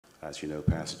As you know,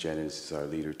 Pastor Jennings is our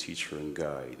leader, teacher, and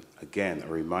guide. Again, a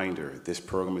reminder, this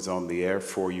program is on the air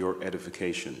for your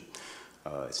edification.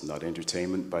 It's not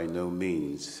entertainment by no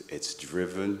means. It's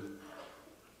driven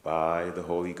by the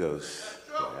Holy Ghost.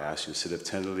 I ask you to sit up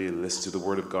tenderly and listen to the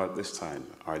Word of God this time.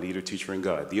 Our leader, teacher, and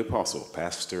guide, the Apostle,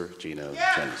 Pastor Gino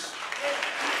Jennings.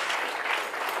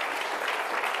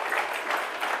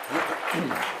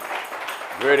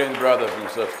 Greetings, brothers and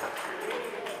sisters.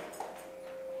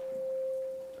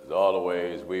 As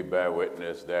always, we bear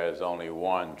witness there is only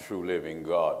one true living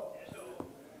God.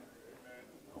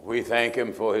 We thank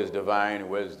him for his divine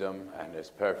wisdom and his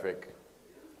perfect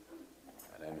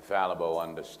and infallible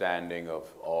understanding of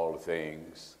all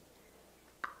things.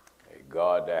 A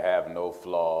God that have no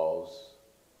flaws.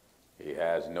 He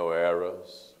has no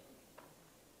errors.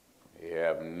 He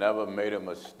have never made a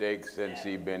mistake since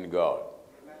he been God.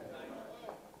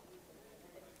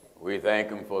 We thank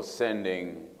him for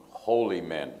sending holy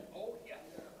men.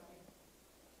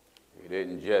 He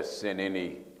didn't just send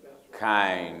any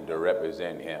kind to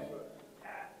represent him.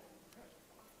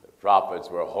 The prophets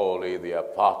were holy, the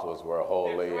apostles were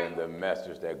holy, and the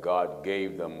message that God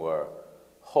gave them were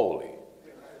holy.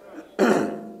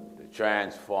 To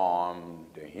transform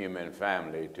the human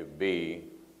family to be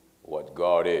what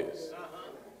God is.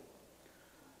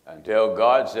 Until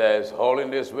God says,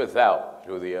 holiness without,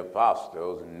 through the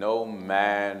apostles, no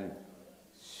man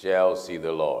shall see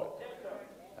the Lord.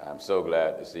 I'm so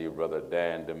glad to see Brother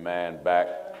Dan, the man, back.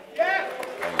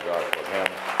 Thank God for him.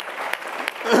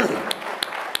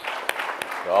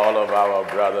 To all of our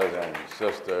brothers and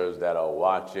sisters that are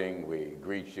watching, we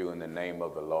greet you in the name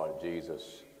of the Lord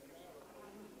Jesus.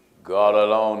 God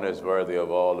alone is worthy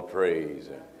of all the praise,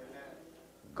 and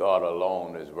God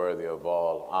alone is worthy of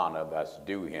all honor that's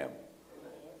due him.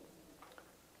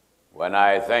 When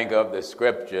I think of the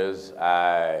scriptures,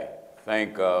 I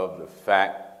think of the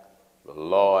fact the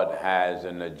Lord has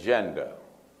an agenda.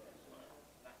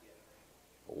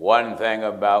 One thing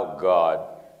about God,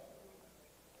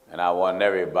 and I want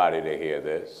everybody to hear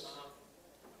this,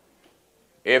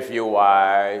 if you're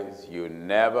wise, you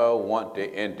never want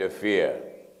to interfere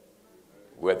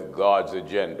with God's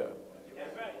agenda.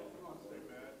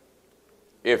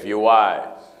 If you're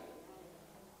wise.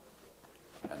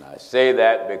 And I say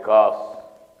that because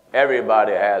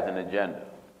everybody has an agenda.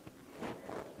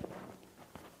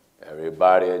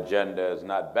 Everybody's agenda is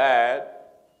not bad,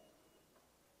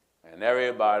 and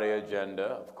everybody's agenda,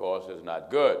 of course, is not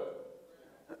good.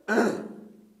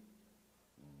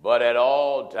 But at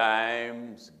all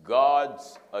times,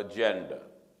 God's agenda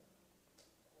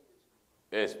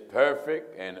is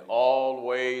perfect and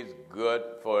always good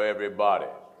for everybody.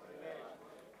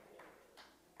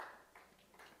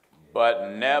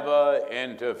 But never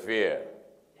interfere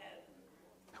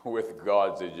with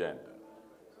God's agenda.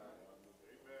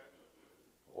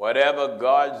 Whatever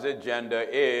God's agenda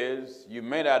is, you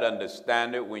may not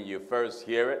understand it when you first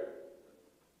hear it,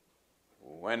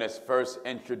 when it's first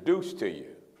introduced to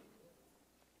you.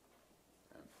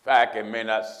 In fact, it may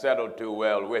not settle too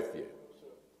well with you.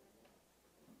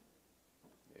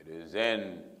 It is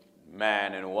in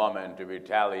man and woman to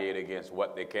retaliate against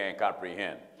what they can't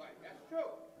comprehend.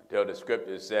 Until the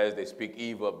scripture says they speak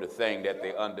evil of the thing that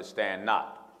they understand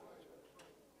not.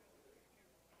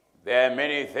 There are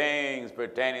many things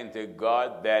pertaining to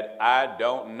God that I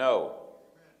don't know.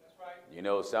 You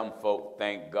know, some folk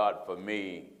thank God for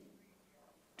me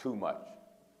too much.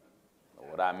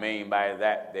 What I mean by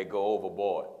that, they go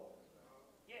overboard.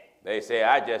 They say,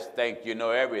 I just think you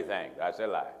know everything. That's a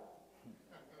lie.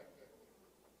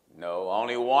 No,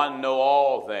 only one know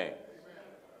all things.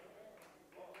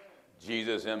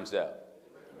 Jesus himself.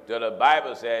 So the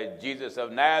Bible says Jesus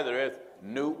of Nazareth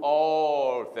knew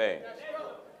all things.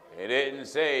 It didn't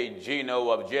say Gino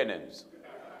of Jennings.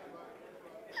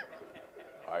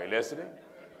 Are you listening?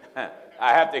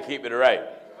 I have to keep it right.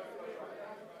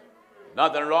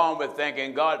 Nothing wrong with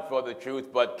thanking God for the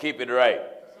truth, but keep it right.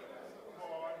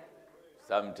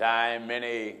 Sometimes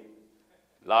many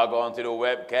log on to the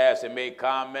webcast and make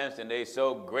comments, and they're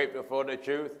so grateful for the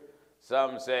truth.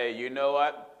 Some say, you know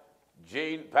what?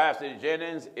 Pastor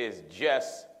Jennings is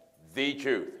just the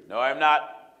truth. No, I'm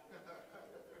not.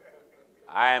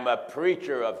 I am a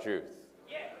preacher of truth.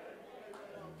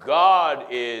 God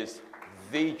is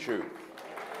the truth.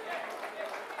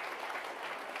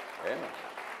 Amen.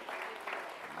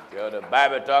 So the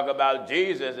Bible talks about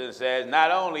Jesus and says not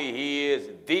only he is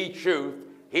the truth,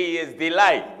 he is the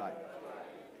light.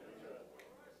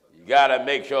 You got to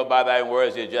make sure by thy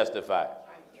words you're justified.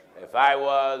 If I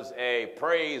was a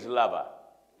praise lover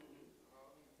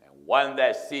and one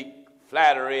that seek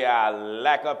flattery, I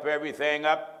lack up everything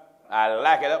up, I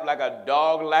lack it up like a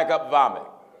dog lack up vomit.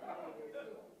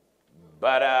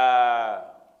 But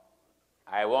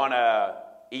I want to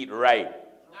eat right.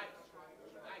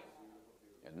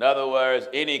 In other words,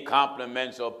 any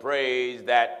compliments or praise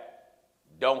that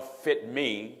don't fit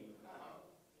me,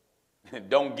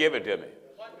 don't give it to me.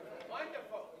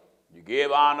 You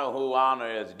give honor who honor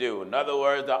is due. In other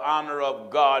words, the honor of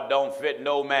God don't fit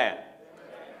no man.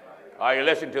 Are you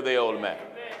listening to the old man?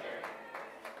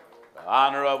 The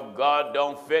honor of God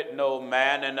don't fit no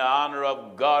man, and the honor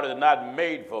of God is not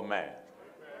made for man.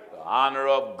 The honor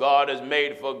of God is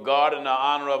made for God, and the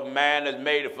honor of man is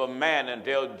made for man,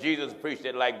 until Jesus preached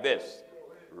it like this: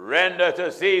 render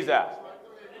to Caesar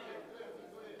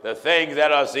the things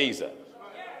that are Caesar.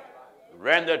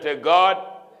 Render to God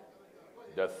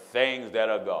the things that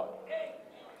are God.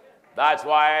 That's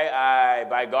why I,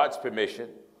 by God's permission,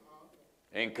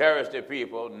 encourage the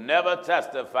people, never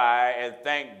testify and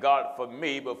thank God for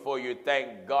me before you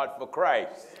thank God for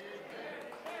Christ.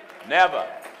 Never.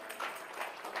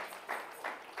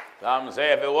 Some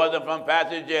say, if it wasn't from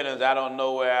Pastor Jennings, I don't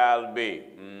know where I'll be.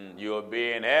 You'll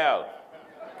be in hell.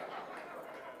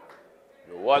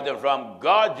 If it wasn't from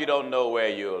God, you don't know where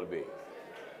you'll be.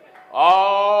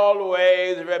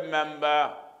 Always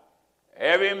remember,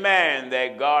 every man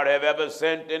that God have ever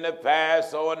sent in the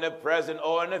past or in the present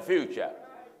or in the future,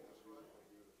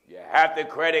 you have to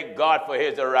credit God for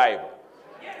his arrival.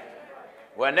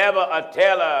 Whenever a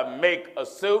tailor make a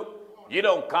suit, you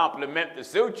don't compliment the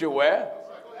suit you wear.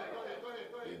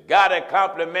 You got to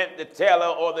compliment the tailor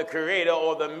or the creator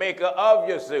or the maker of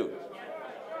your suit.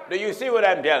 Do you see what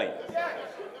I'm telling you?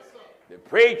 The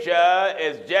preacher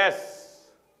is just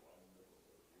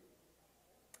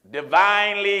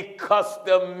divinely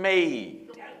custom made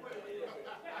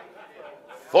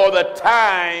for the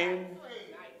time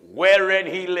wherein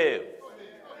he lived.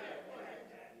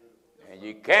 And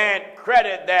you can't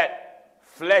credit that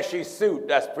fleshy suit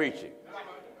that's preaching.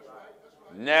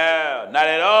 No, not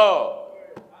at all.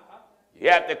 You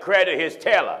have to credit his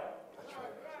tailor,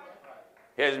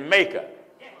 his maker.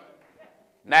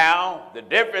 Now, the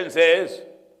difference is,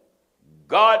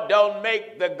 God don't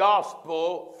make the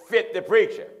gospel fit the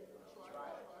preacher.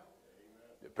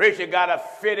 The preacher got to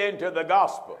fit into the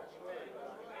gospel.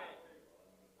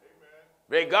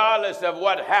 Regardless of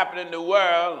what happened in the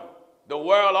world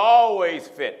always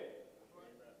fit.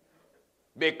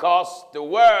 Because the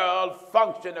world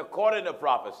functioned according to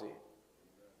prophecy.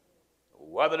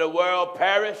 Whether the world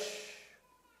perish,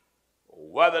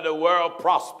 or whether the world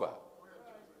prosper,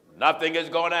 nothing is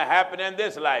going to happen in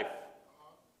this life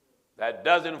that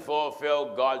doesn't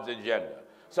fulfill God's agenda.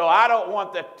 So I don't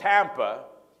want to tamper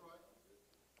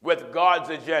with God's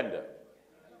agenda.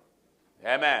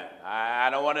 Amen. I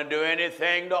don't want to do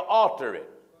anything to alter it.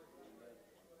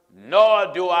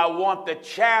 Nor do I want to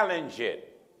challenge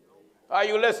it. Are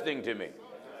you listening to me?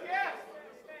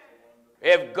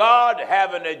 If God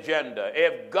have an agenda,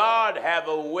 if God have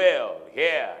a will,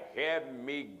 hear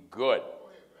me good.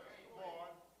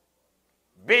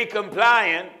 Be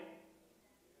compliant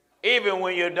even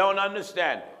when you don't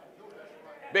understand it.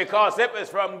 Because if it's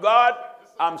from God,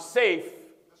 I'm safe,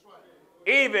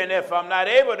 even if I'm not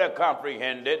able to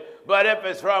comprehend it. But if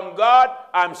it's from God,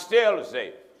 I'm still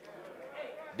safe.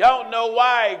 Don't know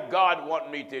why God want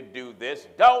me to do this.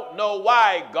 Don't know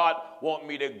why God want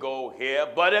me to go here.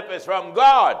 But if it's from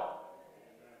God,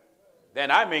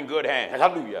 then I'm in good hands.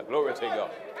 Hallelujah. Glory to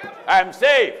God. I'm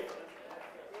safe.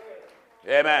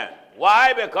 Amen.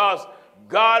 Why? Because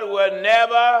God will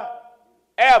never,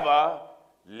 ever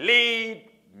lead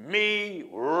me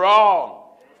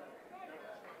wrong.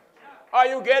 Are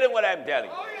you getting what I'm telling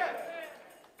you?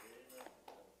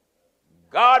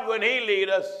 God, when he lead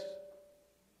us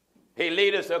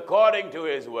according to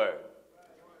his word.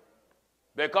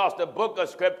 Because the book of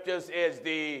scriptures is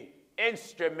the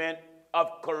instrument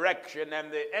of correction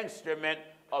and the instrument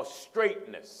of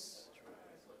straightness.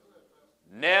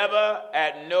 Never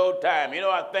at no time. You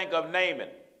know, I think of Naaman.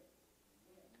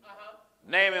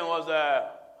 Naaman was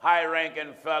a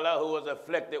high-ranking fella who was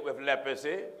afflicted with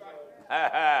leprosy.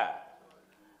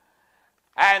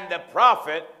 And the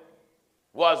prophet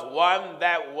was one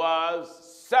that was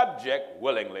subject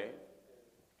willingly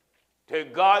to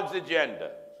God's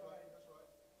agenda.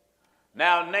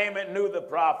 Now, Naaman knew the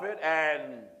prophet,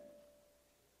 and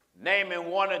Naaman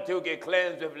wanted to get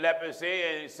cleansed of leprosy,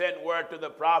 and he sent word to the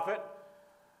prophet.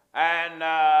 And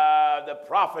the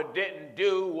prophet didn't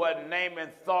do what Naaman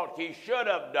thought he should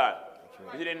have done.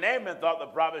 You see, Naaman thought the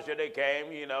prophet should have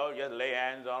came, you know, just lay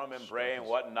hands on him and pray and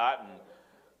whatnot.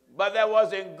 But that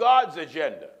wasn't God's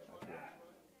agenda.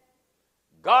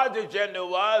 God's agenda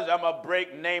was, I'm going to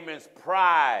break Naaman's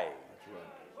pride.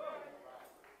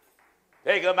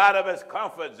 Take him out of his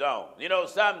comfort zone. You know,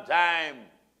 sometimes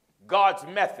God's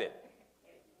method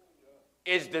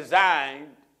is designed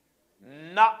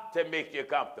not to make you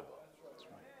comfortable.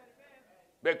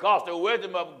 Because the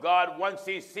wisdom of God, once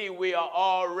he sees we are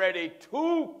already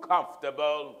too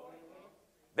comfortable,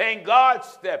 then God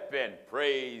step in.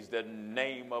 Praise the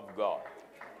name of God.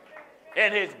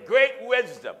 In his great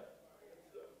wisdom,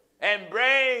 and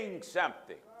bring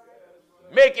something.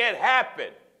 Make it happen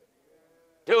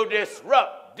to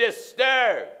disrupt,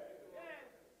 disturb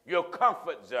your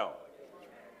comfort zone.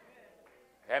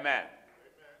 Amen.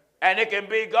 And it can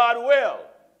be God's will.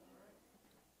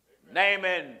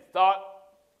 Naaman thought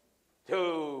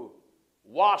to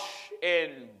wash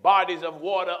in bodies of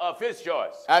water of his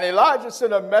choice. And Elijah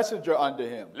sent a messenger unto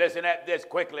him. Listen at this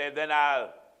quickly, and then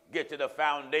I'll get to the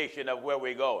foundation of where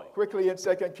we're going. Quickly in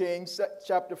 2 Kings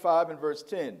chapter 5 and verse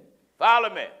 10.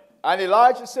 Follow me. And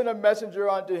Elijah sent a messenger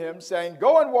unto him, saying,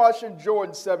 Go and wash in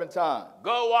Jordan 7 times.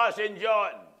 Go wash in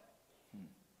Jordan.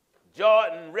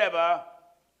 Jordan River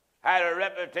had a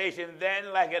reputation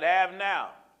then like it have now.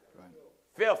 Right.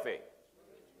 Filthy.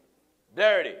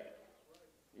 Dirty.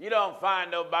 You don't find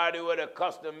nobody with a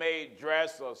custom-made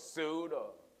dress or suit or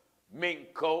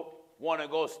mink coat want to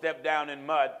go step down in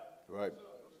mud. Right.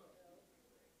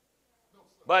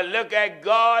 But look at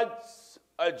God's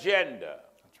agenda.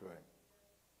 That's right.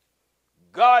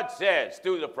 God says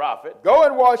through the prophet, Go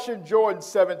and wash in Jordan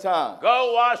 7 times.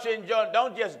 go wash in Jordan.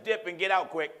 Don't just dip and get out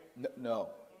quick. No.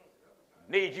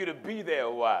 Need you to be there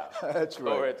a while. That's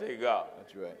right. Glory to God.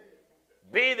 That's right.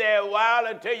 Be there a while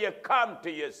until you come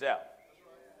to yourself.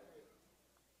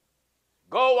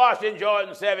 Go wash in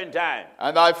Jordan 7 times.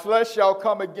 And thy flesh shall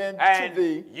come again And to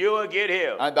thee, you will get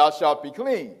healed. and thou shalt be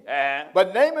clean. And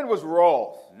But Naaman was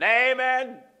wroth.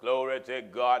 Naaman, glory to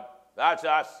God. That's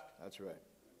us. That's right.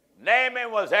 Naaman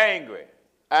was angry.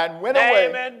 And went away.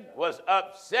 Naaman was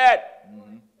upset.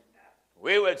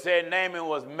 We would say Naaman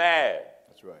was mad.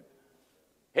 That's right.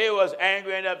 He was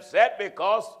angry and upset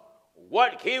because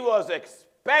what he was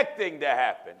expecting to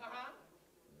happen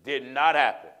did not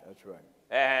happen. That's right.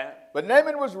 And But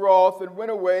Naaman was wroth and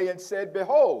went away and said,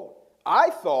 Behold, I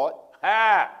thought.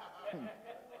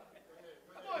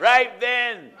 Right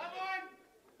then,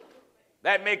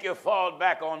 that make you fall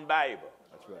back on Bible.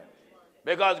 That's right.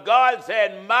 Because God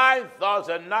said, my thoughts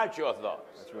are not your thoughts.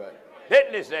 That's right.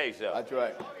 Didn't he say so? That's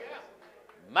right.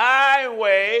 My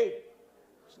way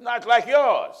is not like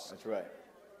yours. That's right.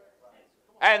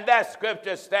 And that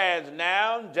scripture stands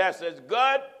now just as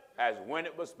good as when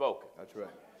it was spoken. That's right.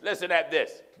 Listen at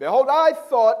this. Behold, I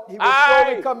thought he would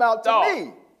surely come out to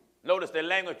me. Notice the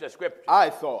language of scripture. I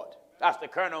thought. That's the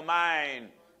carnal mind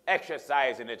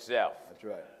exercising itself. That's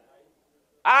right.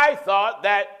 I thought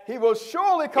that He will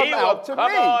surely come he out will to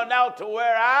come me. on out to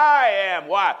where I am.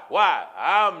 Why? Why?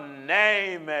 I'm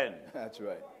Naaman. That's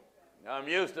right. I'm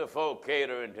used to folk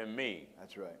catering to me.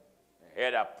 That's right.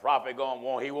 Here the prophet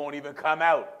he won't even come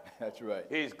out. That's right.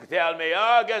 He's telling me,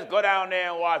 oh, just go down there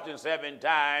and wash in 7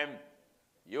 times.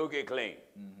 You'll get clean.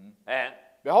 And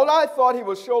Behold, I thought he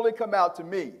would surely come out to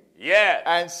me. yeah,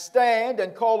 And stand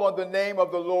and call on the name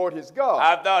of the Lord his God.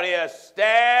 I thought he'd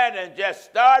stand and just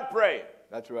start praying.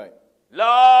 That's right.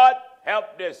 Lord,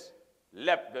 help this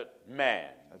leper man.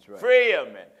 That's right. Free him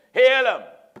and heal him.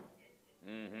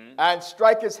 And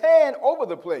strike his hand over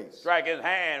the place. Strike his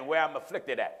hand where I'm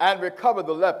afflicted at. And recover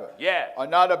the leper. Yeah. Are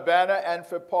not Abana and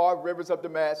Pharpar rivers of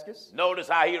Damascus? Notice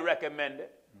how he recommended.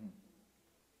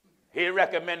 He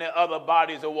recommended other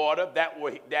bodies of water that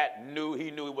he knew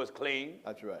he was clean.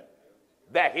 That's right.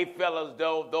 That he felt as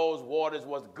though those waters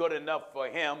was good enough for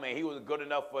him and he was good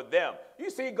enough for them. You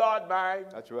see God's mind?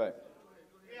 That's right.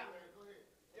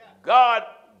 God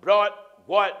brought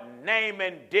what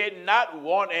Naaman did not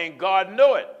want, and God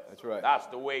knew it. That's right. That's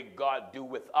the way God do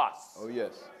with us. Oh,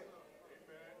 yes.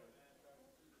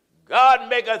 God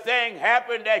make a thing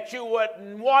happen that you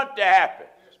wouldn't want to happen.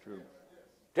 That's true.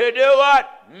 To do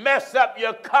what? Mess up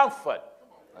your comfort.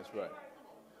 That's right.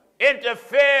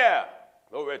 Interfere,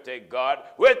 glory to God,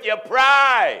 with your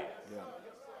pride. Yeah.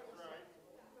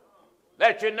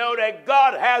 Let you know that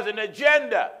God has an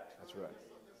agenda. That's right.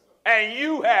 And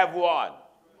you have one.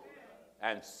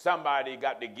 And somebody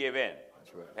got to give in.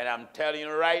 That's right. And I'm telling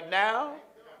you right now,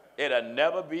 it'll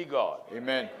never be God.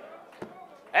 Amen.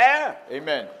 Eh?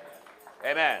 Amen.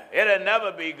 Amen. It'll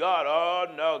never be God. Oh,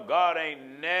 no, God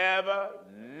ain't never.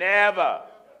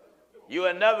 You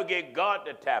will never get God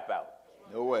to tap out.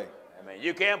 No way. Amen.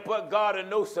 You can't put God in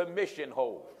no submission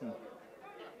hold.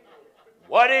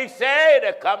 What he said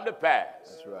to come to pass.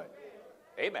 That's right.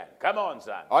 Amen. Come on,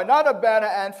 son. Are not Abana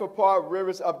and Pharpar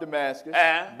rivers of Damascus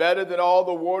better than all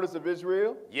the waters of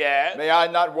Israel? Yes. May I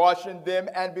not wash in them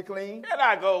and be clean? Can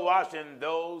I go wash in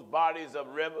those bodies of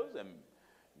rivers and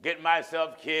get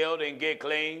myself killed and get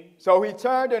clean? So he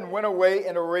turned and went away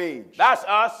in a rage. That's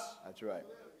us. That's right.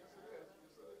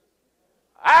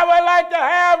 I would like to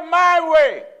have my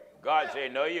way. God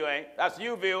said, no, you ain't. That's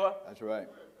you, viewer. That's right.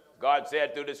 God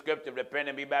said through the scripture, repent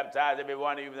and be baptized, every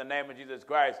one of you, in the name of Jesus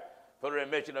Christ, for the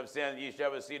remission of sins, ye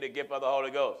shall receive the gift of the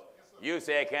Holy Ghost. You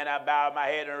said, can I bow my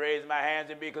head and raise my hands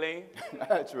and be clean?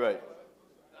 That's right.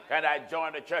 Can I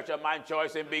join the church of my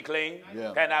choice and be clean?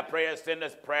 Yeah. Can I pray a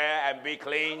sinner's prayer and be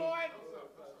clean?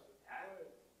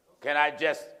 Can I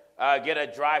just get a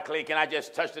dry clean? Can I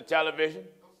just touch the television?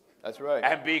 That's right.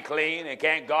 And be clean? And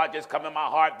can't God just come in my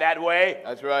heart that way?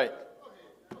 That's right.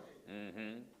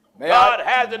 God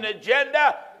has an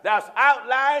agenda that's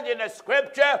outlined in the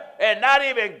scripture, and not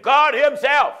even God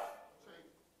himself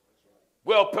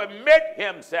will permit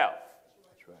himself.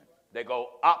 That's right. They go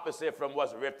opposite from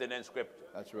what's written in scripture.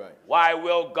 That's right. Why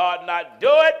will God not do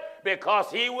it?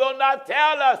 Because he will not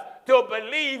tell us to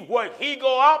believe what he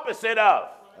go opposite of.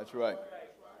 That's right.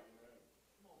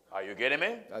 Are you getting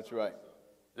me? That's right.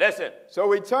 Listen.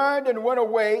 So he turned and went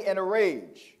away in a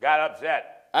rage. Got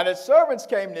upset. And his servants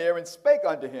came near and spake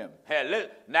unto him. Hey,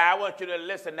 now I want you to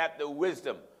listen at the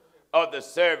wisdom of the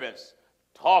servants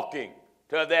talking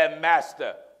to their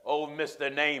master, old Mr.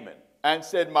 Naaman. And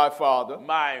said, my father,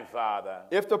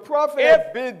 if the prophet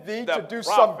had bid thee to do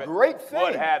some great thing,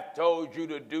 would have told you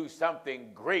to do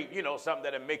something great, you know, something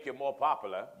that'll make you more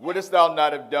popular, wouldst thou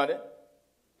not have done it?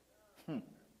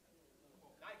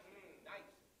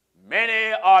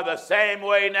 Many are the same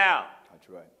way now. That's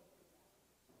right.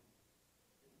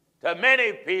 To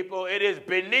many people, it is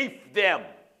beneath them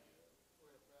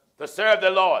to serve the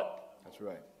Lord. That's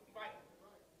right.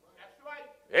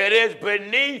 It is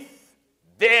beneath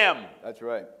them. That's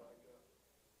right.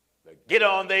 To get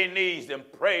on their knees and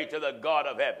pray to the God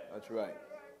of heaven. That's right.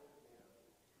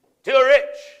 Too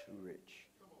rich. Too rich.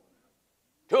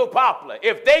 Too popular.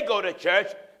 If they go to church,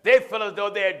 they feel as though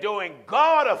they're doing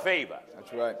God a favor.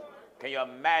 That's right. Can you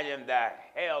imagine the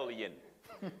hellion?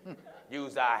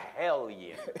 Use a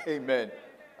hellion. Amen.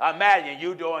 Imagine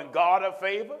you doing God a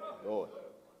favor. Lord.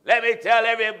 Let me tell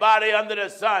everybody under the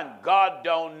sun, God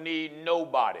don't need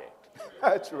nobody.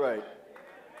 That's right.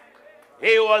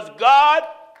 He was God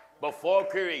before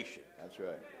creation. That's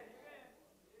right.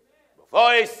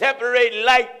 Before he separated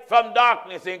light from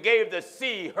darkness and gave the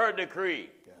sea her decree.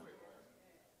 Yeah.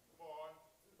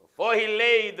 Before he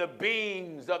laid the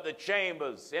beams of the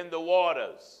chambers in the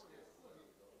waters,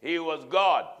 he was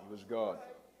God. He was God.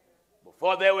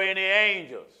 Before there were any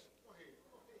angels,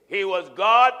 he was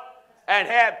God and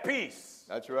had peace.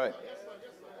 That's right.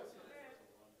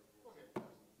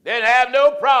 Didn't have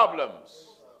no problems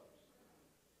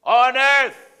on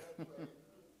earth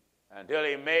until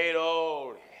he made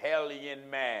old hellion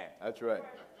man. That's right.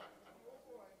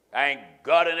 Thank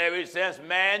God, and ever since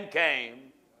man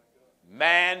came,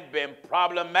 man been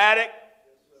problematic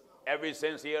ever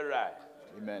since he arrived.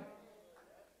 Amen.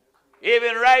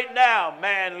 Even right now,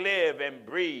 man live and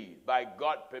breathe by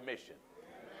God's permission.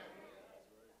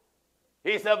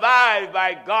 He survived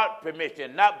by God's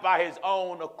permission, not by his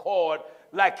own accord,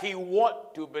 like he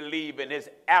want to believe in his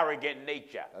arrogant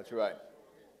nature. That's right.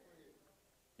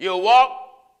 You walk,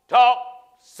 talk,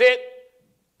 sit,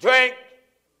 drink,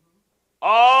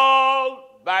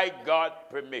 all by God's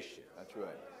permission. That's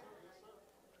right.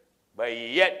 But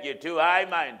yet you're too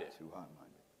high-minded. Too high-minded.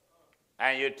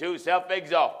 And you're too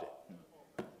self-exalted.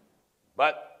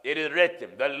 But it is written,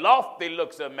 the lofty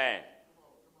looks of man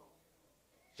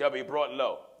shall be brought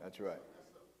low. That's right.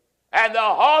 And the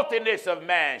haughtiness of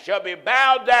man shall be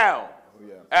bowed down. Oh,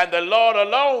 yeah. And the Lord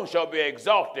alone shall be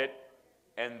exalted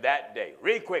in that day.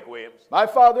 Read quick, Williams. My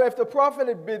father, if the prophet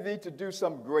had bid thee to do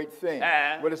some great thing,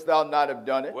 wouldst thou not have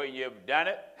done it? When you've done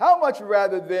it. How much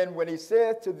rather then when he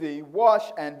saith to thee,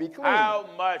 wash and be clean? How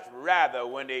much rather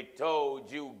when they told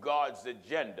you God's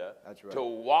agenda to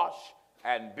wash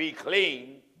and be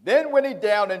clean. Then went he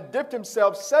down and dipped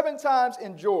himself 7 times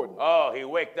in Jordan. Oh, he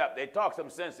waked up. They talked some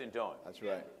sense into him. That's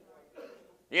right.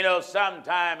 You know,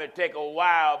 sometimes it take a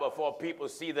while before people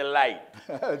see the light.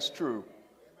 That's true.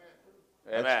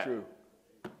 Amen. That's true.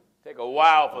 Take a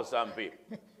while for some people.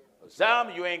 For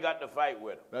some, you ain't got to fight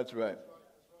with them. That's right.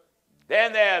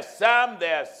 Then there's some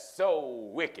that are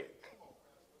so wicked,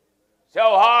 so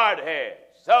hard-headed,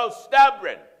 so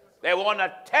stubborn. They want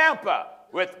to tamper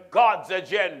with God's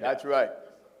agenda. That's right.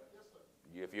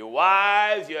 If you're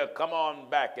wise, you come on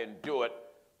back and do it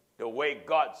the way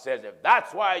God says it.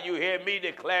 That's why you hear me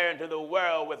declaring to the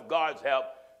world with God's help,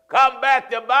 come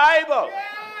back to Bible.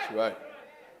 That's right.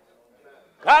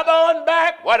 Come on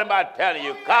back. What am I telling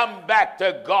you? Come back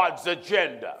to God's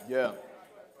agenda. Yeah.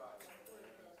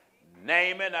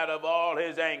 Naaman, out of all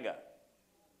his anger,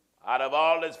 out of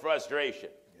all his frustration,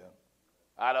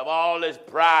 out of all his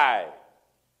pride,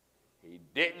 he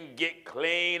didn't get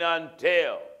clean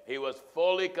until he was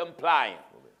fully compliant,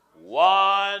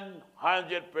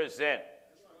 100%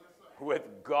 with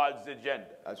God's agenda.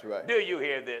 That's right. Do you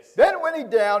hear this? Then went he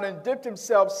down and dipped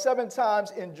himself 7 times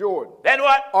in Jordan. Then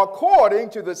what? According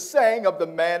to the saying of the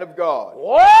man of God.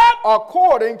 What?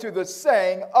 According to the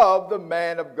saying of the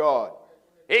man of God.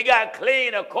 He got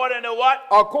clean according to what?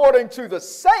 According to the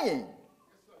saying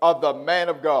of the man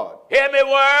of God. Hear me,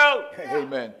 world?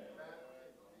 Amen.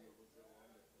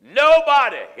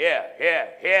 Nobody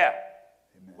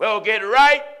will get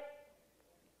right,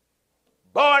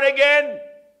 born again,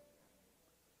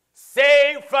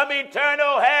 saved from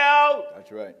eternal hell.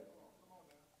 That's right.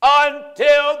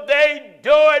 Until they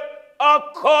do it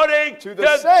according to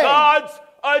God's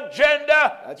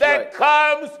agenda that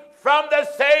comes from the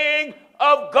saying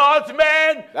of God's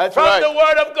man, from the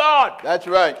word of God. That's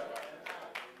right.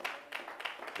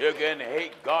 You can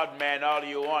hate God man all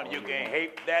you want. You can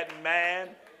hate that man.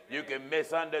 You can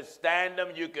misunderstand them.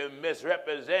 You can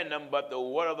misrepresent them. But the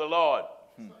word of the Lord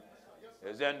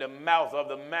is in the mouth of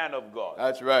the man of God.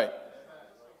 That's right.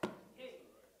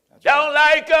 Don't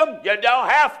like him, you don't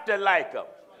have to like him.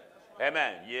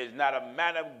 Amen. There's not a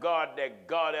man of God that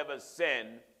God ever sent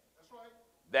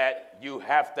that you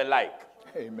have to like.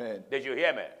 Amen. Did you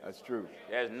hear me? That's true.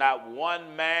 There's not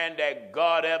one man that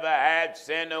God ever had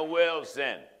sent or will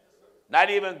send. Not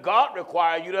even God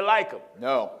requires you to like him.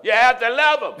 No. You have to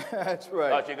love him. That's right.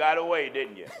 Thought you got away,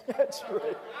 didn't you? That's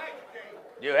right.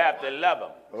 You have to love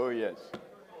him. Oh, yes.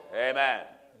 Amen.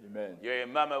 Amen. You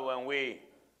remember when we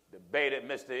debated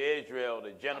Mr. Israel,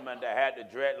 the gentleman that had the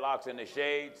dreadlocks and the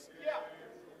shades? Yeah.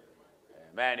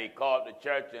 Man, he called the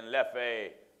church and left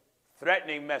a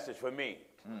threatening message for me.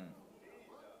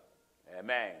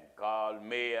 Amen. Called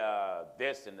me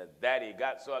this and that. He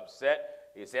got so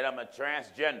upset. He said, I'm a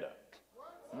transgender.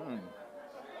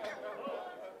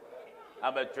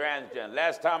 I'm a transgender.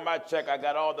 Last time I checked, I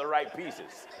got all the right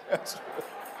pieces. That's right.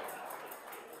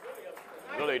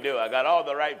 Really do. I got all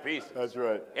the right pieces. That's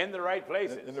right. In the right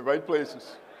places. In the right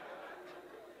places.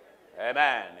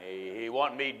 Amen. He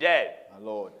want me dead. My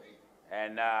Lord.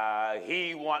 And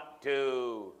he want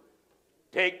to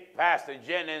take Pastor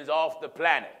Jennings off the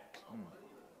planet.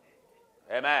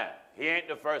 Amen. He ain't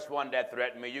the first one that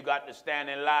threatened me. You got to stand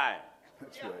in line.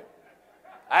 That's right.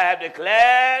 I have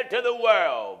declared to the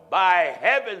world by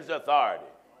heaven's authority.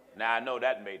 Now, I know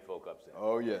that made folk upset.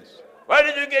 Oh, yes. Where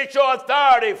did you get your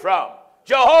authority from?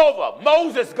 Jehovah,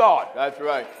 Moses, God. That's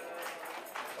right.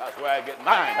 That's where I get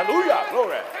mine. Hallelujah,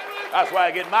 glory. That's where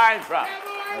I get mine from.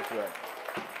 That's right.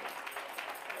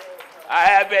 I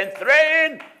have been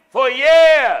threatened for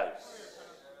years.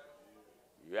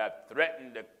 You have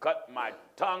threatened to cut my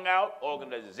tongue out.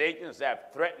 Organizations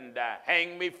have threatened to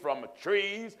hang me from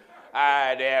trees.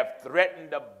 They have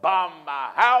threatened to bomb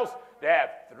my house. They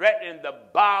have threatened to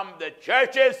bomb the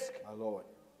churches. My Lord.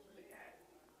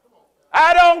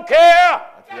 I don't care.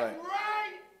 That's right.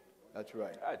 That's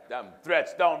right. Them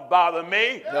threats don't bother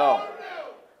me. No.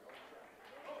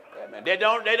 Yeah, man, they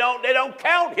don't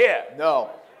count here. No.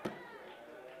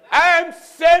 I'm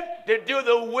sent to do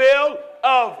the will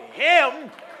of him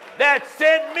that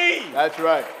sent me. That's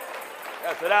right.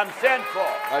 That's what I'm sent for.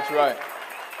 That's right.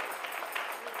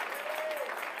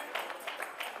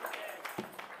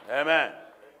 Amen.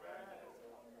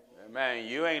 Amen.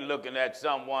 You ain't looking at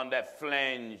someone that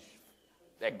cringe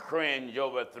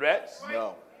over threats.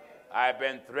 No. I've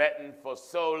been threatened for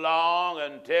so long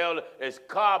until there's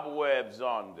cobwebs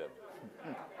on them.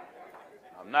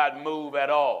 I'm not moved at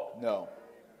all. No.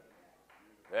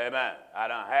 Amen. I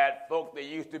done had folk that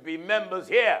used to be members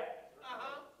here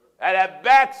that have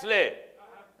backslid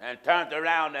and turned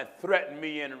around and threatened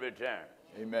me in return.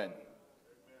 Amen.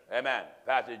 Amen.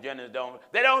 Pastor Jennings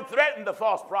they don't threaten the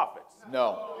false prophets.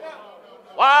 No.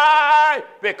 Why?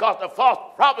 Because the false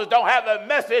prophets don't have a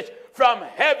message from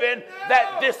heaven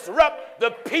that disrupt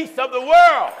the peace of the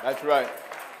world. That's right.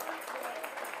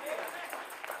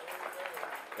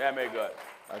 Hear me good.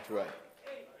 That's right.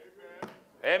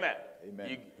 Amen.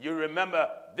 Amen. You remember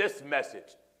this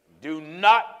message. Do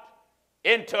not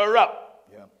interrupt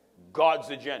God's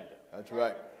agenda. That's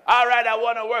right. All right, I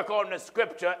want to work on the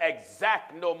scripture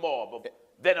exact no more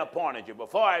than appointed you.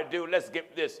 Before I do, let's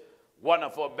get this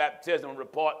wonderful baptism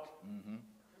report.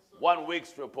 1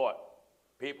 week's report.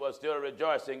 People are still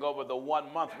rejoicing over the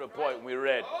 1 month report we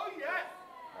read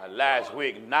last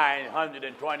week.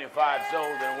 925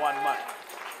 souls in 1 month.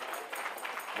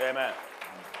 Amen.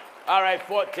 All right,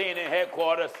 14 in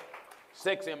headquarters,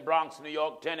 6 in Bronx, New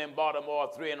York, 10 in Baltimore,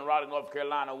 3 in Raleigh, North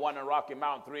Carolina, 1 in Rocky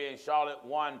Mount, 3 in Charlotte,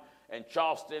 1 in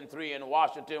Charleston, 3 in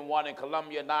Washington, 1 in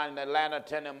Columbia, 9 in Atlanta,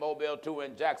 10 in Mobile, 2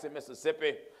 in Jackson,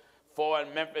 Mississippi, 4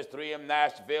 in Memphis, 3 in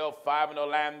Nashville, 5 in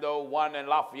Orlando, 1 in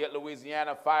Lafayette,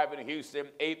 Louisiana, 5 in Houston,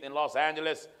 8 in Los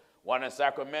Angeles, 1 in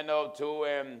Sacramento, 2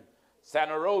 in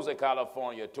Santa Rosa,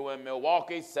 California, 2 in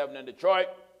Milwaukee, 7 in Detroit,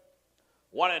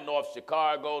 1 in North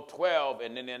Chicago, 12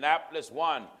 in Indianapolis,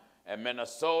 1 in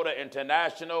Minnesota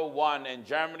International, 1 in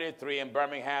Germany, 3 in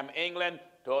Birmingham, England,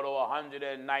 total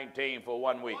 119 for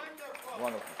 1 week.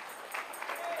 Wonderful.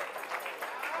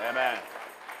 Amen.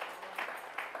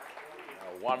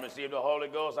 1 received the Holy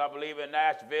Ghost, I believe, in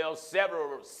Nashville.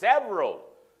 Several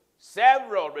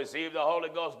received the Holy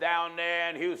Ghost down there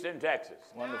in Houston,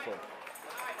 Texas. Wonderful.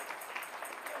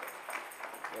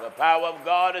 So the power of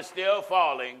God is still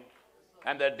falling,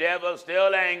 and the devil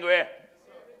still angry,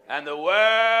 and the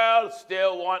world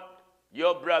still want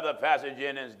your brother, Pastor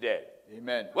Jennings, dead.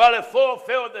 Amen. Well, it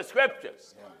fulfilled the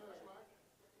scriptures. Yeah.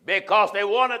 Because they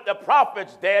wanted the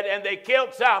prophets dead, and they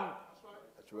killed some.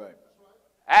 That's right.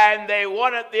 And they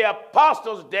wanted the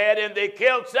apostles dead, and they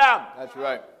killed some. That's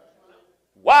right.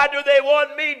 Why do they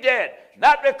want me dead?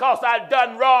 Not because I've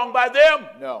done wrong by them.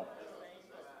 No.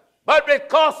 But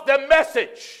because the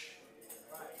message.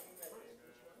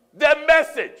 The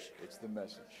message. It's the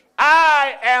message.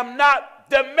 I am not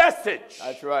the message.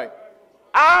 That's right.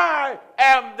 I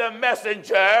am the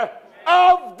messenger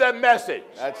of the message.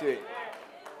 That's it.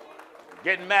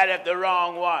 Getting mad at the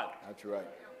wrong one. That's right.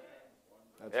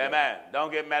 That's Amen. right.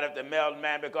 Don't get mad at the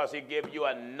mailman because he gives you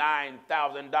a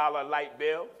 $9,000 light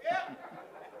bill. Yeah.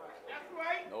 That's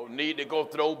right. No need to go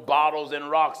throw bottles and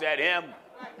rocks at him.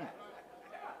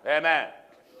 Amen.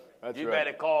 That's You right.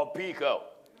 better call Pico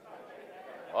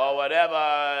or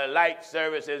whatever light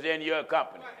service is in your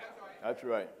company. That's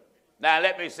right. Now,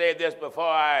 let me say this before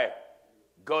I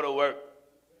go to work.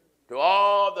 To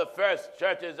all the first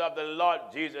churches of the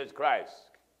Lord Jesus Christ,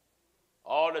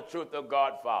 all the truth of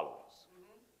God followers.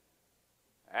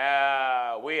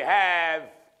 We have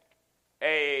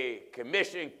a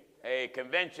convention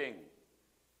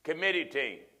committee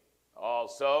team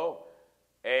also,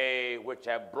 which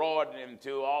have broadened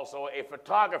into also a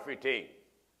photography team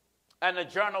and a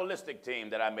journalistic team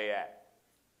that I may add.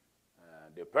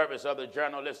 The purpose of the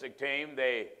journalistic team,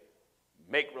 they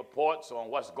make reports on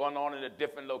what's going on in the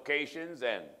different locations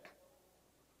and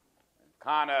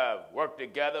kind of work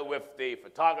together with the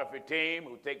photography team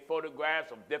who take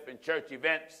photographs of different church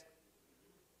events,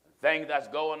 things that's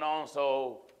going on.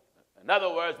 So, in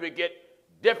other words, we get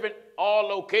all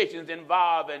locations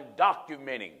involved in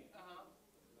documenting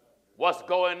what's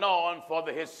going on for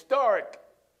the historic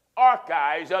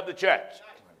archives of the church.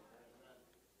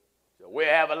 So we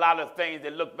have a lot of things to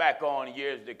look back on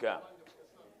years to come.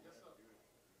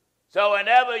 So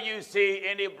whenever you see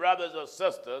any brothers or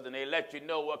sisters and they let you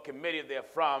know what committee they're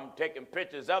from, taking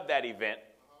pictures of that event,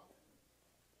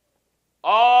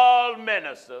 all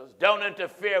ministers don't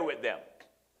interfere with them.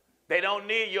 They don't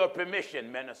need your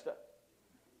permission, minister.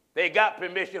 They got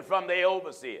permission from their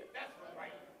overseer.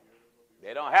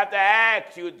 They don't have to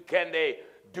ask you, can they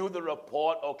do the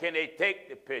report or can they take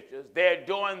the pictures? They're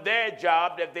doing their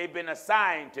job that they've been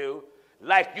assigned to,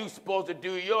 like you're supposed to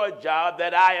do your job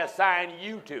that I assign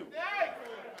you to.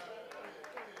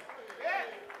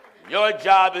 Your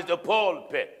job is the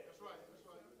pulpit.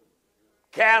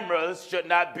 Cameras should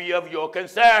not be of your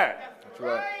concern. That's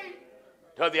right.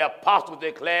 So the apostles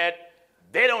declared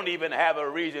they don't even have a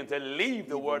reason to leave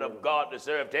the word of God to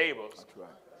serve tables. That's right.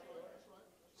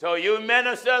 So you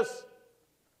ministers,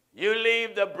 you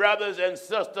leave the brothers and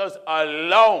sisters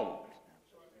alone.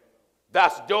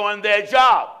 That's doing their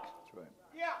job. That's right.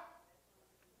 Yeah.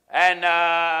 And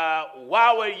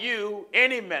why would you,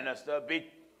 any minister, be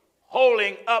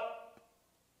holding up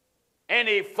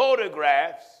any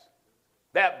photographs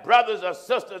that brothers or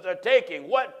sisters are taking?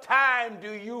 What time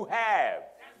do you have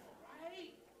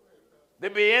to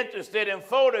be interested in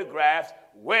photographs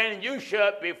when you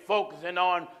should be focusing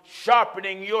on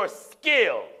sharpening your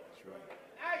skill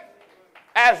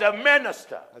as a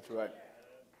minister? That's right.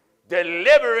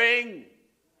 Delivering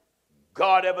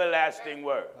God everlasting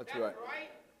word. That's right.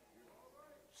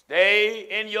 Stay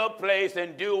in your place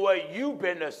and do what you've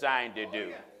been assigned to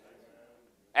do.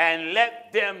 And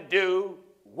let them do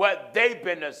what they've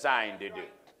been assigned to do.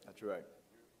 That's right.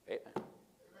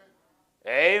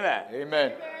 Amen.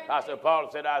 Amen. Pastor Paul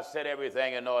said, I set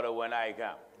everything in order when I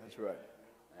come. That's right.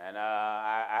 And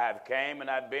I have came and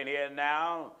I've been here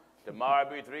now. Tomorrow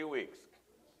will be 3 weeks.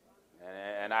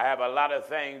 And I have a lot of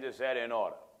things to set in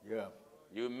order. Yeah.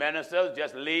 You ministers,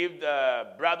 just leave the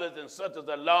brothers and sisters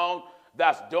alone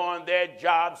that's doing their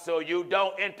job so you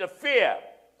don't interfere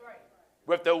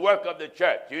with the work of the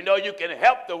church. You know you can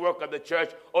help the work of the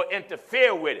church or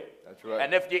interfere with it. That's right.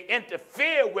 And if you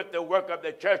interfere with the work of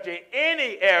the church in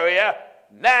any area,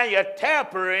 now you're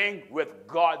tampering with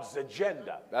God's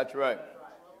agenda. That's right.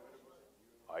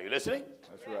 Are you listening?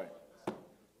 That's right.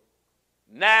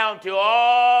 Now to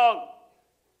all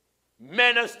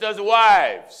ministers'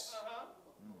 wives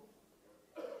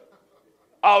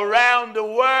around the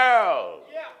world.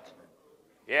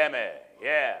 Hear me?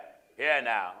 Yeah. Hear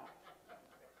now.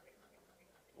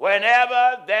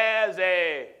 Whenever there's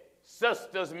a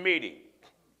sisters' meeting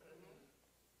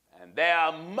and there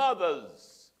are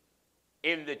mothers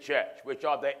in the church, which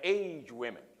are the aged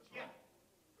women,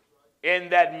 in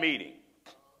that meeting,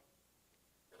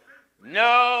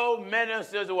 no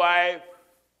minister's wife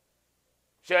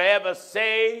shall ever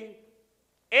say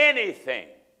anything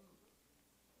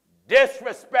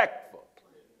disrespectful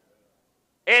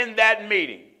in that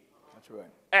meeting. That's right.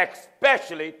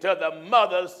 Especially to the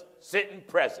mothers sitting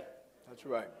present. That's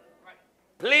right.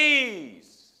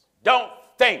 Please don't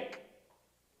think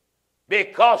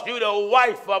because you're the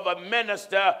wife of a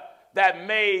minister that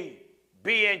may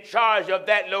be in charge of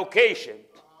that location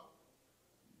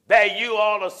that you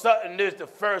all of a sudden is the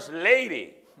first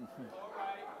lady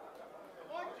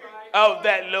of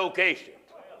that location.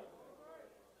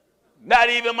 Not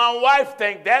even my wife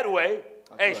think that way,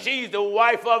 and she's the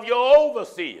wife of your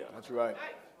overseer. That's right.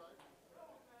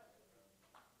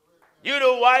 You're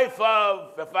the wife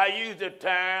of, if I use the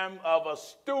term, of a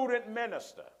student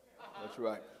minister. That's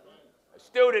right. A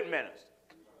student minister.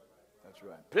 That's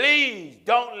right. Please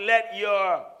don't let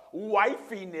your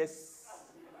wifiness,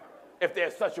 if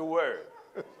there's such a word,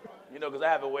 you know, because I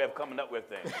have a way of coming up with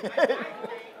things.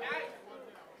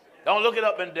 Don't look it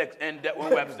up in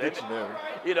Webster. Dictionary.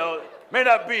 You know, may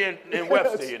not be in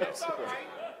Webster, you know.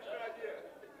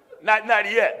 Not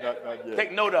yet. Not yet.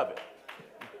 Take note of it.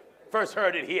 First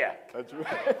heard it here. That's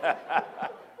right.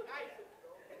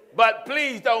 But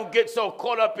please don't get so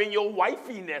caught up in your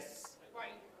wifiness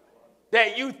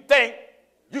that you think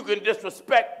you can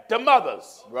disrespect the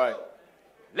mothers. Right.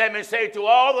 Let me say to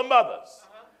all the mothers,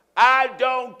 I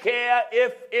don't care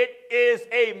if it is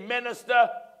a minister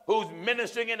who's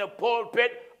ministering in the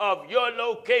pulpit of your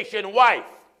location wife.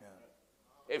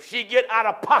 Yeah. If she get out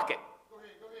of pocket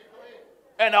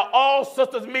and an all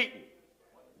sisters meeting,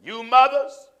 you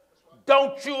mothers,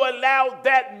 don't you allow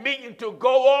that meeting to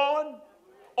go on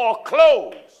or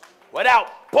close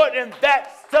without putting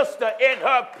that sister in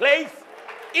her place,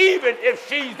 even if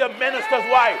she's the minister's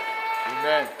wife.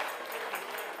 Amen.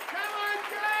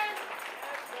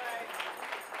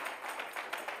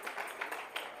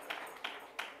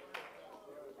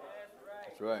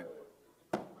 That's right.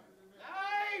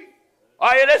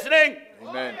 Are you listening?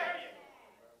 Amen.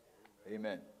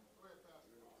 Amen.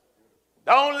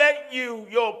 Don't let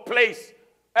your place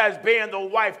as being the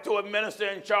wife to a minister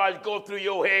in charge go through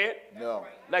your head. No.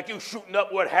 Like you shooting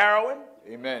up with heroin.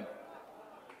 Amen.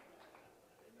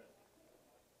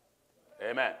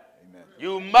 Amen. Amen.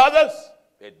 You mothers,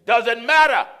 it doesn't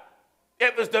matter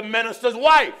if it's the minister's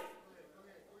wife.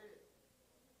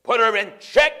 Put her in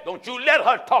check. Don't you let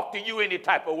her talk to you any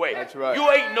type of way. That's right. You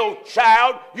ain't no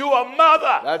child. You a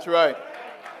mother. That's right.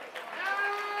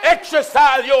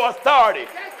 Exercise your authority.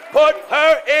 Put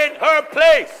her in her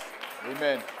place.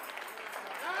 Amen.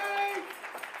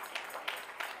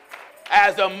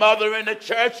 As a mother in the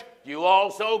church, you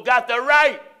also got the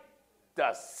right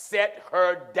to set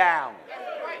her down.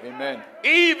 Amen.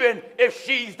 Even if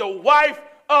she's the wife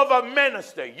of a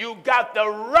minister, you got the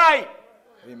right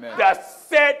Amen. to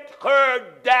set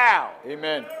her down.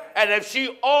 Amen. And if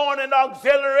she on an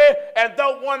auxiliary and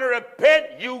don't want to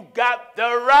repent, you got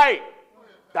the right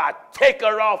to take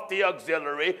her off the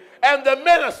auxiliary. And the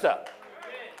minister,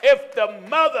 if the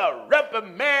mother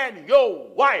reprimand your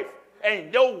wife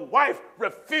and your wife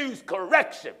refuse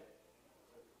correction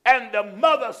and the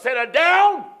mother set her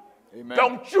down, Amen.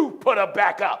 don't you put her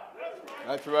back up.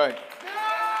 That's right.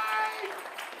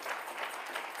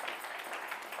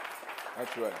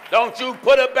 That's right. Don't you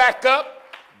put her back up.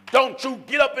 Don't you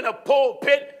get up in a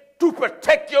pulpit to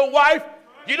protect your wife.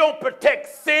 You don't protect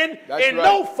sin in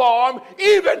no form,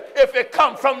 even if it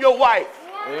comes from your wife.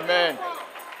 Amen.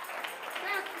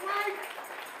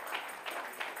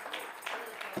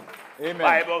 Amen.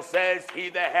 Bible says he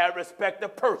that hath respect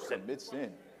of person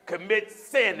commits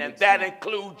sin, and that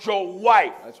includes your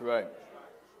wife. That's right.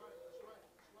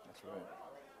 That's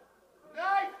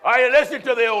right. Are you listening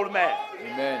to the old man?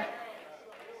 Amen.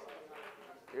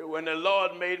 When the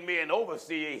Lord made me an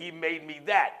overseer, he made me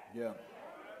that. Yeah.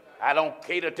 I don't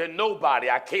cater to nobody.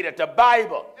 I cater to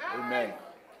Bible. Amen.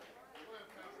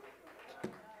 So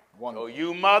Wonderful.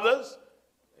 you mothers,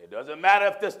 it doesn't matter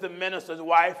if this is the minister's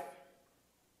wife,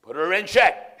 put her in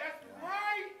check. That's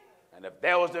right. And if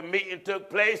there was a meeting took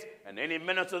place and any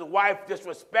minister's wife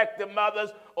disrespect the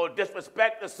mothers or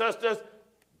disrespect the sisters,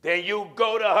 then you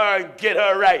go to her and get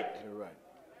her right. You're right.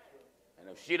 And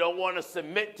if she don't want to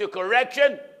submit to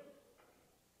correction,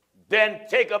 then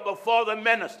take her before the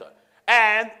minister.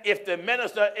 And if the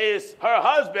minister is her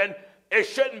husband, it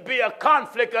shouldn't be a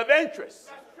conflict of interest.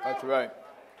 That's right.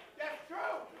 That's true.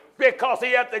 Because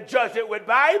he has to judge it with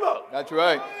Bible. That's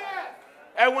right.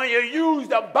 And when you use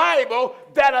the Bible,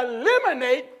 that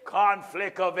eliminates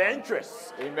conflict of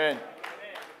interest. Amen.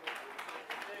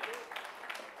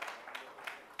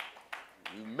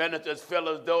 You ministers feel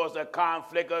as though it's a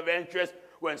conflict of interest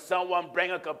when someone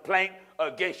bring a complaint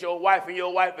against your wife and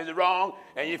your wife is wrong,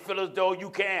 and you feel as though you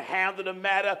can't handle the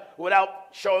matter without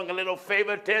showing a little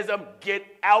favoritism. Get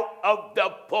out of the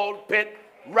pulpit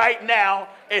right now.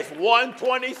 It's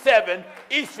 1:27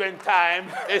 Eastern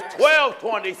Time. It's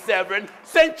 12:27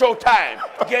 Central Time.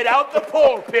 Get out the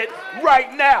pulpit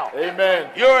right now.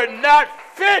 Amen. You're not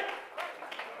fit.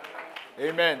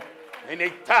 Amen.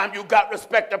 Anytime you got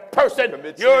respect a person,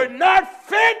 Commit you're sin. not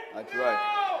fit That's right.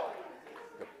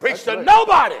 to preach That's to right.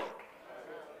 nobody.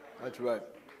 That's right.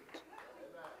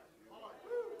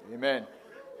 Amen.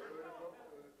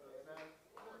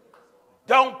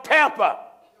 Don't tamper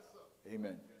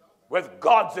Amen. with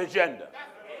God's agenda.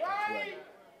 That's right.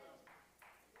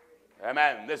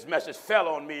 Amen. This message fell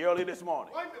on me early this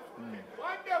morning. Wonderful.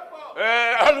 Wonderful.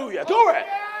 Hallelujah. Glory.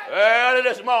 Early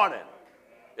this morning.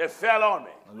 It fell on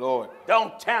me. Lord.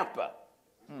 Don't tamper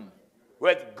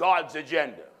with God's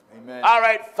agenda. Amen. All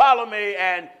right, follow me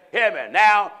and hear me.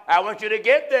 Now, I want you to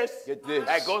get this. Get this.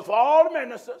 That goes for all the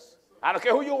ministers. I don't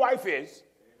care who your wife is.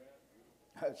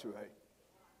 That's right.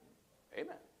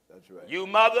 Amen. That's right. You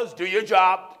mothers, do your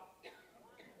job.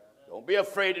 Don't be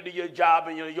afraid to do your job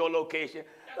in your location.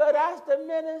 But that's the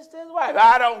minister's wife.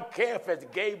 I don't care if it's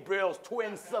Gabriel's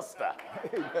twin sister.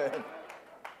 Amen.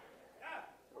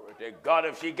 God,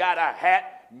 if she got a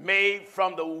hat made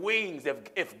from the wings,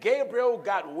 if Gabriel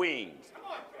got wings,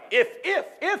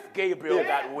 if Gabriel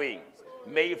got wings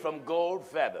made from gold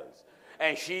feathers,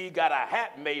 and she got a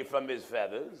hat made from his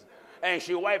feathers, and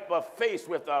she wiped her face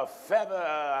with a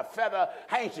feather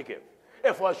handkerchief.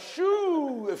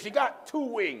 If she got 2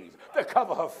 wings to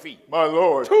cover her feet, My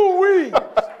Lord. 2 wings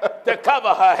to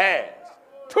cover her hands,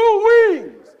 2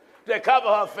 wings to cover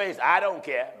her face, I don't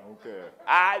care. Okay.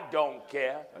 I don't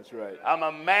care. That's right. I'm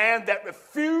a man that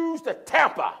refused to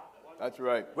tamper That's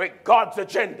right. with God's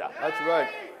agenda. That's right.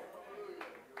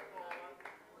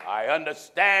 I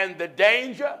understand the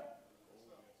danger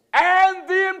and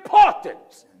the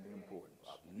importance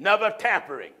of never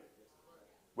tampering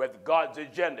with God's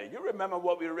agenda. You remember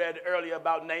what we read earlier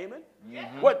about Naaman?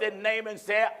 What did Naaman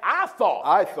say? I thought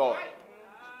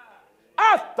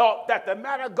that the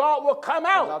man of God would come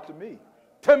out Not to me.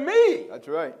 to me. That's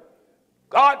right.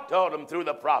 God told him through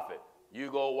the prophet,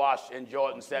 you go wash in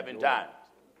Jordan 7 times.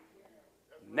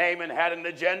 Naaman had an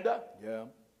agenda. Yeah.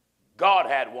 God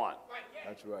had one.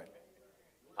 That's right.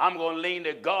 I'm going to lean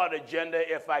to God's agenda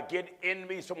if I get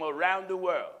enemies from around the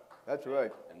world. That's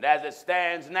right. And as it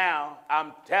stands now,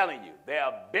 I'm telling you, there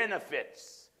are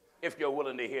benefits if you're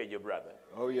willing to hear your brother.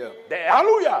 Oh, yeah.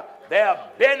 Hallelujah. There are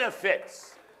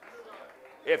benefits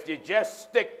if you just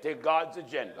stick to God's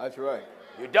agenda. That's right.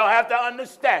 You don't have to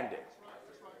understand it.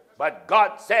 But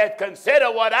God said,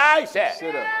 consider what I said.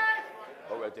 Consider.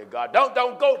 Glory to God.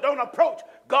 Don't approach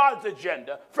God's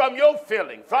agenda from your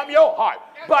feeling, from your heart,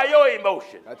 by your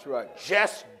emotion. That's right.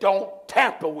 Just don't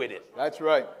tamper with it. That's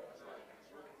right.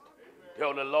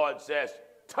 Till the Lord says,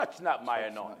 touch not my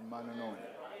anointing. Mine anointing.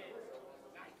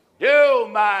 Do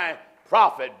my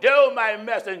prophet, do my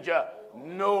messenger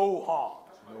no harm.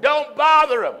 Don't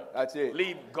bother him. That's it.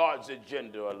 Leave God's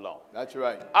agenda alone. That's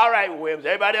right. All right, Williams.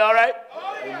 Everybody all right?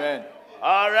 Amen.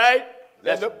 All right.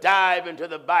 Let's dive into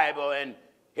the Bible and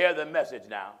hear the message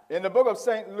now. In the book of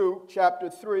St. Luke, chapter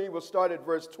 3, we'll start at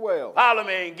verse 12. Follow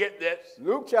me and get this.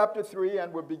 Luke chapter 3,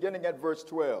 and we're beginning at verse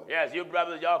 12. Yes, you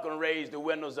brothers, y'all can raise the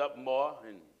windows up more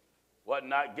and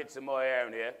whatnot, get some more air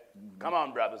in here. Come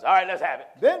on, brothers. All right, let's have it.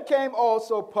 Then came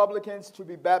also publicans to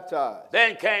be baptized,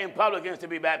 Then came publicans to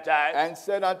be baptized. and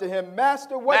said unto him,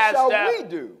 Master, what Master, shall we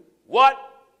do? What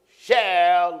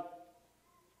shall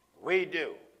we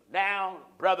do? Now,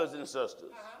 brothers and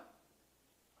sisters,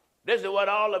 this is what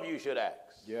all of you should ask.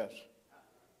 Yes.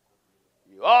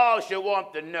 You all should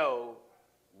want to know,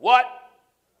 what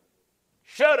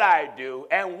should I do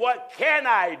and what can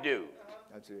I do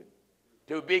That's it.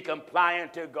 to be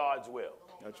compliant to God's will?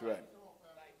 That's right.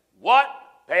 What,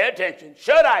 pay attention,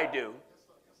 should I do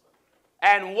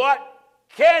and what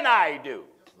can I do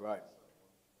Right.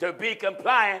 to be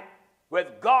compliant with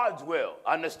God's will?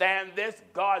 Understand this,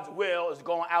 God's will is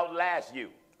going to outlast you.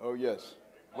 Oh, yes.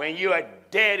 When you are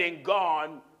dead and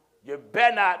gone, you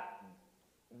better not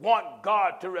want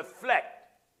God to reflect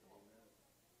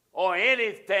on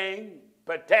anything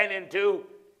pertaining to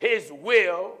his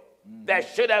will that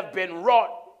should have been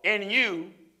wrought in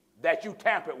you that you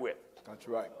tampered with. That's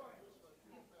right.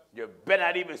 You better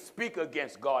not even speak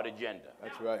against God's agenda.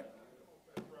 That's right.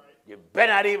 You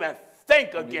better not even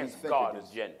think Don't even against think God's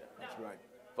against- agenda. That's right.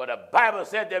 For the Bible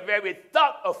said the very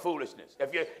thought of foolishness.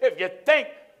 If you think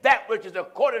that which is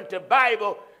according to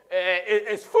Bible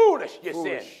is foolish, you sin.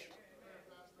 Foolish.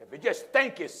 If you just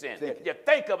think, you sin. Think If you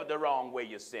think of it the wrong way,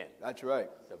 you sin. That's right.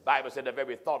 The Bible said the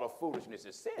very thought of foolishness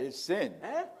is sin. It's sin.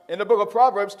 Huh? In the book of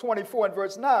Proverbs 24 and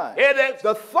verse 9. Hear this?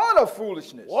 The thought of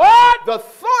foolishness. What? The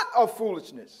thought of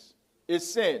foolishness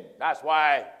is sin. That's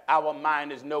why our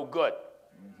mind is no good.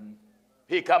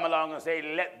 He come along and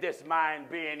say, let this mind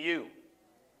be in you.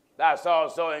 That's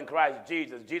also in Christ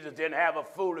Jesus. Jesus didn't have a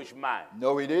foolish mind.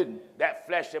 No, he didn't. That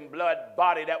flesh and blood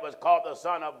body that was called the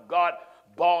Son of God,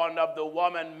 born of the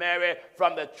woman Mary,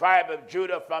 from the tribe of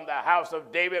Judah, from the house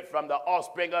of David, from the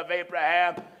offspring of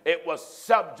Abraham, it was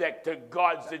subject to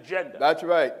God's agenda. That's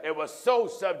right. It was so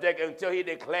subject until he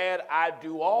declared, I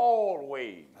do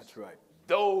always That's right.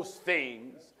 those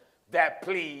things that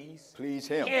please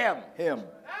Him. Him.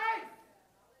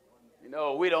 You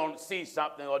know, we don't see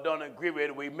something or don't agree with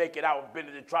it, we make it our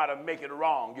business to try to make it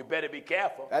wrong. You better be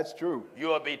careful. That's true.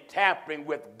 You'll be tampering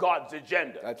with God's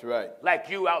agenda. That's right. Like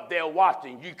you out there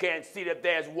watching, you can't see that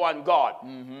there's one God.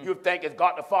 You think it's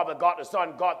God the Father, God the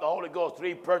Son, God the Holy Ghost,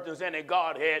 three persons in a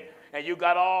Godhead, and you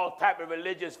got all type of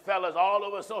religious fellas all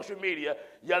over social media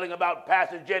yelling about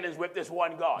Pastor Jennings with this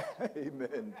one God.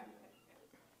 Amen.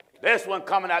 This one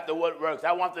coming out the woodworks,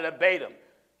 I want to debate him.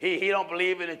 He don't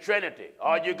believe in the Trinity.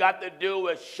 All you got to do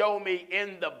is show me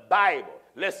in the Bible.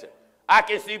 Listen, I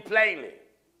can see plainly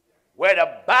where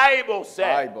the Bible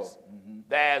says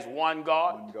there's one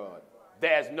God. One God.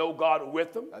 There's no God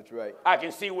with him. That's right. I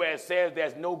can see where it says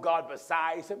there's no God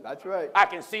besides him. That's right. I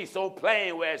can see so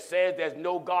plain where it says there's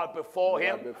no God before No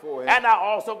him. God before him. And I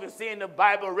also can see in the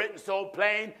Bible written so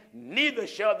plain, neither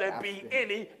shall there be him.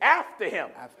 any after him.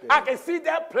 After I him. can see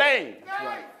that plain. That's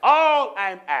right. All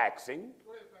I'm asking,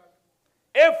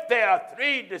 if there are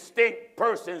three distinct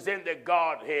persons in the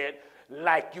Godhead,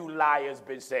 like you liars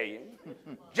been saying,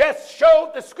 just show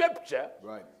the scripture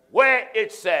Right. where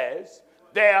it says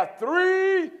there are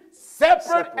three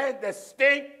separate and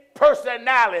distinct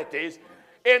personalities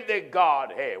in the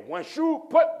Godhead. Once you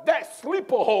put that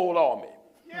sleeper hold on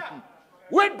me,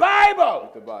 with Bible,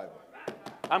 The Bible.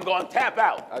 I'm going to tap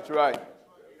out. That's right.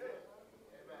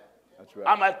 That's right.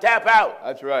 I'm going to tap out.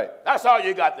 That's right. That's all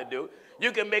you got to do.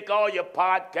 You can make all your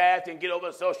podcasts and get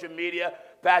over social media.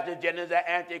 Pastor Jennings is an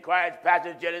antichrist.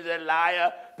 Pastor Jennings is a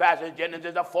liar. Pastor Jennings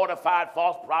is a fortified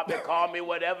false prophet. Call me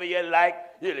whatever you like.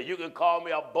 You can call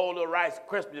me a bowl of Rice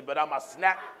Krispies, but I'm a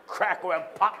snap, crackle, and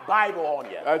pop Bible on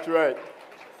you. That's right.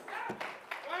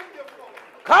 Wonderful.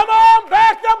 Come on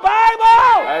back to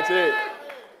Bible. That's it.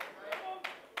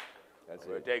 That's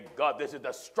Well, it. thank God, this is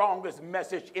the strongest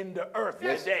message in the earth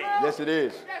today. Yes, it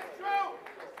is. That's true.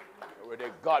 Glory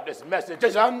to God, this message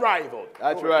is unrivaled.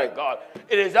 That's Glory to right. God,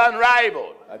 it is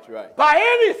unrivaled That's right. by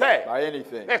anything. By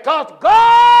anything. Because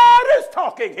God is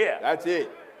talking here. That's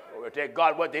it. Glory to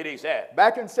God, what did he say?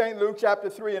 Back in St. Luke chapter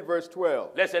 3 and verse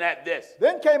 12. Listen at this.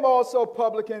 Then came also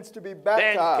publicans to be Then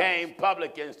baptized, came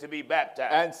publicans to be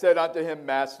baptized. and said unto him,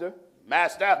 Master,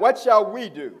 Master, what shall we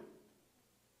do?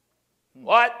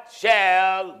 what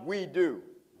shall We do.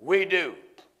 we do?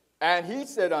 And he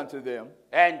said unto them,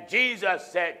 And Jesus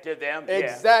said to them,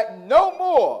 Exact no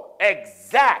more.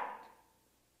 exact.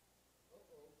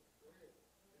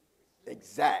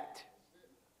 Exact.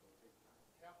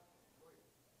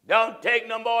 Don't take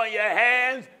no more in your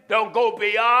hands. Don't go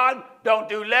beyond. Don't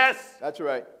do less. That's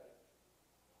right.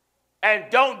 And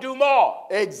don't do more.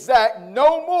 Exact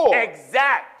no more.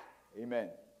 Exact. Amen.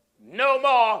 No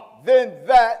more Then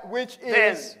that which than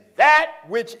is that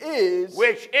which is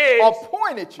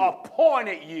appointed you.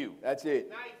 appointed you. That's it.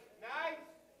 Nice, nice.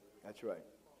 That's right.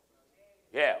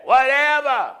 Yeah,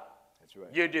 whatever That's right.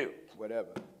 you do. Whatever.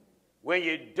 When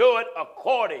you do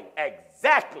it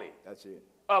exactly That's it.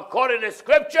 according to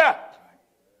Scripture,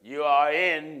 you are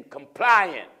in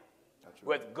compliance That's right.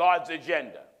 with God's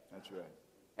agenda. That's right.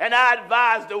 And I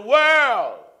advise the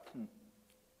world,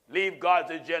 leave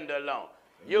God's agenda alone.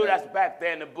 You that's back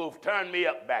there in the booth, turn me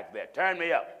up back there. Turn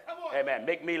me up. Amen.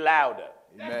 Make me louder.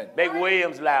 Amen. Make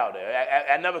Williams louder.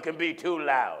 I never can be too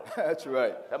loud. That's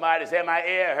right. Somebody said my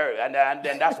ear hurt, and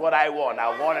then that's what I want.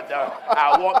 I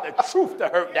want the truth to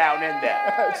hurt down in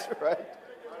there. That's right.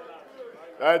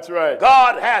 That's right.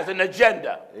 God has an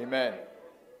agenda. Amen.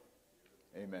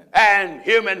 Amen. And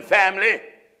human family,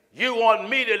 you want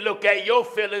me to look at your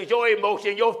feelings, your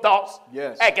emotions, your thoughts,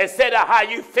 yes, and consider how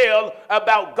you feel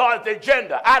about God's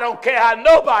agenda. I don't care how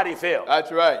nobody feels.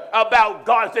 That's right. About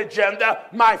God's agenda.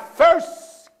 My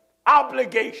first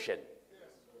obligation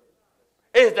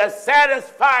is to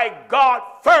satisfy God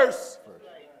first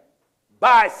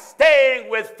by staying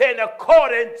within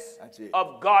accordance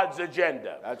of God's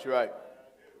agenda. That's right.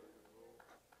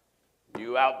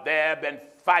 You out there been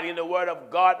fighting the word of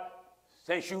God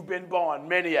since you've been born,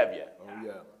 many of you. Oh,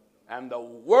 yeah. And the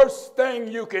worst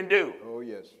thing you can do, oh,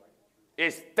 yes,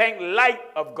 is think light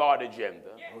of God's agenda,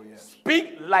 oh, yes,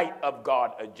 speak light of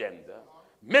God's agenda,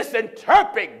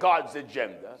 misinterpret God's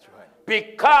agenda, that's right,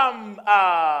 become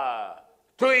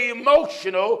too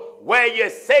emotional where you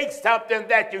say something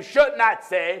that you should not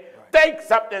say, right, think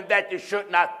something that you should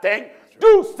not think, right,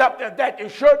 do something that you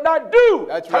should not do,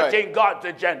 that's touching right, God's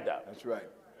agenda. That's right.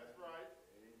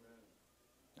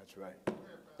 That's right.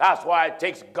 That's why it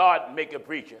takes God to make a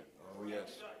preacher. Oh,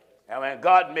 yes. And when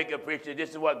God make a preacher,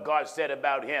 this is what God said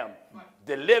about him,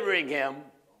 delivering him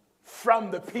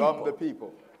from the people. From the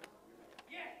people.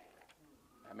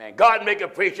 Amen. God make a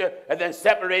preacher and then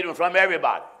separate him from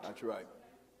everybody. That's right.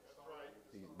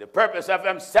 The purpose of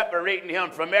him separating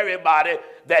him from everybody,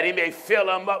 that he may fill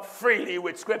them up freely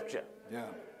with Scripture. Yeah.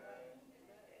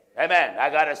 Amen.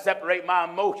 I got to separate my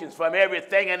emotions from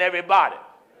everything and everybody.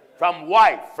 From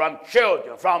wife, from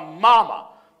children, from mama,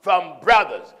 from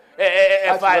brothers.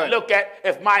 If I look at,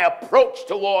 if my approach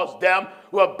towards them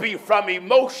will be from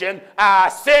emotion, I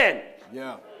sin.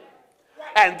 Yeah.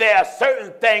 And there are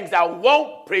certain things I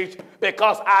won't preach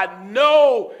because I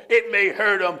know it may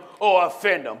hurt them or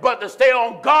offend them. But to stay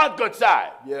on God's good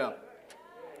side. Yeah.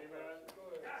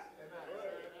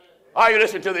 Are you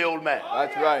listening to the old man?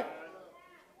 That's right.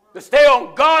 To stay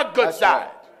on God's good That's side.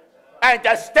 Right. And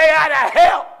to stay out of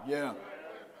hell. Yeah.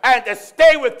 And to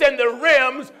stay within the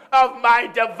rims of my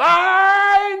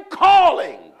divine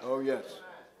calling. Oh, yes.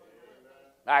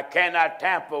 I cannot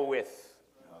tamper with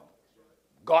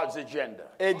God's agenda.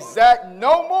 Exact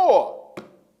no more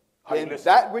than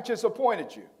that which is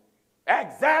appointed you.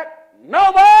 Exact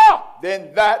no more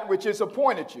than that which is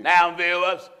appointed you. Now,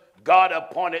 viewers, God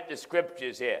appointed the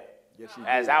Scriptures here, yes, he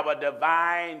as did, our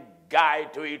divine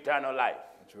guide to eternal life.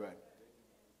 That's right.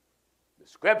 The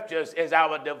Scriptures is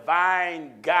our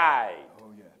divine guide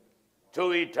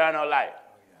to eternal life.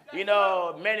 You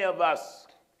know, many of us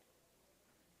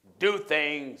do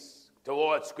things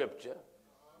towards Scripture.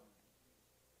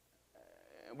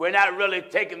 We're not really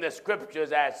taking the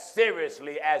Scriptures as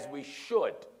seriously as we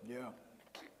should. Yeah.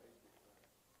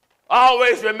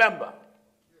 Always remember,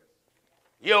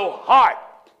 your heart,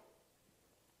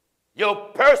 your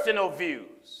personal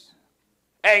views,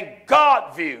 and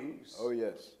God's views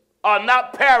are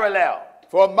not parallel.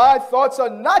 For my thoughts are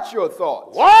not your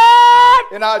thoughts.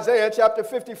 What? In Isaiah chapter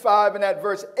 55 and at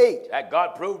verse 8. That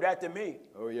God proved that to me.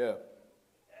 Oh, yeah.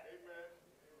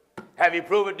 Have he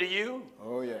proved it to you?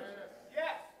 Oh, yes.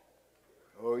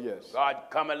 Oh, yes. God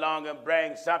come along and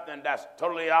bring something that's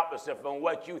totally opposite from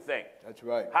what you think. That's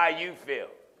right. How you feel.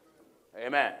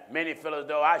 Amen. Many feel as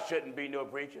though I shouldn't be no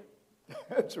preacher.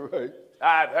 That's right.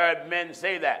 I've heard men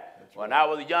say that when I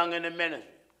was young in the ministry.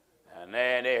 And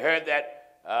then they heard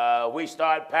that we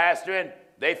started pastoring,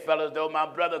 they felt as though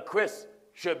my brother Chris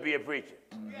should be a preacher.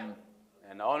 Mm-hmm.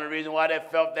 And the only reason why they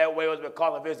felt that way was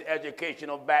because of his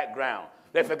educational background.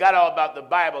 They forgot all about the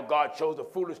Bible. God chose the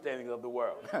foolish things of the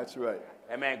world. That's right.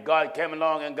 Amen. God came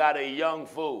along and got a young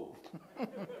fool.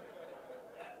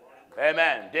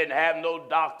 Amen. Didn't have no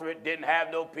doctorate, didn't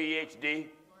have no PhD,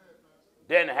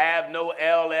 didn't have no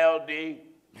LLD,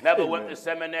 never went to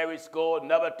seminary school,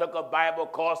 never took a Bible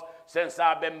course since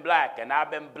I've been black. And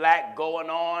I've been black going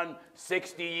on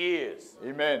 60 years.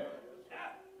 Amen.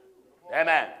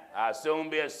 Amen. I'll soon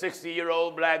be a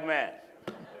 60-year-old black man.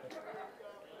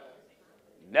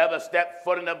 Never stepped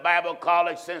foot in a Bible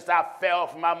college since I fell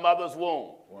from my mother's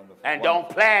womb. Wonderful. And don't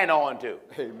plan on to.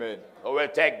 Amen. Glory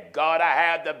to God, I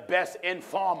have the best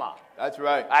informer. That's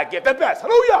right. I get the best.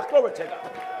 Hallelujah. Glory to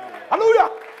God. Hallelujah.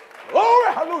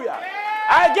 Glory, hallelujah.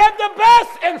 I get the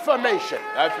best information.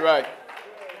 That's right.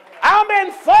 I'm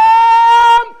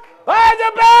informed by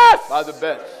the best. By the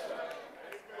best.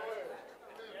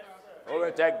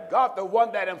 Glory to God, the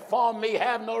one that informed me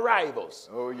have no rivals,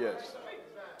 Oh, yes.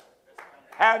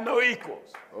 have no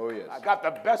equals. Oh, yes. I got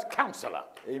the best counselor,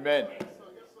 Amen.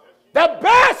 the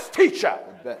best teacher.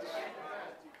 The best.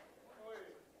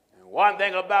 And one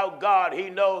thing about God, he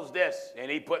knows this, and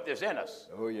he put this in us.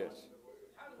 Oh, yes.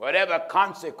 Whatever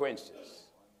consequences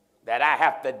that I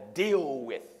have to deal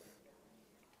with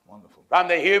Wonderful. from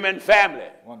the human family,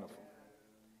 Wonderful.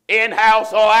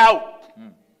 in-house or out,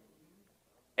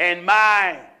 and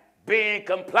my being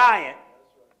compliant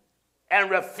and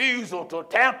refusal to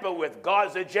tamper with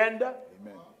God's agenda,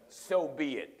 Amen. so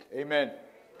be it. Amen.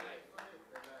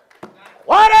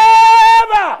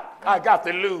 Whatever I got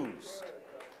to lose,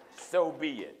 so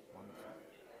be it.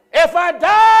 If I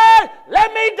die,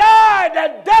 let me die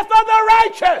the death of the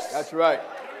righteous. That's right.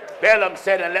 Balaam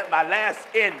said, and let my last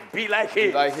end be like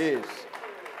his. Like his.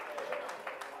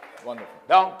 Wonderful.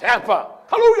 Don't tamper.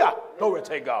 Hallelujah. Glory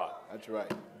to God. That's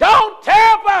right. Don't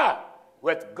tamper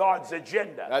with God's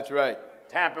agenda. That's right.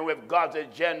 Tampering with God's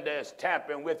agenda is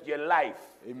tampering with your life.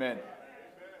 Amen.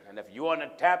 And if you want to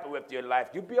tamper with your life,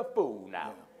 you be a fool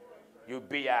now. You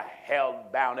be a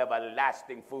hell-bound,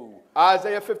 everlasting fool.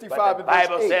 Isaiah 55 But the and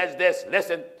Bible verse 8. says this,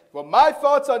 listen. For my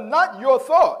thoughts are not your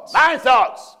thoughts. My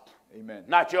thoughts, Amen.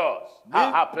 not yours.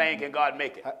 How plain can God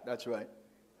make it? That's right.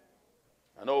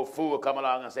 An old fool will come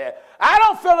along and say, I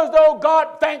don't feel as though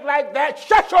God think like that.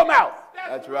 Shut your mouth.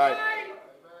 That's right.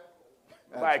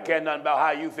 Nobody care nothing about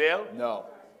how you feel. No.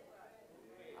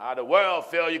 How the world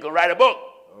feel, you can write a book.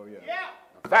 Oh, yeah.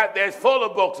 In fact, there's full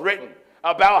of books written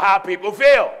about how people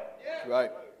feel. That's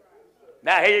right.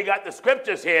 Now here you got the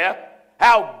scriptures here,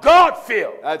 how God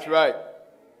feels. That's right.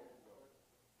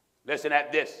 Listen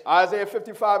at this. Isaiah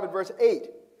 55 and verse 8.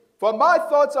 For my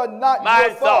thoughts are not My your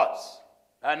thoughts. thoughts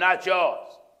are not yours.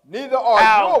 Neither are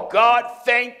How your. God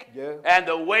think Yeah. and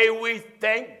the way we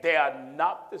think, they are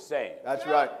not the same. That's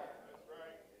right.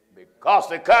 Because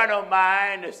the carnal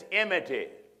mind is enmity.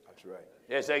 That's right.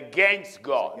 It's against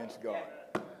God. Against God.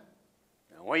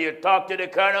 And when you talk to the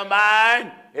carnal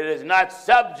mind, it is not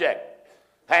subject,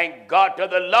 thank God, to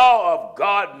the law of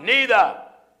God, neither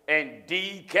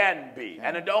indeed can be.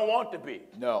 And it don't want to be.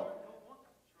 No.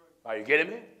 Are you getting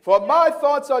me? For my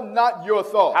thoughts are not your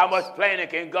thoughts. How much plainer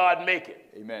can God make it?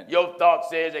 Amen. Your thought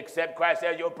says accept Christ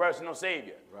as your personal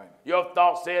Savior. Right. Your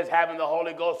thought says having the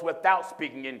Holy Ghost without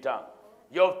speaking in tongues.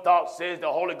 Your thought says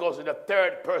the Holy Ghost is the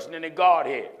third person in the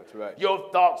Godhead. That's right. Your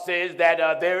thought says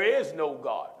that there is no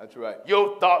God. That's right.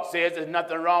 Your thought says there's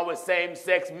nothing wrong with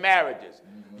same-sex marriages.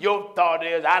 Your thought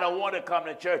is, I don't want to come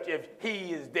to church if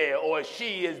he is there, or if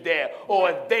she is there,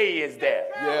 or if they is there.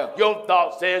 Yeah. Your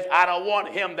thought says, I don't want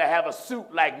him to have a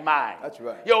suit like mine. That's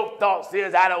right. Your thought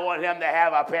says, I don't want him to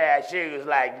have a pair of shoes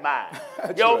like mine.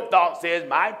 That's Your right. thought says,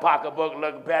 my pocketbook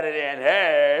looks better than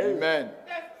hers. Amen.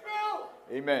 That's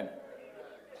true. Amen.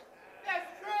 That's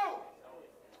true.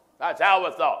 That's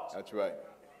our thoughts. That's right.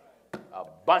 A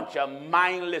bunch of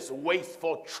mindless,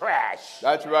 wasteful trash.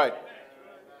 That's right.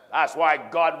 That's why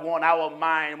God wants our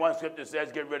mind. One scripture says,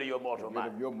 get rid of your mortal Get rid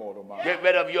mind. of your mortal mind. Get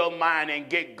rid of your mind and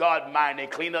get God mind and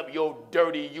clean up your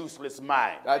dirty, useless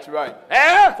mind. That's right.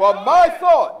 Eh? For my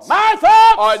thoughts My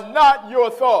thoughts are not your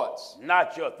thoughts.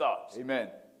 not your thoughts. Amen.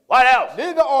 What else?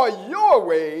 Neither are your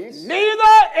ways Neither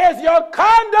is your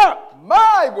conduct.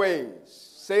 my ways,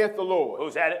 saith the Lord.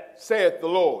 Who said it? Saith the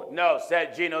Lord. No,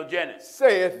 said Gino Jennings.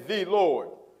 Saith the Lord.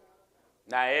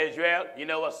 Now, Israel, you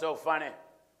know what's so funny?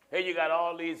 Here you got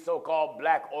all these so-called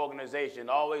black organizations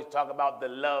always talk about the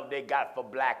love they got for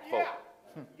black folk.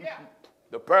 Yeah.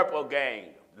 The Purple Gang,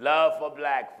 love for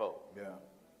black folk. Yeah.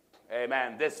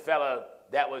 Amen. This fella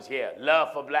that was here,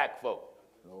 love for black folk.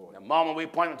 Lord. The moment we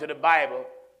point them to the Bible,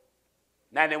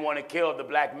 now they want to kill the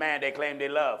black man they claim they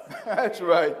love. That's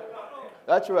right.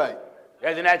 That's right.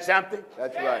 Isn't that something?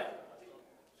 That's right.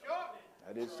 Sure.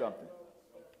 That is something.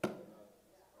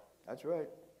 That's right.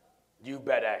 You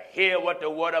better hear what the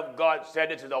word of God said.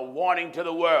 This is a warning to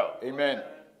the world. Amen.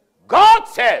 God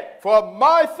said, For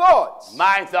my thoughts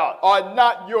my thoughts. are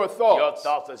not your thoughts. Your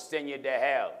thoughts will send you to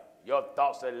hell. Your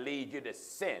thoughts will lead you to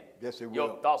sin. Yes, it Your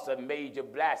will. thoughts will make you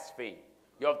blaspheme.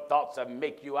 Your thoughts will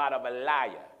make you out of a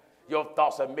liar. Your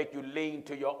thoughts will make you lean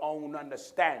to your own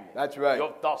understanding. That's right.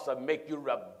 Your thoughts will make you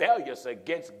rebellious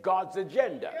against God's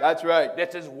agenda. That's right.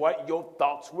 This is what your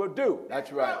thoughts will do.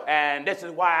 That's right. And this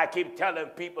is why I keep telling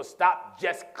people, stop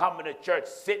just coming to church,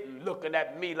 sitting, looking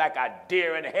at me like a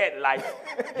deer in the headlights.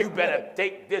 You better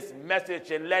take this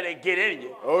message and let it get in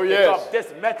you. Oh, yes. Because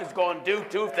this message is going to do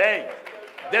two things.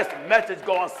 This message is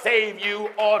going to save you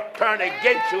or turn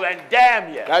against you and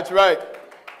damn you. That's right.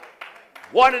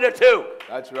 One of the two.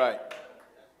 That's right.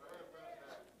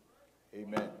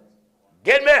 Amen.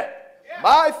 Get me?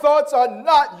 My thoughts are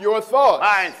not your thoughts.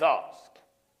 Mine thoughts.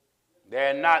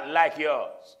 They're not like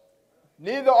yours.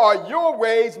 Neither are your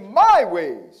ways my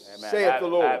ways, Amen. saith the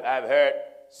Lord. I've heard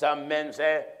some men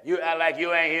say, you act like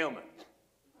you ain't human.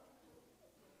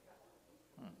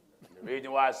 The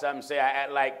reason why some say I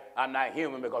act like I'm not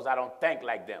human because I don't think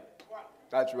like them.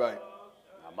 That's right.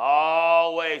 I'm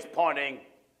always pointing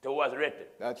to what's written.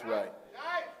 That's right.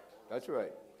 That's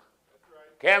right.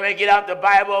 Can we get out the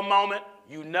Bible a moment?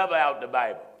 You never out the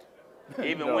Bible.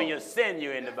 Even No. when you sin,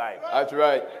 you're in the Bible. That's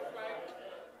right.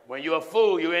 When you're a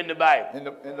fool, you're in the Bible.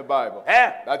 In the Bible.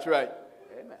 Huh? That's right.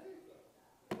 Amen.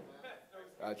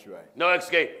 That's right. No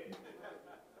escape.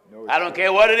 No, I don't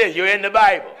care what it is, you're in the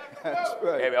Bible. That's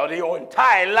right. Amen. Your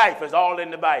entire life is all in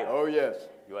the Bible. Oh, yes.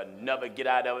 You will never get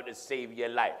out of it to save your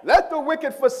life. Let the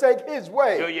wicked forsake his Do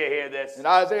way. you hear this? In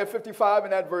Isaiah 55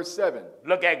 and at verse 7.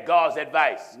 Look at God's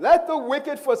advice. Let the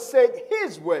wicked forsake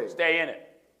his way. Stay in it.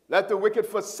 Let the wicked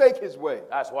forsake his way.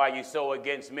 That's why you sow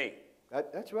against me.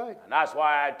 That's right. And that's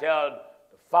why I tell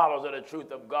the followers of the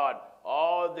truth of God,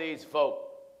 all these folk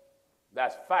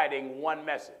that's fighting one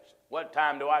message. What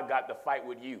time do I got to fight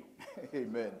with you?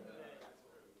 Amen.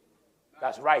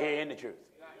 That's right here in the truth.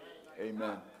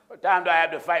 Amen. What time do I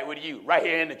have to fight with you? Right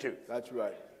here in the truth. That's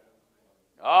right.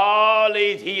 All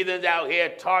these heathens out here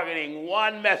targeting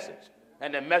one message.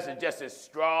 And the message just as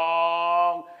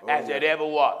strong as it ever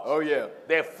was. Oh, yeah.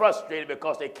 They're frustrated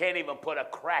because they can't even put a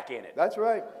crack in it. That's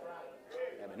right.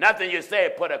 Nothing you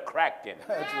say put a crack in it.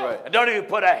 That's right. And don't even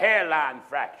put a hairline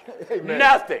fracture. Amen.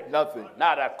 Nothing. Nothing.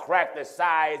 Not a crack the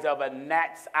size of a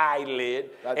gnat's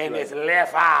eyelid That's in right. his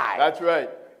left eye. That's right.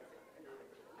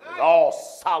 It's all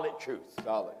solid truth.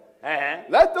 Solid. Uh-huh.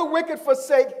 Let the wicked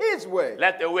forsake his way,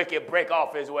 Let the wicked break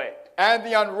off his way. and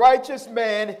the unrighteous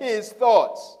man his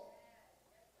thoughts.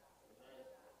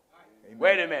 Amen.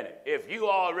 Wait a minute. If you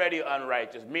already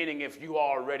unrighteous, meaning if you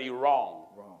already wrong,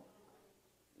 Wrong.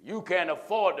 you can't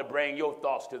afford to bring your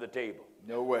thoughts to the table.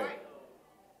 No way.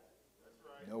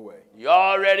 No way. You're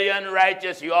already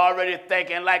unrighteous. You're already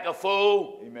thinking like a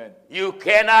fool. Amen. You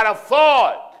cannot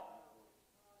afford.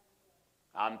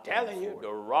 I'm telling you,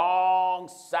 the wrong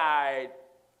side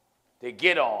to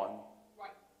get on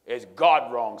is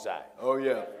God's wrong side. Oh,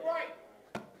 yeah.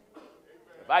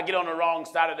 If I get on the wrong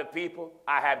side of the people,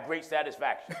 I have great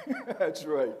satisfaction. That's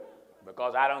right.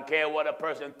 Because I don't care what a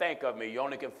person think of me. You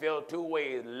only can feel two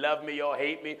ways, love me or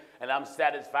hate me, and I'm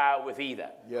satisfied with either.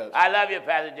 Yes. I love you,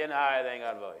 Pastor Jennings. How are everything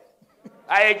on for you?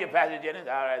 I hate you, Pastor Jennings.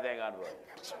 How are everything on for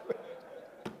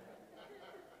you?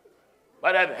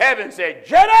 But if heaven said,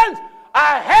 Jennings,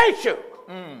 I hate you.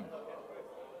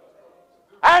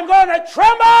 I'm going to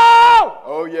tremble.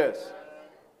 Oh, yes.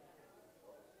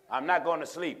 I'm not going to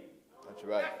sleep. That's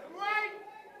right.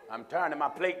 I'm turning my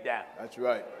plate down. That's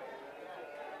right.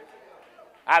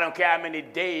 I don't care how many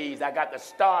days I got to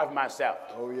starve myself.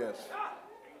 Oh, yes.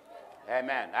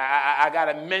 Amen. I got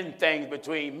to mend things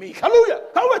between me. Hallelujah.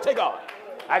 Glory to God.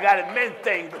 I got to mend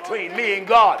things between me and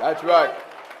God. That's right.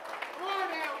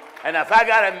 And if I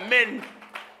got to mend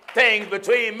things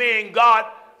between me and God,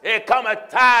 there come a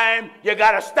time you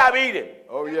got to stop eating.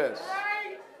 Oh, yes.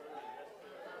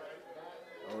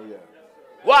 Oh, yeah.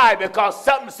 Why? Because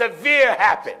something severe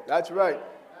happened. That's right.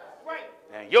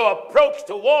 And your approach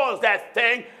towards that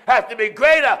thing has to be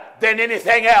greater than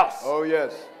anything else. Oh,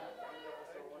 yes.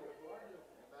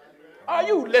 Are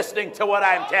you listening to what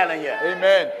I'm telling you?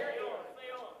 Amen.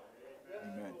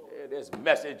 Amen. This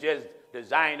message is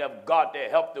designed of God to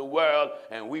help the world,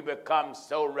 and we become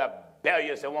so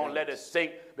rebellious and won't let it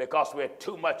sink because we're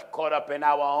too much caught up in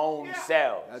our own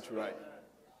selves. That's right.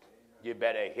 You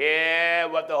better hear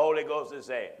what the Holy Ghost is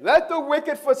saying. Let the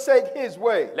wicked forsake his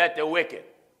way, Let the wicked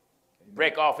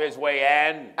break off his way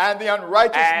and and the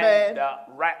unrighteous man. the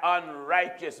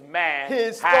unrighteous man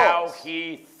His how thoughts.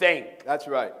 he think. That's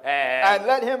right. And And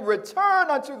let him return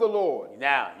unto the Lord.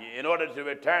 now, in order to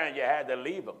return, you had to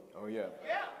leave him. Oh, yeah.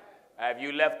 Have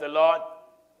you left the Lord?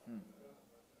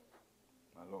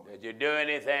 My Lord. Did you do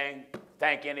anything,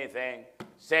 think anything,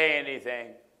 say anything,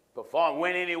 perform,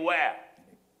 went anywhere,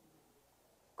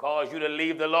 cause you to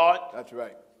leave the Lord? That's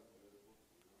right.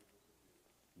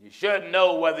 You should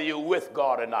know whether you're with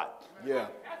God or not. Yeah.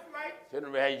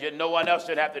 No one else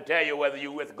should have to tell you whether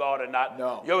you're with God or not.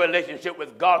 No. Your relationship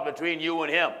with God between you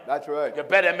and him. That's right. You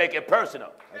better make it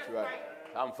personal. That's right.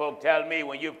 Some folk tell me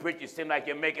when you preach, you seem like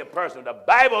you make it personal. The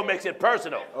Bible makes it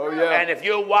personal. Oh, yeah. And if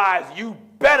you're wise, you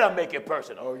better make it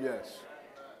personal. Oh, yes.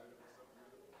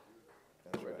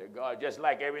 That's right. God, just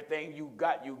like everything you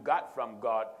got from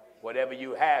God. Whatever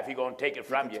you have, he's going to take it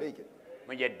from you. Take it.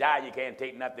 When you die, you can't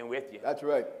take nothing with you. That's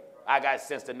right. I got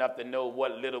sense enough to know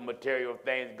what little material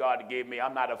things God gave me.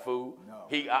 I'm not a fool. No.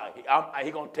 He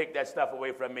going to take that stuff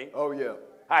away from me. Oh, yeah.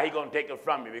 How he going to take it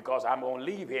from me? Because I'm going to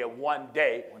leave here one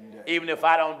day. One day. Even if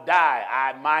I don't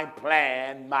die, my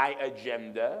plan, my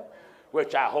agenda,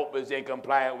 which I hope is in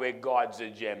compliance with God's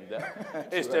agenda,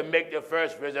 is right. to make the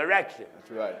first resurrection.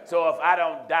 That's right. So if I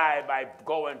don't die by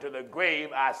going to the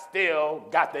grave, I still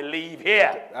got to leave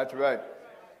here. That's right.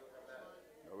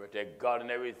 Glory to God,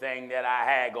 and everything that I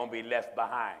had going to be left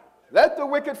behind. Let the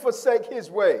wicked forsake his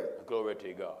way. Glory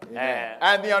to God.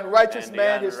 And the unrighteous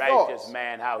man his thoughts. unrighteous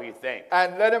man how he thinks.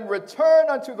 And let him return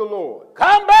unto the Lord.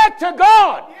 Come back to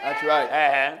God. That's right.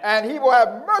 Uh-huh. And he will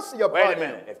have mercy upon him. Wait a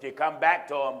minute. If you come back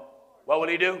to him, what will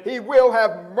he do? He will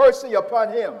have mercy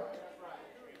upon him.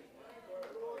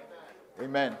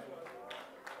 Amen.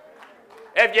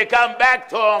 If you come back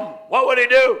to him, what will he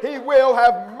do? He will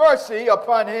have mercy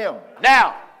upon him.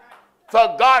 Now,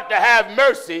 for God to have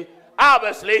mercy,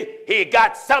 obviously, he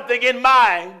got something in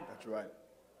mind That's right.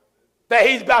 that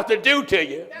he's about to do to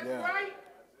you That's Yeah. right.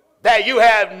 that you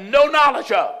have no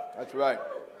knowledge of. That's right.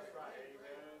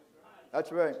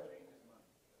 That's right.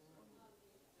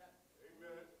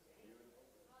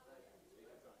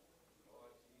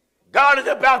 God is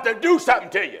about to do something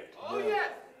to you. Oh,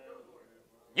 yes.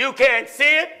 You can't see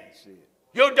it. See it.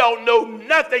 You don't know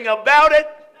nothing about it.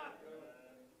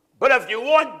 But if you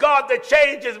want God to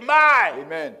change his mind,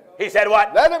 Amen. he said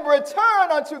what? Let him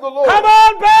return unto the Lord. Come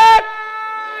on back.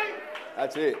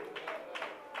 That's it.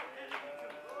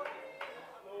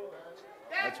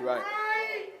 That's right.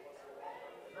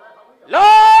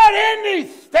 Lord,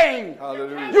 anything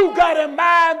Hallelujah. you got in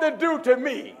mind to do to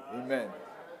me Amen.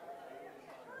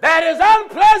 that is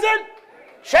unpleasant,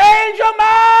 change your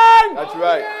mind. That's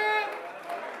right.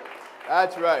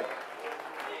 That's right.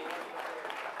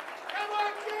 Come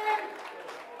on, kid.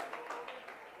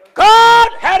 God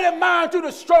had in mind to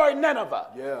destroy Nineveh.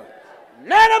 Yeah.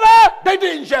 Nineveh, they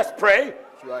didn't just pray.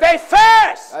 right. They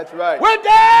fast. That's right. Went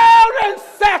down in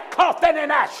sackcloth and in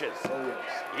ashes. Oh, yes.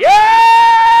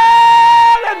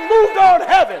 Yeah, and moved on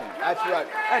heaven That's right.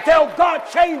 until God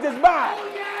changed his mind.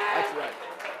 That's right.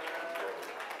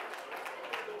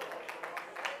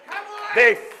 Come on.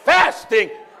 They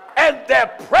fasting and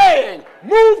they're praying.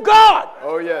 Move God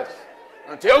Oh, yes.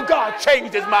 until God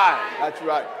changed his mind. That's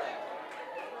right.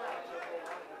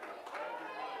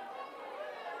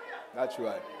 That's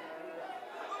right.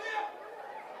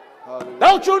 Hallelujah.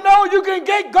 Don't you know you can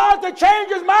get God to change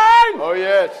his mind? Oh,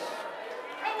 yes.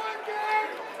 Come on,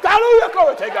 kid. Hallelujah,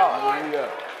 glory to God. Hallelujah.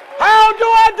 How do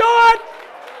I do it?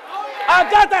 Oh, yes. I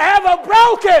got to have a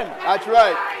broken, That's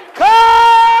right.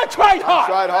 contrite heart.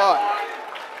 Tried hard.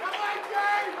 Come on,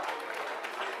 kid.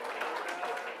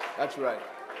 That's right.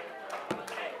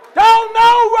 Don't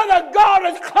know whether God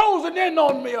is closing in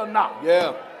on me or not.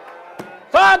 Yeah.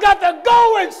 So I got to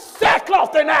go in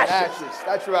sackcloth and ashes. Ashes.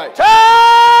 That's right.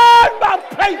 Turn my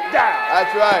plate down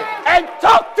That's right. and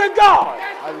talk to God.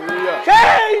 Hallelujah.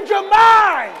 Change your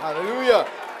mind. Hallelujah.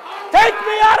 Take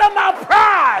me out of my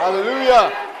pride.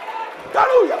 Hallelujah.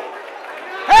 Hallelujah.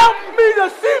 Help me to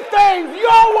see things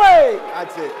your way.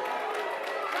 That's it.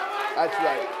 That's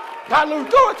right. Hallelujah.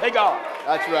 Glory to God.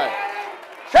 That's right.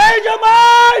 Change your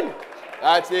mind.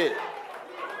 That's it.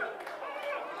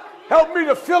 Help me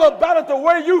to feel about it the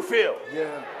way you feel.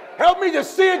 Yeah. Help me to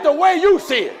see it the way you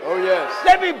see it. Oh, yes.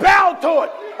 Let me bow to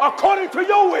it according to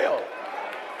your will.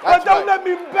 That's But don't right. let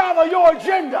me bow to your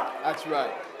agenda. That's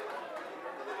right.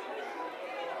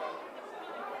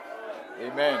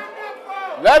 Amen.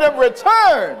 Let him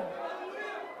return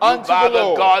unto the Bow to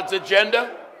Lord. God's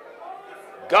agenda.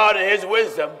 God in his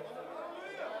wisdom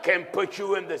can put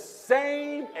you in the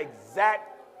same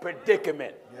exact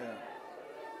predicament Yeah.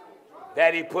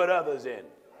 that he put others in.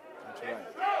 That's right.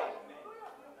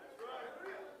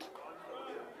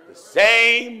 The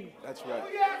same That's right.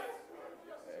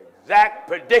 exact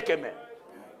predicament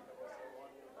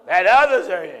that others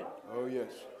are in. Oh,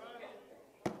 yes.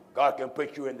 God can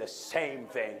put you in the same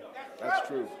thing That's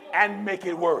true. and make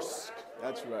it worse.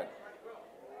 That's right.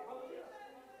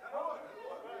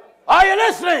 Are you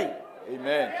listening?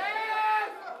 Amen.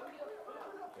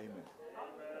 Amen.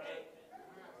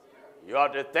 You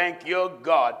ought to thank your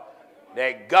God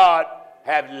that God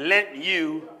have lent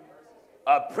you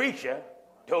a preacher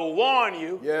to warn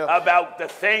you Yeah. about the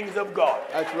things of God.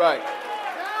 That's right.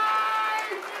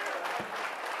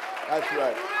 That's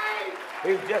right.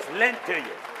 He's just lent to you.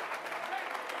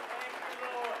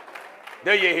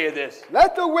 Do you hear this?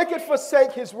 Let the wicked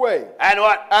forsake his way, And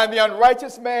what? and the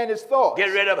unrighteous man his thoughts.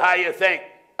 Get rid of how you think.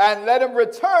 And let him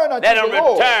return unto Let the him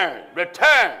Lord. return.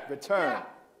 Return. Return.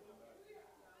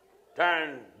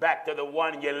 turn back to the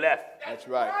one you left. That's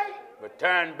right.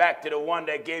 Return back to the one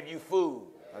that gave you food,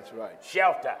 That's right.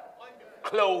 shelter,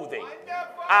 clothing,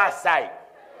 eyesight,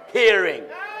 hearing,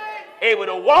 able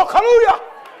to walk. Hallelujah.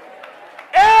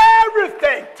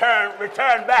 Everything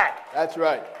return back. That's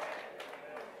right.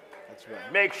 That's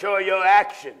right. Make sure your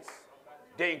actions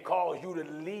didn't cause you to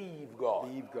leave God.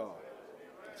 Leave God.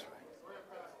 That's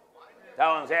right.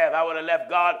 Someone said, if I would have left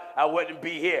God, I wouldn't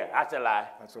be here. That's a lie.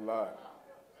 That's a lie.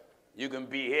 You can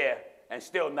be here and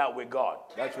still not with God.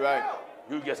 That's right.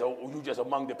 You just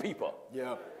among the people.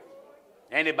 Yeah.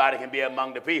 Anybody can be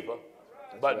among the people,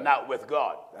 but right. not with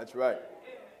God. That's right.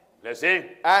 Let's see.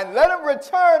 And let him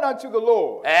return unto the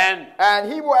Lord,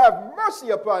 And he will have mercy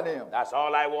upon him. that's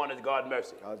all I want is God's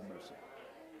mercy. God's mercy.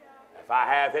 If I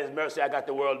have his mercy, I got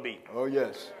the world beat. Oh,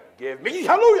 yes. Give me,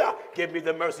 hallelujah, give me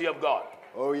the mercy of God.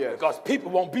 Oh, yes. Because people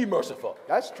won't be merciful.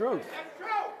 That's truth.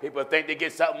 People think they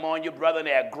get something on you, brother, and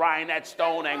they grind that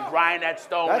stone and grind that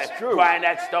stone. That's and true. Grind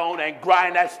that stone and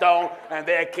grind that stone, and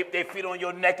they'll keep their feet on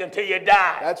your neck until you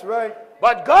die. That's right.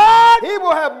 But God, He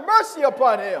will have mercy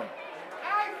upon him.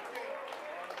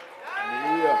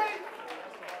 Hallelujah.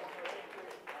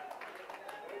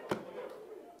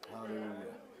 Hallelujah.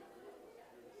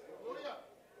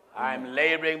 I'm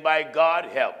laboring by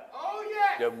God's help Oh,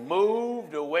 yeah. to move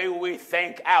the way we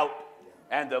think out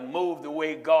and to move the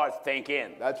way God think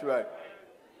in. That's right.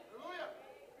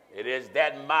 It is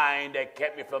that mind that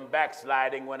kept me from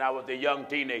backsliding when I was a young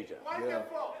teenager.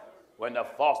 Wonderful. When the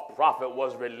false prophet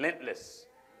was relentless,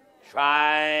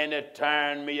 trying to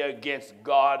turn me against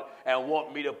God and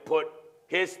want me to put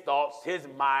his thoughts, his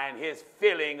mind, his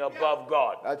feeling above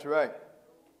God. That's right.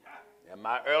 In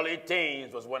my early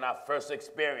teens was when I first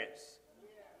experienced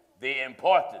the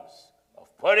importance of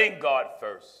putting God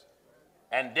first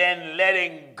and then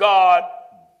letting God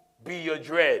be your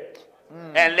dread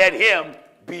and let him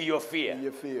be your fear. Be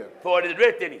your fear. For it is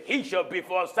written, he shall be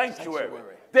for a sanctuary.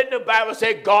 Sanctuary. Didn't the Bible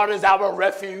say God is our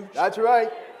refuge? That's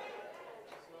right.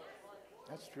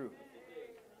 That's true.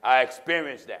 I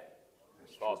experienced that.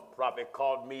 False prophet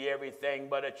called me everything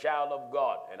but a child of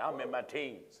God, and I'm in my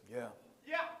teens. Yeah.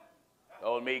 Yeah.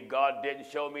 Told me God didn't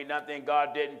show me nothing,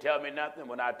 God didn't tell me nothing.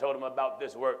 When I told him about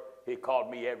this work, he called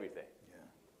me everything.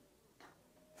 Yeah.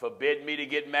 Forbid me to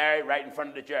get married right in front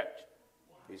of the church.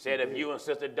 He said, if you and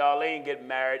Sister Darlene get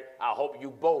married, I hope you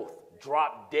both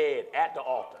drop dead at the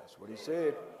altar. That's what he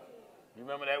said. You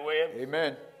remember that, William?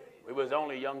 Amen. We was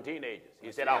only young teenagers.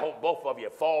 He said, I hope both of you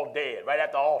fall dead right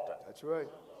at the altar. That's right.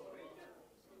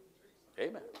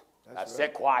 Amen. I That's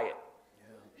sat quiet.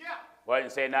 Yeah. Well, I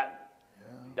didn't say nothing.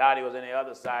 Dottie was on the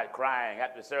other side crying.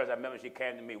 After the service, I remember she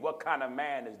came to me. What kind of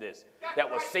man is this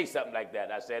that would say something like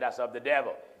that? I said, that's of the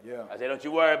devil. Yeah. I said, don't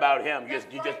you worry about him.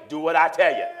 You just do what I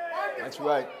tell you. That's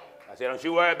right. I said, don't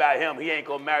you worry about him. He ain't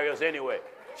going to marry us anyway.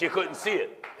 She couldn't see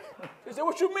it. She said,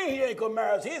 what you mean he ain't going to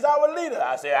marry us? He's our leader.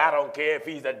 I said, I don't care if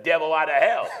he's the devil out of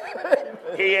hell.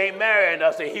 He ain't marrying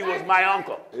us, and he was my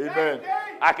uncle. Amen.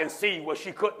 I can see what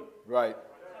she couldn't. Right.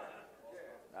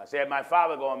 I said, my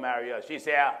father going to marry us. She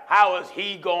said, how is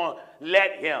he going to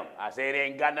let him? I said, it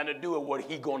ain't got nothing to do with what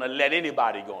he going to let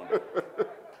anybody going to do.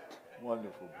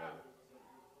 Wonderful, brother.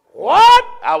 What?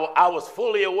 I was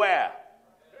fully aware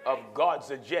of God's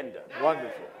agenda.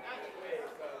 Wonderful.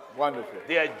 Wonderful.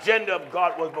 The agenda of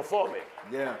God was before me.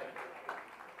 Yeah.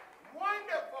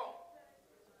 Wonderful.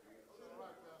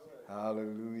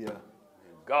 Hallelujah.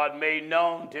 God made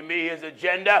known to me his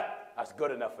agenda. That's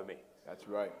good enough for me. That's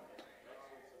right.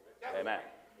 Amen.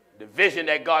 The vision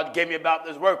that God gave me about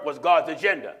this work was God's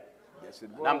agenda. Yes, it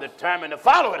was. And I'm determined to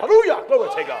follow it. Hallelujah. Glory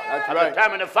to God. That's I'm right.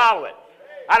 determined to follow it.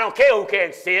 I don't care who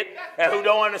can't see it and who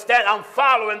don't understand. I'm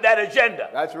following that agenda.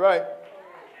 That's right.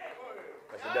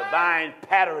 There's a divine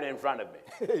pattern in front of me.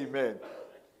 Amen.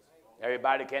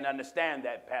 Everybody can understand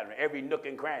that pattern, every nook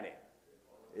and cranny.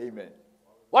 Amen.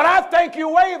 Well, I think you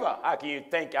waver. How can you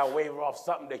think I waver off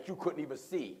something that you couldn't even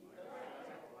see?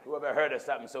 Who ever heard of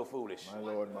something so foolish? My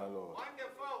Lord, my Lord.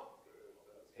 Wonderful.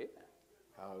 Yeah.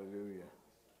 Hallelujah.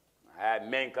 I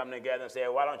had men come together and say,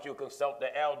 why don't you consult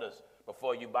the elders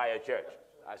before you buy a church?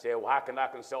 I said, well, how can I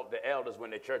consult the elders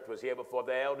when the church was here before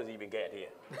the elders even got here?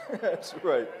 That's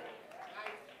right.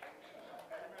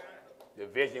 The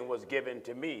vision was given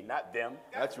to me, not them.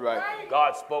 That's right.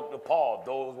 God spoke to Paul.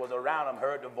 Those was around him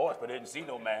heard the voice, but didn't see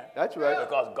no man. That's right.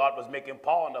 Because God was making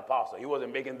Paul an apostle. He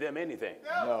wasn't making them anything.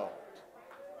 No.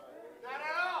 Not at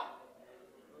all.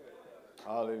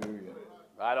 Hallelujah.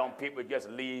 Why don't people just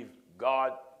leave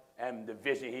God and the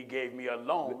vision he gave me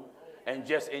alone and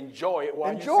just enjoy it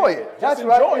while Enjoy you see it. Just That's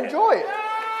right. Enjoy it.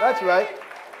 That's right.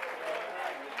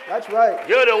 That's right.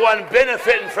 You're the one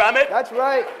benefiting from it. That's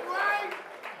right. Right.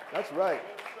 That's right.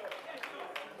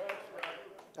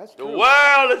 That's The true.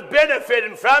 world is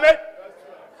benefiting from it.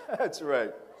 That's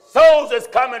right. Souls is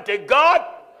coming to God.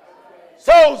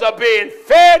 Souls are being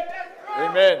fed.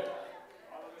 Amen.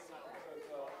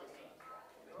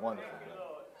 Wonderful.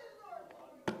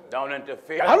 Don't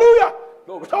interfere. Hallelujah.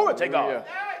 Glory to God. Hallelujah.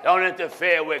 Don't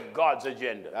interfere with God's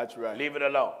agenda. That's right. Leave it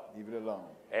alone. Leave it alone.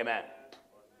 Amen.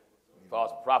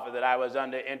 False prophet that I was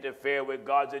under interfered with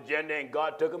God's agenda, and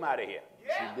God took him out of here.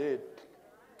 Yes, he did.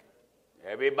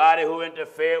 Everybody who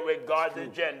interfered with God's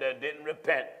agenda didn't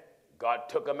repent. God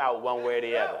took them out one way or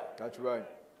the other. That's right.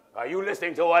 Are you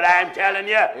listening to what I'm telling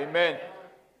you? Amen.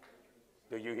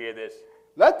 Do you hear this?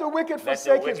 Let the wicked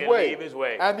forsake his way, leave his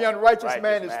way, and the unrighteous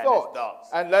man his thoughts,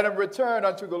 and let him return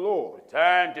unto the Lord.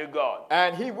 Turn to God.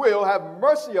 And he will have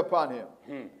mercy upon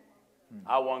him.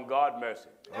 I want God's mercy.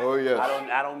 Oh, yes.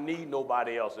 I don't need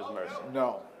nobody else's mercy.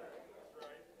 No.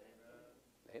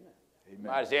 Amen.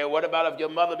 I say, what about if your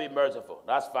mother be merciful?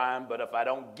 That's fine, but if I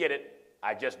don't get it,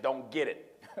 I just don't get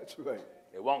it. That's right.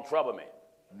 It won't trouble me.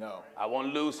 No. I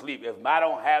won't lose sleep. If I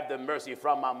don't have the mercy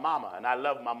from my mama, and I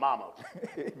love my mama.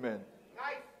 Amen.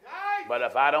 But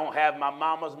if I don't have my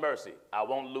mama's mercy, I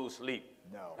won't lose sleep.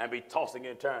 No. And be tossing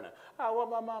and turning. I want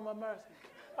my mama mercy.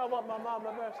 I want my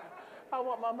mama mercy. I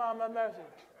want my mama mercy.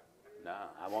 No,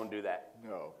 I won't do that.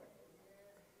 No.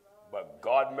 But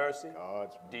God's mercy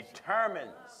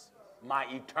determines my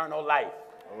eternal life.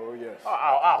 Oh, yes.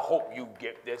 I hope you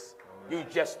get this. You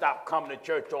just stop coming to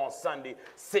church on Sunday,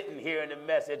 sitting here in the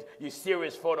message. You're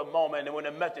serious for the moment, and when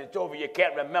the message is over, you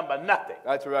can't remember nothing.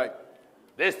 That's right.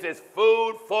 This is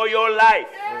food for your life.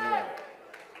 Yeah.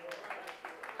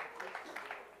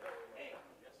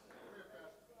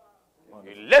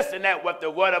 You listen at what the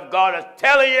Word of God is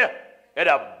telling you,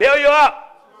 it'll build you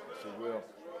up. Yes, it will.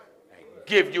 And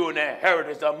give you an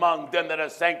inheritance among them that are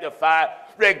sanctified,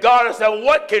 regardless of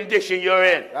what condition you're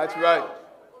in. That's right.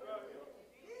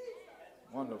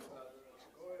 Wonderful.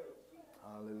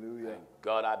 Hallelujah.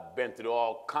 God, I've been through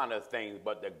all kind of things,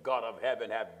 but the God of heaven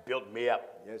has built me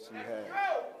up. Yes, he has.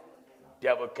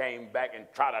 Devil came back and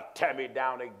tried to tear me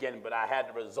down again, but I had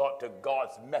to resort to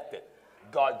God's method,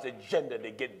 God's agenda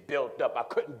to get built up. I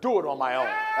couldn't do it on my own.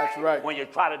 That's right. When you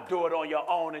try to do it on your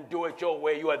own and do it your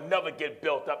way, you will never get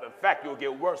built up. In fact, you'll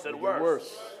get worse and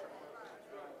worse.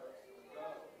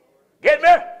 Get me?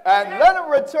 And let him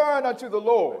return unto the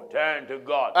Lord. Turn to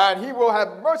God. And he will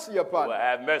have mercy He upon will you.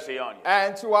 have mercy on you.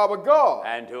 And to our God.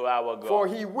 And to our God. For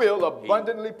he will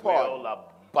abundantly pardon. He will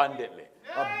abundantly.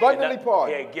 Abundantly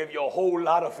pardon. He'll give you a whole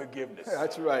lot of forgiveness.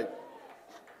 That's right.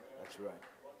 That's right.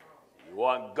 You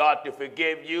want God to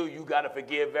forgive you, you got to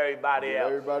forgive everybody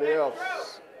else. Everybody else.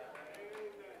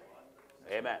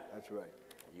 Amen. That's right.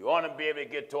 You want to be able to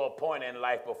get to a point in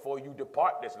life before you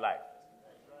depart this life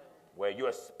where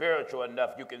you're spiritual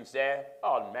enough you can say,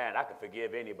 oh man, I can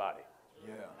forgive anybody.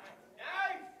 Yeah.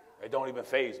 It don't even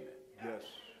faze me. Yes.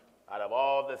 Out of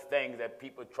all the things that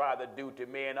people try to do to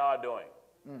me and are doing,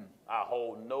 I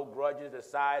hold no grudges the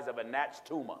size of a gnat's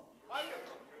tumor.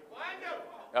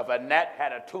 If a gnat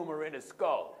had a tumor in his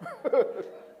skull,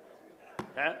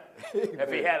 huh?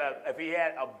 if he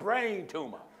had a brain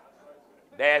tumor,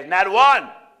 there's not one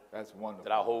That's wonderful.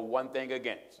 that I hold one thing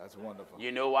against. That's wonderful.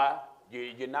 You know why?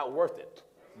 You're not worth it.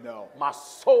 No. My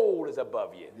soul is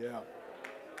above you. Yeah.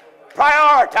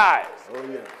 Prioritize. Oh,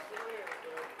 yes.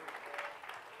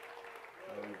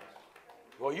 Oh, yes.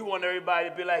 Well, you want everybody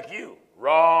to be like you.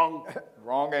 Wrong.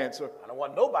 Wrong answer. I don't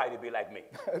want nobody to be like me.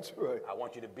 That's right. I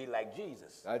want you to be like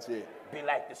Jesus. That's it. Be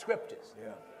like the scriptures.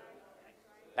 Yeah.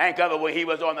 Think of it when he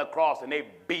was on the cross and they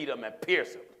beat him and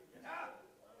pierced him.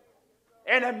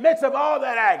 In the midst of all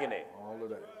that agony, All of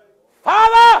that.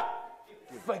 Father,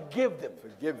 forgive them.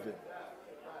 Forgive them.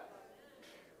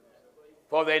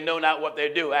 For they know not what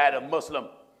they do. I had a Muslim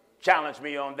challenge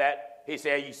me on that. He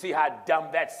said, you see how dumb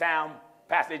that sound,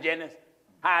 Pastor Jennings?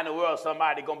 How in the world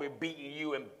somebody going to be beating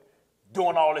you and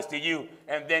doing all this to you,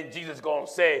 and then Jesus going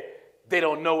to say they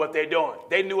don't know what they're doing?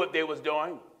 They knew what they was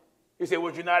doing. He said,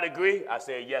 would you not agree? I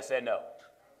said, yes and no.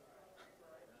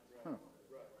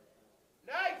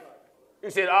 Nice. He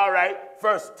said, all right,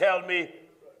 first tell me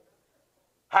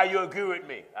how you agree with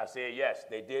me. I said, yes,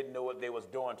 they did know what they was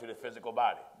doing to the physical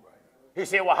body. Right. He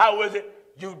said, well, how is it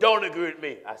you don't agree with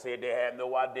me? I said, they had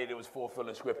no idea they was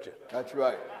fulfilling scripture. That's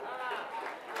right.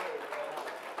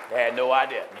 They had no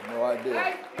idea. No idea.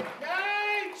 Nice.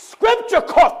 Nice. Scripture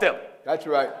caught them. That's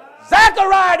right.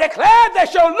 Zechariah declared, they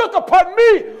shall look upon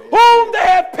me whom they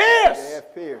have pierced. They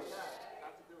have pierced.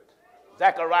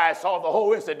 Zechariah saw the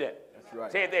whole incident. That's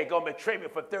right. Said they're going to betray me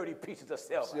for 30 pieces of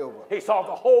silver. Silver. He saw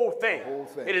the whole thing. The whole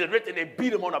thing. It is written they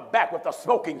beat him on the back with the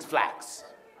smoking flax.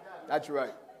 That's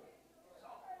right.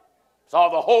 Saw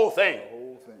the whole thing.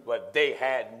 whole thing. But they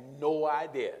had no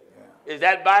idea. Is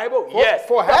that Bible? For, yes.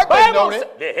 For had they known it.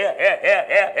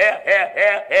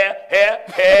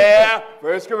 Here.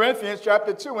 1 Corinthians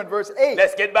chapter 2 and verse 8.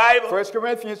 Let's get Bible. 1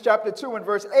 Corinthians chapter 2 and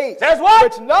verse 8. Says what?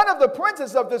 Which none of the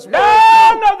princes of this world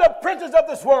None of the princes of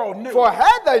this world knew. For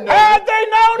had they known Had it, they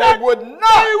known they it, would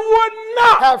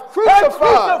not have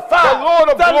crucified the Lord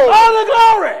of glory. Lord of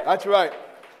glory. That's right.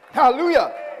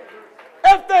 Hallelujah.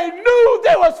 If they knew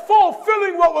they was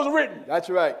fulfilling what was written, That's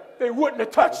right. they wouldn't have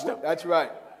touched them. That's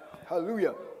right.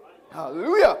 Hallelujah.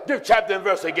 Hallelujah. Give chapter and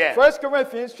verse again. 1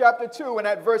 Corinthians chapter 2 and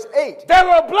at verse 8. They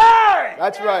were blind.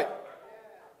 That's right.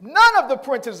 None of the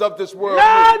princes of this world.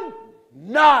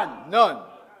 None.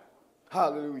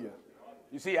 Hallelujah.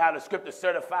 You see how the scripture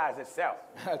certifies itself.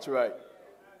 That's right.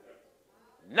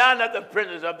 None of the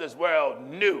princes of this world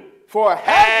knew. For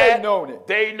had they known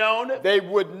it, they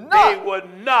would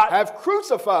not have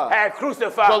crucified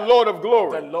the Lord of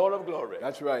glory. The Lord of glory.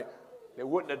 That's right. They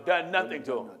wouldn't have done nothing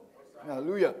to him.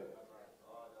 Hallelujah.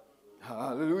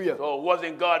 Hallelujah. So it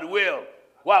wasn't God's will.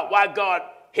 Why God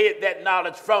hid that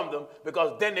knowledge from them?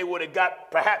 Because then they would have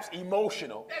got perhaps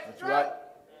emotional. That's right.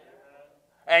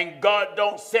 And God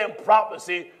don't send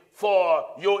prophecy for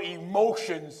your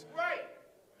emotions. Right.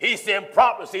 He sent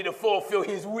prophecy to fulfill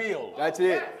his will. That's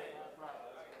it.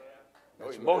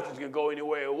 Your emotions can go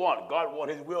anywhere it wants. God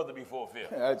wants his will to be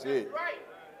fulfilled. That's it. Right.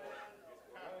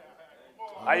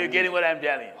 Are you getting what I'm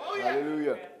telling you? Oh, yeah.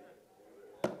 Hallelujah.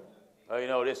 Oh, you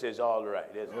know, this is all right.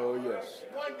 Isn't it? Oh, yes.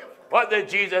 Wonderful. What did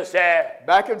Jesus say?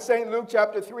 Back in St. Luke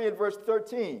chapter 3 and verse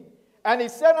 13. And he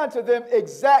said unto them,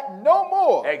 exact no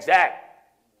more. Exact.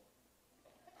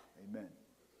 Amen.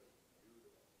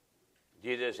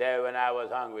 Jesus said, when I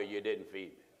was hungry, you didn't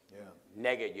feed me. Yeah.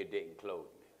 Naked, you didn't clothe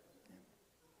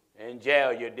me. In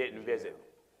jail, you didn't visit me.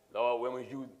 Lord, when was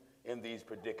you in these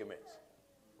predicaments?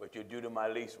 What you do to my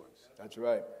least ones, That's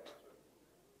right.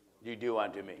 you do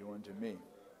unto me. Do unto me.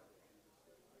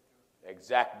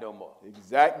 Exact no more.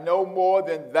 Exact no more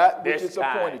than that which This is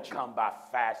time appointed you. come by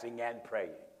fasting and praying.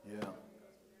 Yeah.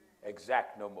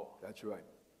 Exact no more. That's right.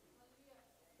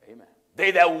 Amen.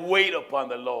 They that wait upon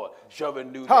the Lord shall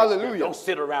renew their Hallelujah. strength. Don't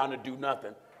sit around and do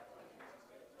nothing.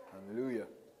 Hallelujah.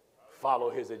 Follow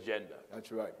his agenda.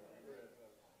 That's right.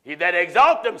 He that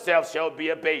exalt himself shall be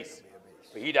abased.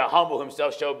 But he that humble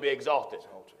himself shall be exalted.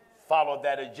 Follow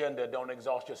that agenda. Don't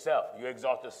exalt yourself. You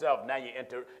exalt yourself, now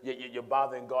you're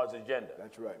bothering God's agenda.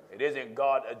 That's right. It isn't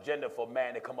God's agenda for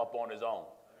man to come up on his own.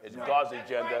 It's God's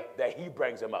agenda that he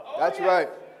brings him up. That's right.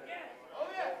 Oh,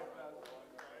 yeah.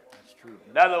 That's true.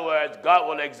 In other words, God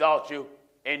will exalt you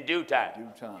in due time.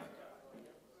 Due time.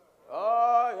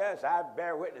 Oh, yes, I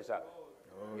bear witness of it.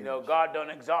 You know, God don't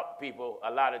exalt people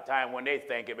a lot of time when they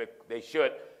think it, they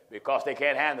should, because they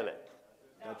can't handle it.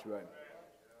 That's right.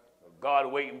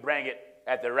 God wait and bring it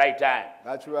at the right time.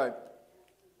 That's right.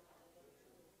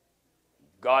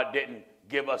 God didn't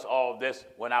give us all this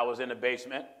when I was in the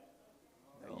basement.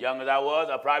 As young as I was,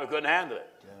 I probably couldn't handle it.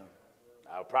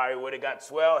 Yeah. I probably would have got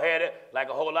swell-headed like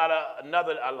a whole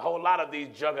lot of these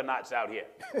juggernauts out here.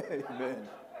 Amen.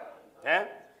 Yeah?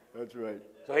 That's right.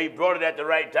 So he brought it at the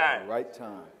right time. Right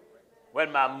time.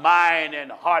 When my mind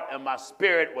and heart and my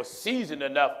spirit was seasoned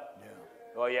enough. Yeah.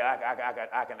 Oh yeah,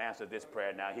 I can answer this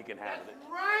prayer now. He can handle it.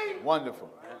 Right. Wonderful.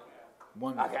 I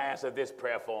Wonderful. can answer this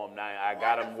prayer for him now. I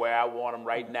got him where I want him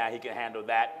right now. He can handle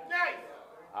that. Nice.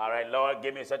 All right, Lord,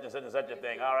 give me such and such and such a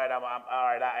thing. All right, all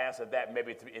right, I answered that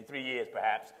maybe in 3 years,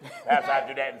 perhaps. Perhaps I'll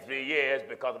do that in 3 years,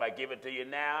 because if I give it to you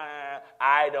now,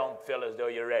 I don't feel as though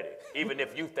you're ready, even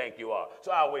if you think you are.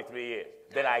 So I'll wait 3 years.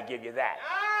 Then I give you that.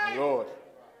 Lord.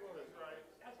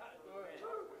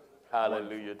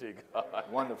 Hallelujah to God.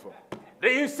 Wonderful. Do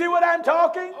you see what I'm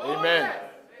talking? Amen.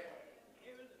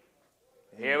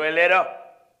 Here a little,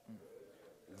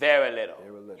 there a little.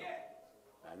 There a little.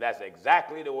 And that's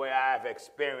exactly the way I've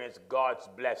experienced God's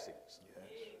blessings.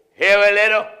 Here a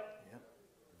little,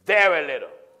 there a little.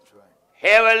 That's right.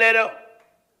 Here a little,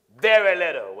 there a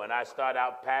little. When I start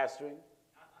out pastoring,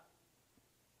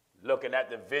 looking at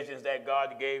the visions that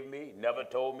God gave me, never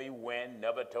told me when,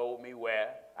 never told me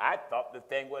where, I thought the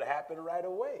thing would happen right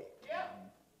away. Yeah.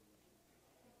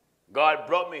 God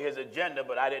brought me his agenda,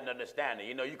 but I didn't understand it.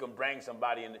 You know, you can bring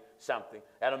somebody into something.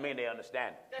 That don't mean they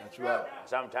understand it. That's right.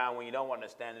 Sometimes when you don't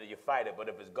understand it, you fight it. But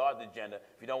if it's God's agenda,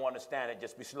 if you don't understand it,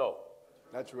 just be slow.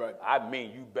 That's right. I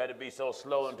mean, you better be so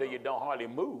slow until you don't hardly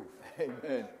move.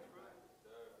 Amen.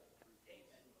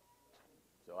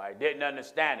 So I didn't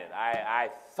understand it. I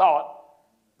thought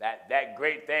that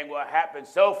great thing will happen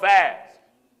so fast.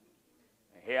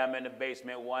 And here I'm in the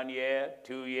basement 1 year,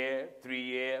 2 year, 3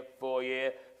 year, 4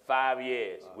 year, 5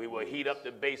 years. We would heat up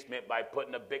the basement by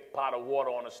putting a big pot of water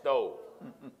on the stove.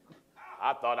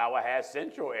 I thought I would have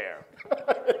central air.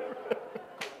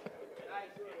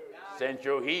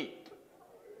 Central heat.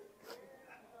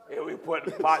 Here we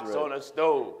put pots on the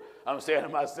stove. I'm saying to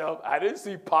myself, I didn't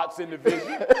see pots in the vision.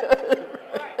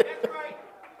 That's right.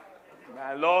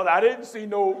 Now, Lord, I didn't see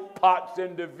no pots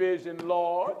in the vision,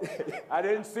 Lord. I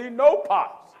didn't see no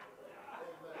pots.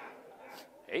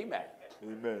 Amen.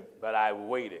 Amen. But I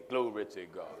waited. Glory to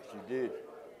God. You did.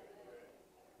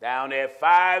 Down there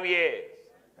 5 years.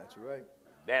 That's right.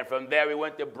 Then from there we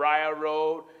went to Briar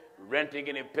Road, renting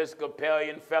an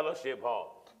Episcopalian fellowship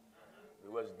hall.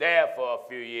 We was there for a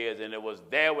few years, and it was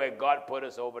there where God put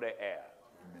us over the air.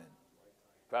 Amen.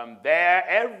 From there,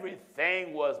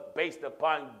 everything was based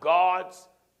upon God's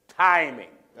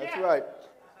timing. That's right.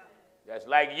 Just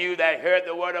like you that heard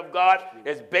the word of God,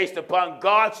 it's based upon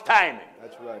God's timing.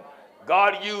 That's right.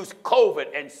 God used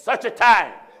COVID in such a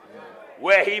time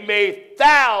where he made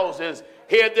thousands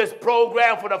hear this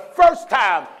program for the first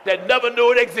time that never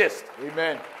knew it existed.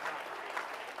 Amen.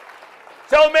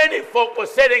 So many folk were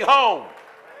sitting home.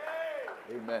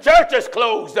 Amen. Churches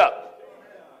closed up.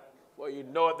 Well, you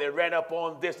know it, they ran up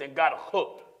on this and got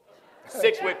hooked.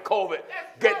 Sick with COVID,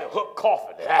 getting hooked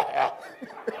coughing.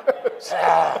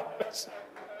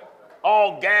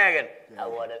 All gagging. I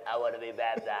want to be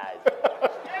baptized.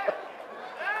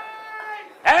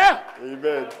 Huh?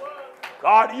 Amen.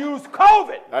 God used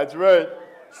COVID. That's right.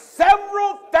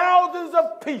 Several thousands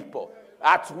of people.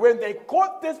 That's when they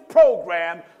caught this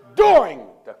program during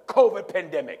the COVID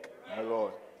pandemic. My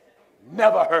Lord.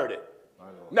 Never heard it. My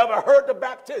Lord. Never heard the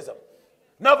baptism.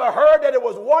 Never heard that it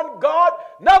was one God.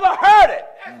 Never heard it.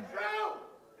 That's true.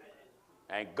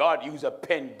 And God used a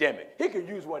pandemic. He can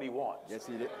use what he wants. Yes,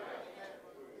 he did.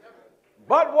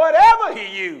 But whatever he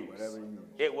used,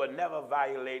 it would never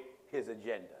violate his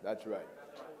agenda. That's right.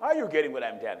 Are you getting what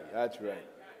I'm telling you? That's right.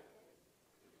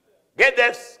 Get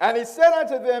this. And he said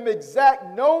unto them,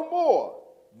 exact no more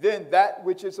than that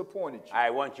which is appointed you. I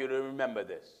want you to remember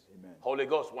this. Amen. Holy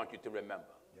Ghost wants you to remember.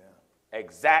 Yeah.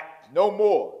 Exact No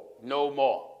more no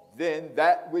more. than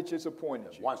that which is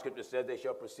appointed you. One scripture says they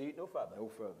shall proceed no further. No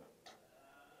further.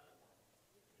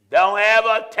 Don't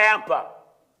ever tamper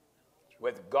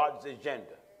with God's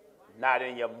agenda. Not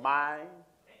in your mind,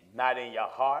 not in your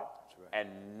heart, and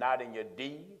not in your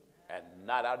deed, and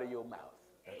not out of your mouth.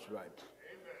 That's right.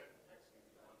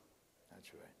 That's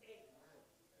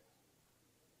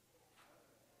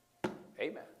right.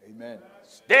 Amen. Amen.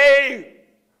 Stay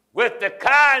with the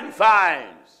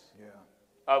confines Yeah.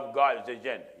 of God's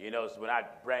agenda. You know, so when I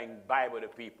bring Bible to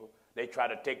people, they try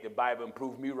to take the Bible and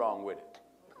prove me wrong with it.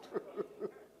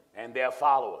 And they're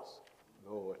followers.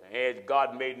 Lord. And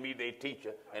God made me their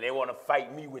teacher, and they want to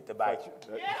fight me with the Bible.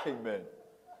 Amen.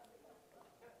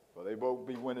 Well, they both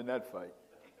be winning that fight.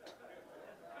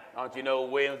 Don't you know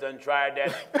Williams done tried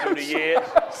that through the years?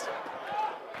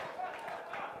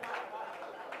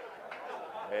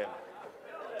 Yeah.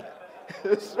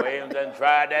 Williams done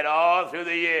tried that all through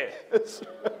the years.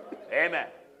 Amen.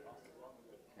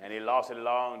 And he lost it a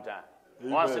long time.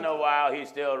 Amen. Once in a while, he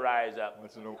still rise up.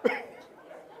 Once in a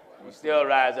He still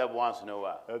rise up once in a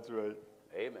while. That's right.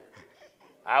 Amen.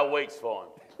 I waits for him.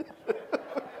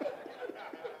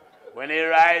 When he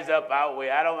rise up, I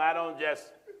wait. I don't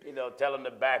just, tell him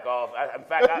to back off. In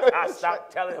fact, I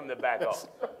stopped telling him to back off.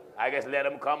 I just let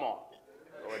him come on.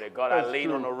 Or they God, I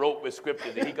lean on the rope with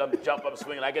scriptures, and he comes jump up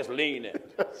swinging. I just lean in.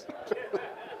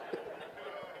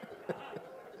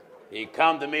 He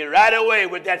come to me right away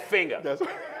with that finger. That's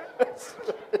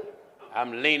right.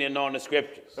 I'm leaning on the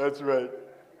scriptures. That's right.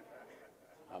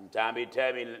 Sometimes he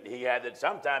tell me he had that.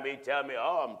 Sometimes he tell me,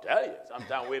 oh, I'm telling you.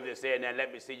 Sometimes we just say, now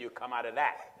let me see you come out of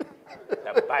that.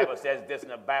 The Bible says this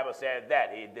and the Bible says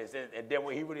that. And then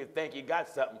when he really think he got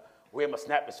something, we him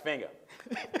snap his finger.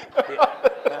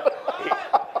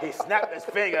 He snapped his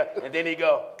finger and then he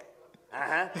go,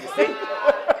 you see?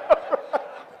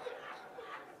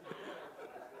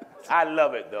 I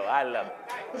love it though. I love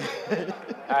it.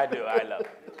 I do. I love it.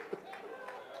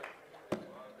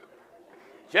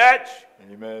 Church.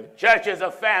 Amen. Church is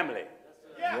a family.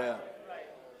 Yeah.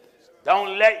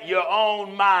 Don't let your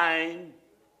own mind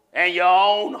and your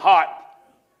own heart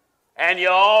and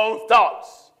your own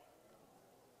thoughts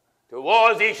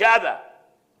towards each other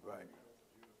Right.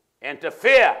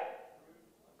 interfere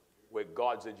with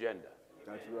God's agenda.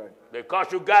 That's right.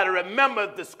 Because you got to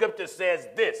remember the scripture says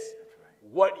this,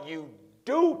 what you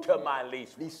do to my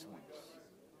least ones,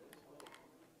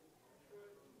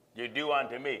 you do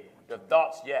unto me. The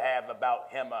thoughts you have about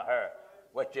him or her,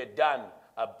 what you done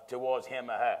towards him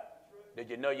or her. Did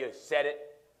you know you said it,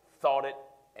 thought it,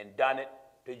 and done it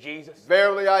to Jesus?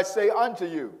 Verily I say unto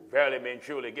you. Verily mean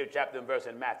truly. Give chapter and verse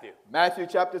in Matthew. Matthew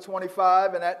chapter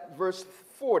 25 and at verse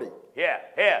 40. Hear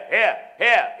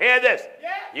this. Yeah.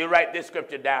 You write this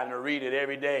scripture down and read it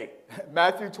every day.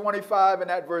 Matthew 25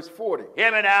 and at verse 40.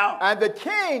 Hear me now. And the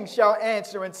king shall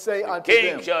answer and say unto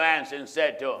King them, shall answer and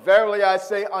said to him, Verily I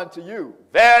say unto you,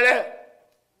 Verily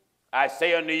I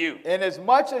say unto you,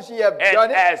 inasmuch as ye have and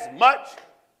done it as much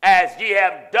as ye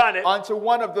have done it unto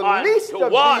one of the unto least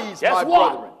of one, these, just my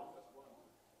one. brethren.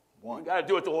 You got to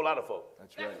do it to a whole lot of folks.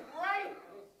 That's right. Right.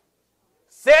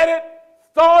 Said it,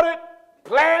 thought it,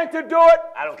 planned to do it.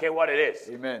 I don't care what it is.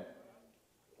 Amen.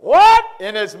 What?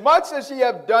 Inasmuch as ye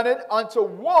have done it unto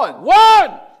one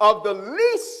One. of the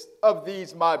least of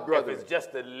these, my If brethren, it's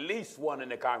just the least one in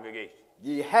the congregation.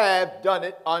 ye have done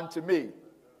it unto me.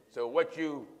 So what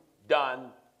you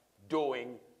done,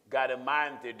 doing, got in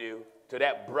mind to do to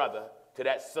that brother, to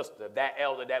that sister, that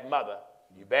elder, that mother,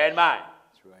 you bear in mind.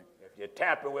 That's right. If you're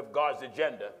tampering with God's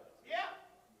agenda, Yeah.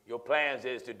 your plans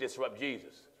is to disrupt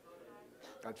Jesus.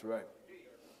 That's right.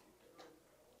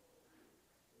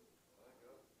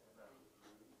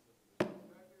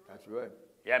 That's right.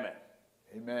 Yeah, man.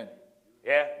 Amen.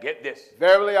 Yeah, get this.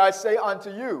 Verily I say unto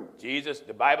you, Jesus,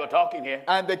 the Bible talking here.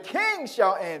 and the king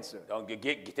shall answer. Don't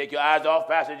take your eyes off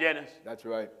Pastor Jennings. That's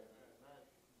right.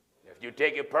 If you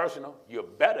take it personal, you'll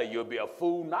be a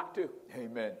fool not to.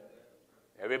 Amen.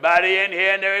 Everybody in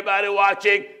here and everybody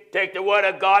watching, take the word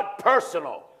of God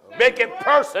personal. Make it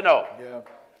personal. Yeah.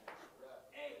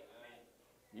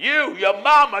 You, your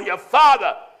mama, your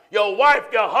father, your wife,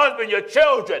 your husband, your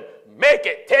children, take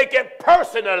it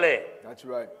personally. That's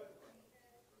right.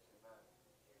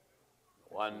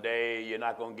 One day you're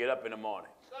not going to get up in the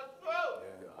morning. That's true.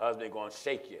 Your husband going to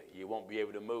shake you. You won't be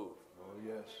able to move. Oh,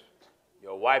 yes.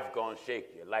 Your wife going to shake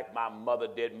you like my mother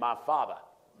did my father.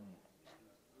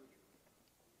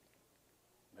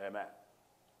 Amen.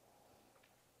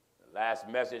 The last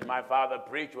message my father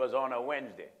preached was on a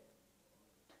Wednesday.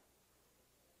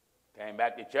 Came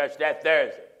back to church that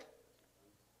Thursday.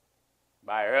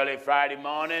 By early Friday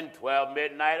morning, 12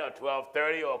 midnight or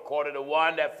 12:30 or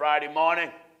 1:45 that Friday morning,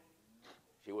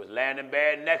 she was laying in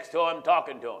bed next to him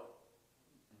talking to him.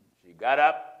 She got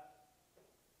up,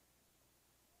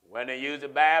 went and used the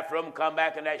bathroom, come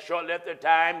back in that short length of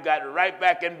time, got right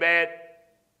back in bed,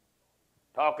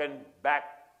 talking back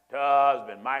to her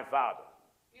husband, my father.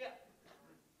 Yeah.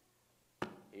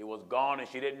 He was gone and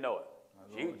she didn't know it.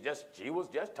 She was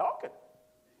just talking.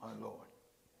 My Lord.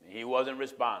 He wasn't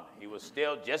responding. He was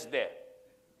still just there.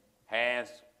 Hands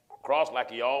crossed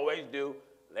like he always do,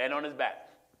 laying on his back.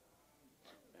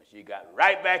 And she got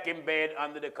right back in bed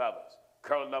under the covers,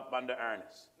 curled up under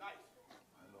Ernest. Nice.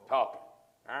 Talking.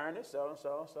 Ernest,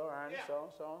 so-and-so, Ernest, Yeah.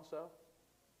 so-and-so.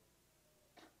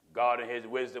 God in his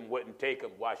wisdom wouldn't take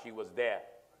him while she was there.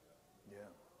 Yeah.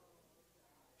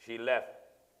 She left,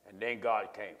 and then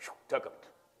God came, took him.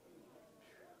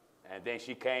 And then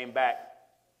she came back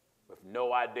with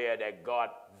no idea that God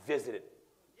visited.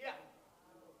 Yeah.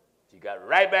 She got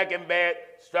right back in bed,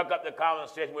 struck up the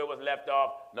conversation where it was left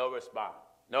off, no response,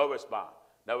 no response,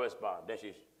 no response. Then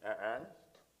she's, Ernest?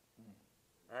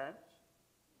 Ernest?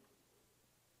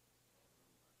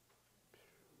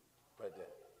 Right there.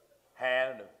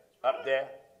 Hand up there,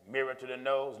 mirror to the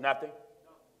nose, nothing.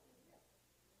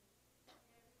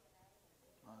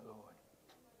 My Lord.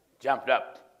 Jumped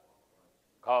up,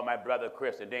 called my brother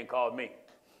Chris, and then called me.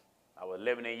 I was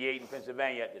living in Yeadon,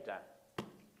 Pennsylvania at the time.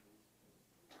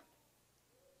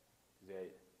 He said,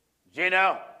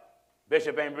 Gino,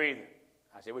 Bishop ain't breathing.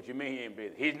 I said, what you mean he ain't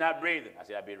breathing? He's not breathing. I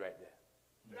said, I'll be right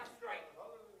there. That's right.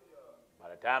 By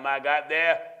the time I got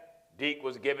there, Deke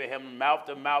was giving him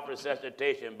mouth-to-mouth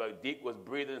resuscitation, but Deke was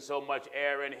breathing so much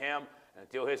air in him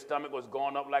until his stomach was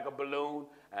going up like a balloon,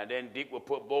 and then Deke would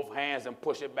put both hands and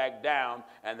push it back down,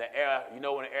 and the air, you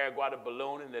know when the air go out of the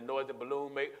balloon and the noise the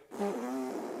balloon made?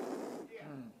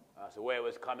 That's the way it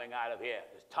was coming out of here.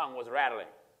 His tongue was rattling.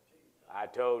 I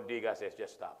told Deke, I said,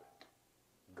 just stop it.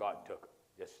 God took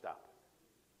it. Just stop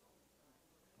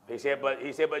it. He said,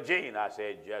 but Gene, I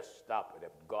said, just stop it.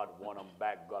 If God wanted him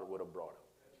back, God would have brought him.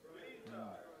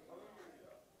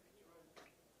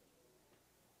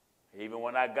 Even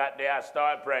when I got there, I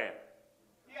started praying.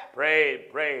 Yeah.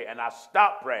 Prayed, and I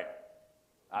stopped praying.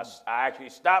 I actually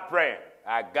stopped praying.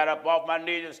 I got up off my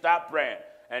knees and stopped praying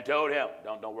and told him,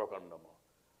 don't work on him no more.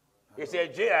 He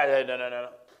said, gee, I said, no.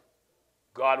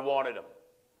 God wanted him.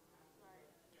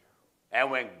 And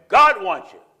when God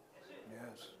wants you,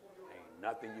 Yes. ain't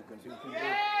nothing you can do.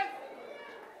 Yes.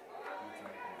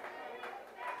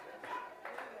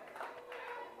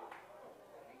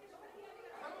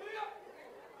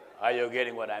 Are you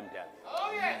getting what I'm telling you?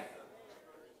 Oh, yes.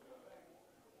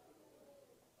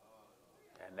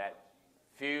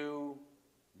 few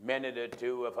minute or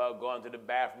two of her going to the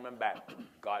bathroom and back,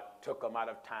 God took him out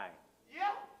of time.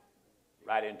 Yeah.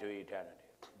 Right into eternity.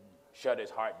 Shut his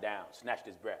heart down, snatched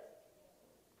his breath.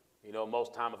 You know,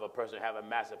 most time if a person have a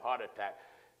massive heart attack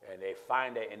and they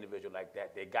find that individual like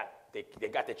that, they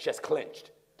got their chest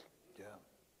clenched. Yeah.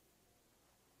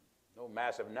 No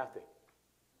massive nothing.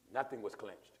 Nothing was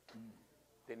clenched.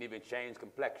 Didn't even change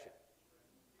complexion.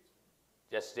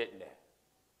 Just sitting there.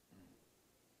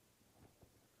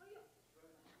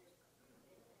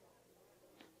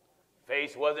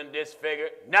 Face wasn't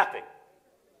disfigured, nothing.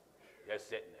 Just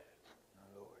sitting there.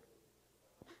 My Lord.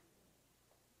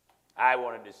 I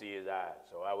wanted to see his eyes,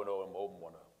 so I went over and opened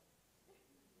one of them.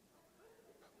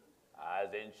 Eyes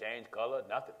didn't change color,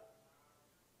 nothing.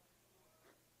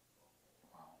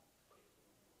 Wow.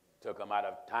 Took him out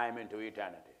of time into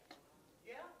eternity.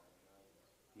 Yeah.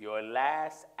 Your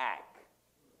last act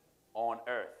on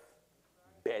earth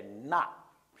better not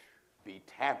be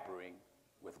tampering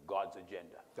with God's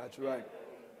agenda. That's right.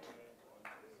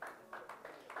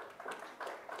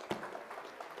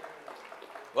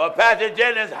 Well, Pastor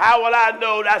Jennings, how will I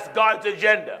know that's God's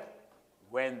agenda?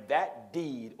 When that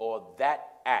deed or that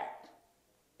act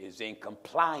is in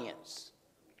compliance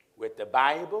with the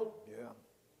Bible, Yeah.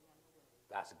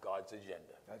 that's God's agenda.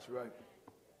 That's right.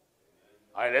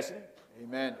 Are you listening?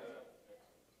 Amen.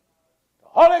 The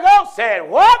Holy Ghost said,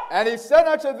 what? And he said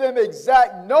unto them,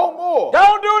 exact no more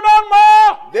Don't do no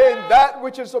more than that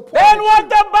which is appointed than what you.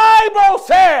 the Bible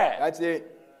said. That's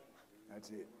it. That's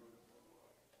it.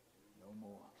 No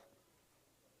more.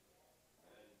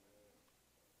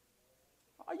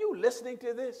 Are you listening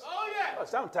to this? Oh, yeah. Well,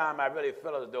 sometimes I really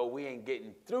feel as though we ain't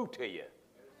getting through to you.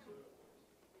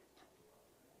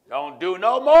 Don't do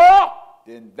no more.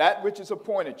 Than that which is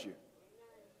appointed you.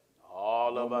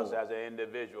 All of us as an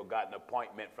individual got an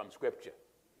appointment from Scripture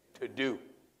to do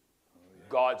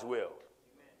God's will.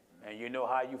 And you know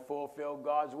how you fulfill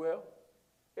God's will?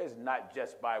 It's not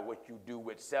just by what you do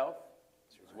with self,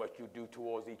 it's what you do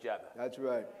towards each other. That's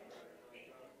right.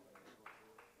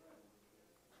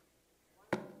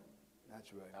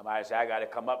 That's right. Somebody say, I got to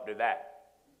come up to that.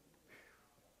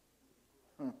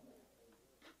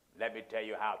 Let me tell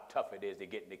you how tough it is to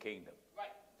get in the kingdom. Right.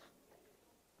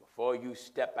 Before you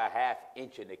step a half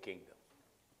inch in the kingdom,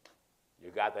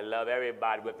 you got to love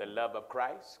everybody with the love of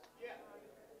Christ, Yeah.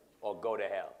 or go to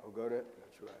hell. Oh, go there.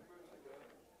 That's right.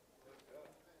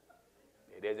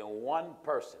 It isn't one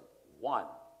person, one,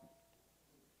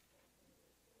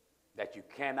 that you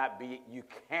cannot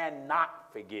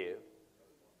forgive,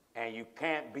 and you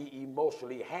can't be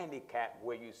emotionally handicapped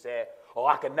where you say, oh,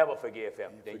 I can never forgive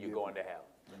him. Then you're going to hell.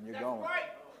 Then you're That's going.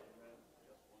 right.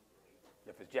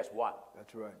 If it's just one.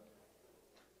 That's right.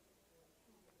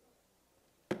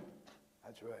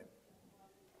 That's right.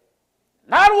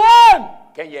 Not one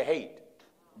can you hate.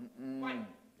 Right.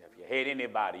 If you hate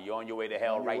anybody, you're on your way to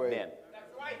hell On your right way. then.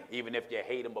 That's right. Even if you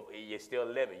hate them, but you're still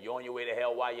living. You're on your way to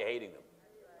hell while you're hating them.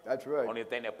 That's right. Only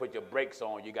thing that put your brakes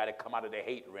on, you got to come out of the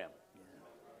hate rim.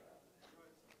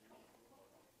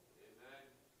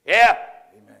 Yeah.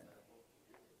 Amen.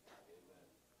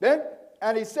 Then,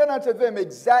 and he said unto them,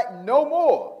 exact no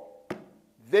more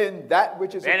than that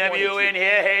which is Any of appointed you in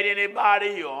here hate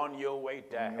anybody, you're on your way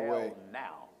to On your hell way.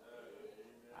 now.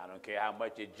 I don't care how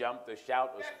much you jump or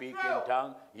shout or speak in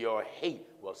tongue, your hate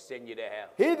will send you to hell.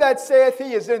 He that saith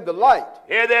he is in the light,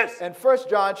 Hear this. in 1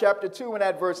 John chapter 2 and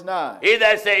at verse 9, He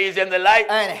that says he's in the light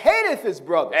and hateth his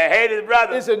brother, and hate his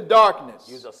brother, is in darkness,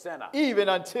 he's a sinner. even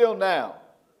until now.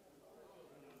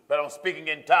 But I'm speaking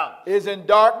in tongues. Is in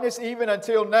darkness even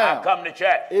until now. I come to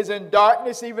church. Is in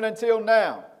darkness even until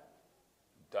now.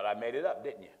 Thought I made it up,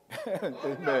 didn't you?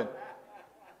 Amen.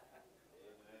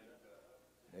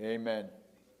 Amen.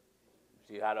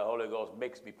 See how the Holy Ghost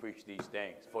makes me preach these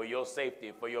things for your safety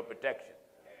and for your protection.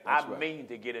 That's I right. mean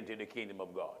to get into the kingdom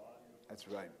of God. That's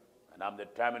right. And I'm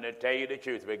determined to tell you the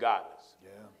truth regardless. Yeah.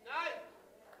 Nice.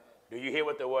 Do you hear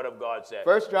what the word of God says?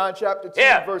 1 John chapter 2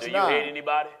 Yeah. and verse Do 9. you hate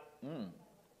anybody?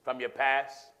 From your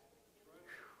past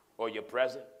or your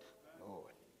present? Lord.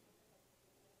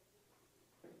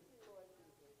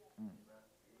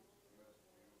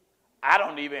 I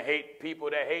don't even hate people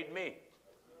that hate me.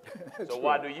 So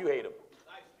why do you hate them?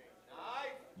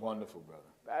 Nice. Wonderful, brother.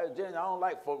 Pastor Jennings, I don't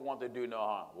like folk want to do no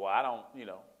harm. Well, I don't, it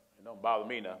don't bother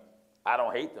me now. I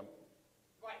don't hate them.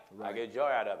 Right. I get joy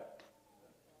out of it.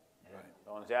 Right.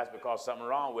 Don't say that's because something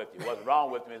wrong with you. What's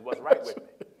wrong with me is what's right with me.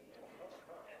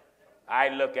 I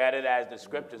look at it as the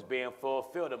scriptures being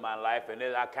fulfilled in my life, and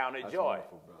then I count it That's joy.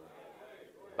 wonderful, brother.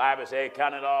 Bible says,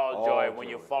 count it all joy when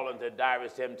joy. you fall into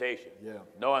diverse temptation, Yeah.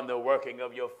 knowing the working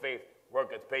of your faith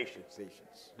Worketh patience.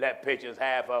 Patience. Let patience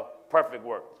have a perfect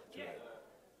work.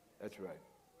 That's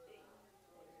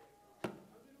right.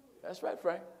 That's right,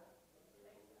 Frank.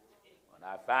 When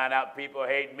I find out people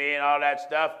hate me and all that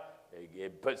stuff,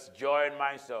 it puts joy in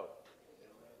my soul.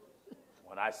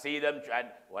 When I see them,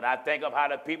 when I think of how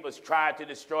the people's tried to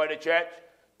destroy the church,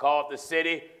 called the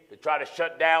city to try to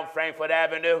shut down Frankfurt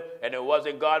Avenue, and it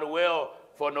wasn't God's will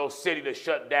for no city to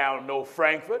shut down no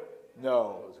Frankfurt.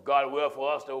 No. It was God's will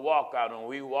for us to walk out, and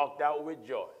we walked out with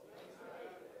joy.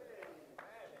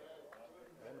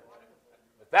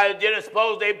 If I didn't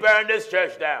suppose they burned this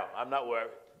church down, I'm not worried.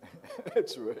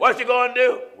 That's right. What you going to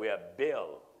do? We'll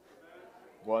build.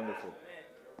 Wonderful.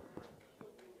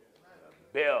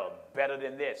 Build better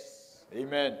than this.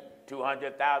 Amen.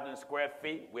 200,000 square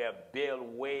feet. We'll build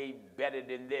way better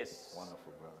than this.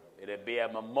 Wonderful, brother. It'll be a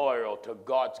memorial to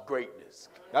God's greatness.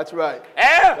 That's right.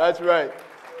 Eh? That's right.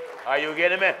 Are you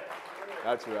getting me?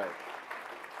 That's right.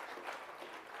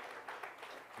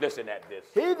 Listen at this.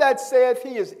 He that saith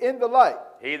he is in the light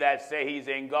He that say he's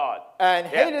in God. and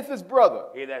Yeah. hateth his brother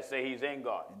He that say he's in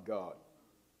God. in God.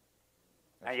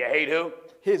 And you hate who?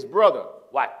 His brother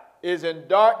What? is in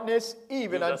darkness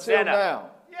even He's a until sinner. now.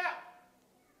 Yeah.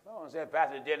 I don't say,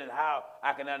 Pastor Jennings, how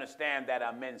I can understand that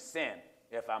I'm in sin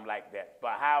if I'm like that.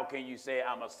 But how can you say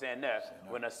I'm a sinner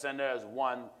when a sinner is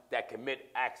one that commit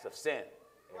acts of sin?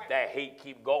 If that hate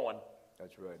keep going,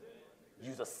 That's right.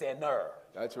 you's a sinner.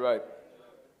 That's right.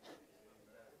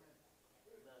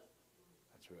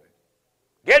 That's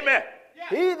right. Get me?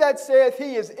 He that saith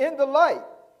he is in the light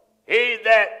He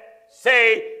that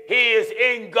say he is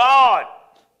in God.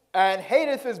 and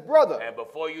hateth his brother. And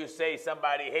before you say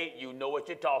somebody hate you, know what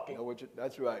you're talking.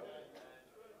 That's right.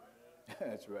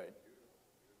 That's right.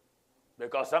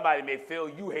 Because somebody may feel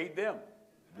you hate them.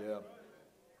 Yeah.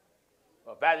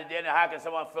 Well, Pastor Jennings, how can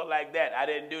someone feel like that? I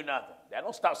didn't do nothing. That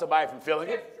don't stop somebody from feeling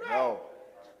it. No.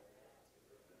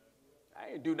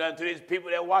 I ain't do nothing to these people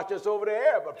that watch us over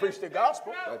there but preach the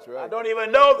gospel. That's right. I don't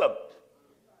even know them.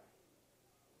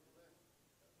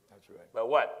 That's right. But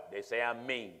what? They say I'm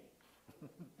mean.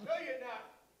 No, you're not.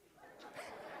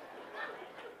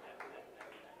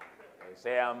 They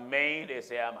say I'm mean. They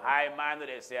say I'm high-minded.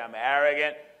 They say I'm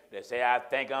arrogant. They say I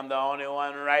think I'm the only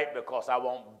one right because I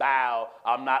won't bow.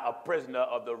 I'm not a prisoner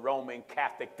of the Roman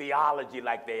Catholic theology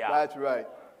like they are. That's right.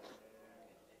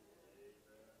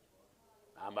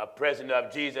 I'm a prisoner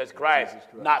of Jesus Christ,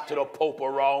 not to the Pope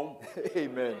of Rome.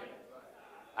 Amen.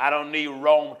 I don't need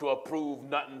Rome to approve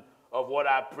nothing of what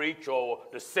I preach or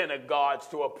the synagogues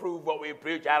to approve what we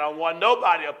preach. I don't want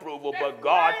nobody approval but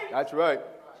God. That's right.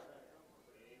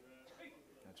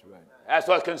 That's right. That's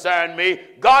what concerned me,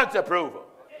 God's approval.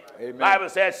 Amen. Bible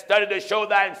says, study to show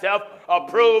thyself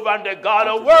approved unto God,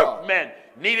 a Unto God. workman,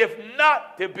 needeth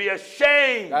not to be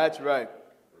ashamed. That's right.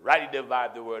 Rightly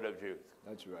divide the word of truth.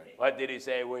 That's right. What did he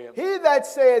say, William? He that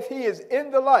saith he is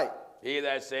in the light He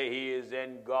that say he is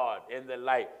in God, in the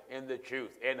light, in the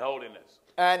truth, in holiness.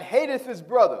 and hateth his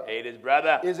brother Hate his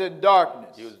brother. is in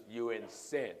darkness You in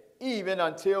sin. even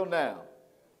until now.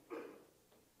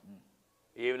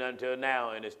 Even until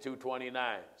now, and it's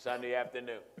 2:29, Sunday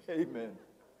afternoon. Amen.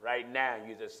 Right now,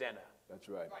 you're a sinner. That's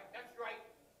right. Right. That's right.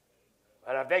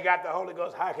 But if they got the Holy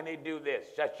Ghost, how can they do this?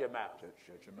 Shut your mouth.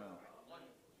 Shut your mouth.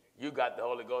 You got the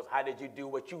Holy Ghost. How did you do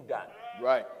what you done?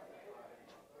 Right.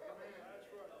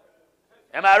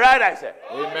 Am I right, I said?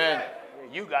 Amen.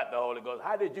 You got the Holy Ghost.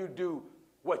 How did you do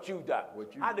what you done?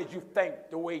 How did you think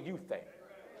the way you think?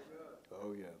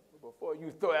 Oh, yeah. Before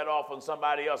you throw that off on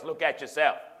somebody else, look at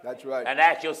yourself. That's right. And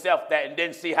ask yourself that and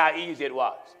then see how easy it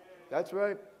was. That's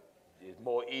right. It's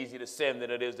more easy to sin than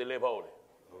it is to live holy.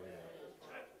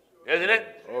 Isn't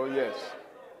it? Oh, yes.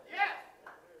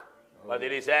 What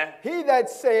did he say? He that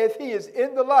saith he is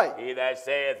in the light He that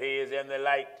saith he is in the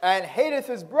light, and hateth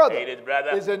his brother, hate his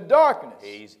brother, is in darkness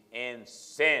he's in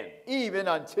sin even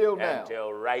until now.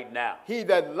 until right now. He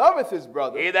that loveth his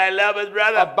brother He that loveth his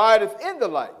brother, abideth in the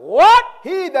light. what?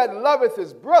 He that loveth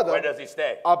his brother Where does he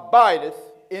stay? abideth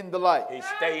in the light. He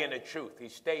stay in the truth. He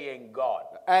stay in God.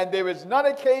 And there is none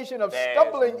occasion of There's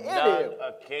stumbling in none him.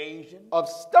 occasion. Of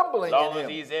stumbling As long in as him.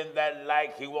 he's in that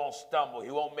light, he won't stumble. He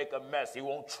won't make a mess. He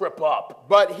won't trip up.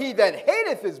 But he that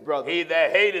hateth his brother He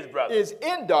that hate his brother, is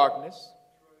in darkness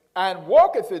and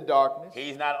walketh in darkness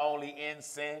he's not only in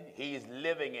sin, he's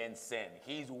living in sin.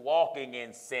 He's walking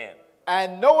in sin.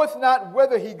 and knoweth not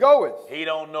whither he goeth, He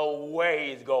don't know where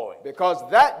he's going. because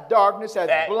that darkness hath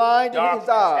That blinded darkness his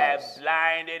eyes. has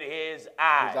blinded his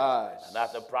eyes. His eyes. And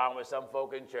that's the problem with some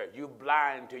folk in church. You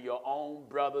blind to your own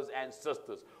brothers and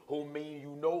sisters who mean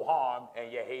you no harm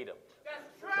and you hate them.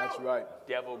 That's true. That's right.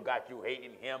 Devil got you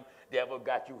hating him. Devil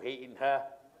got you hating her.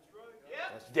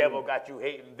 Devil got you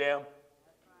hating them.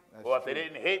 That's Or if they true.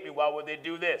 didn't hate me, why would they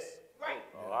do this? Right.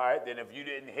 All right, then if you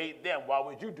didn't hate them, why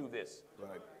would you do this?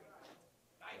 Right.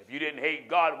 If you didn't hate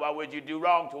God, why would you do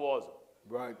wrong towards him?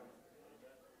 Right.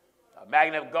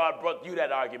 Imagine if God brought you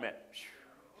that argument.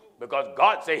 Because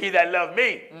God said, he that loved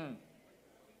me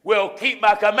will keep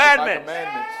my commandments. My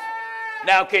commandments.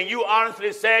 Now, can you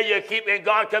honestly say you're keeping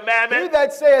God's He commandments?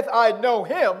 that saith, I know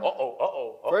him.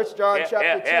 Uh-oh. 1 John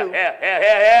chapter 2.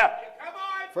 Here. Come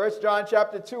on. 1 John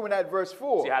chapter 2 and at verse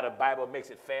 4. See how the Bible makes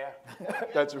it fair?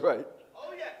 That's right.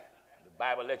 Oh, yeah. The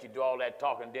Bible lets you do all that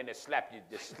talking, then they slap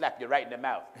you right in the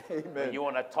mouth. Amen. When you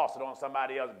want to toss it on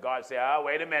somebody else, God say, oh,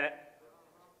 wait a minute.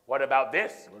 What about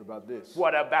this? What about this?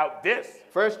 What about this?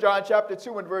 1 John chapter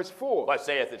 2 and verse 4. What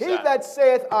saith it, He son? that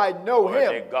saith, I know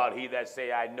Word him, of God, he that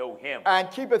say, I know him. and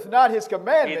keepeth not his He that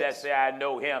commandments. say, I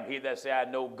know him. He that say, I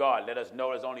know God. Let us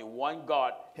know there's only one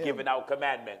God giving out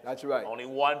commandments. That's right. Only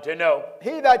one to know.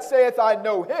 He that saith, I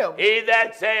know him, He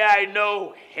that say, I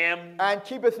know him, and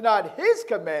keepeth not his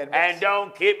commandments, and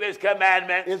don't keep his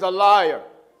commandments, is a liar,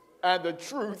 and the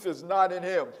truth is not in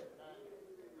him.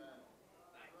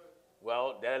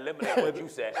 well, that eliminates what you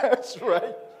said. That's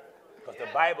right. Because the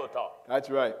Bible taught. That's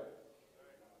right.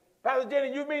 Pastor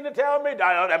Jenny, you mean to tell me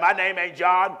that my name ain't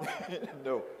John?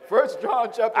 No. 1 John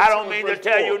chapter 2 I don't and mean to verse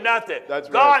tell 4. you nothing. That's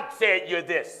right. God said you're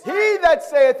this. He that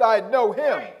saith, I know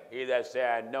him, He that say,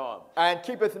 I know him, and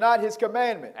keepeth not his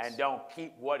commandments, and don't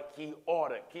keep what he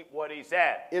ordered, keep what he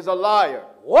said. is a liar.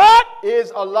 What?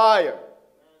 Is a liar.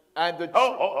 And the truth.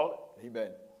 Oh. Amen.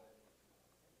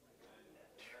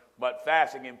 But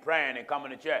fasting and praying and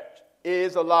coming to church,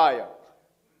 Is a liar.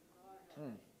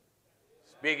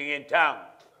 speaking in tongues,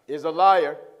 Is a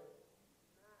liar.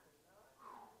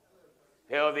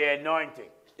 held the anointing,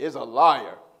 Is a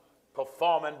liar.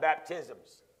 performing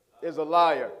baptisms, Is a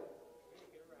liar.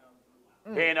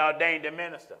 being ordained a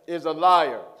minister, Is a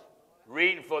liar.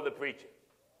 reading for the preacher,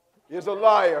 Is a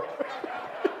liar.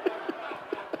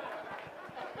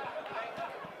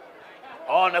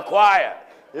 on the choir,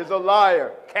 Is a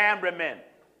liar. cameramen,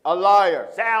 A liar.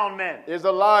 soundmen, Is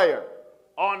a liar.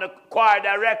 on the choir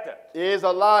director, Is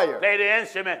a liar. play the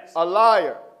instruments, A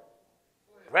liar.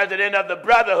 president of the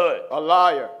brotherhood, A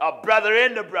liar. a brother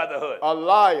in the brotherhood, A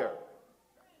liar.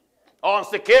 on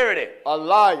security, A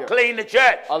liar. clean the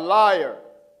church, A liar.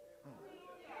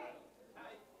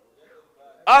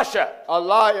 usher. A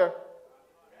liar.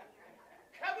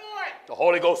 Come on. The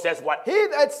Holy Ghost says what? He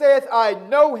that saith, I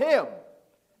know him,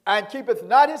 and keepeth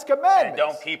not his And commandments,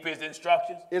 don't keep his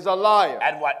instructions. is a liar.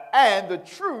 And what? And the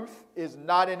truth is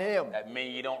not in him. That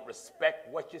means you don't respect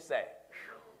what you say.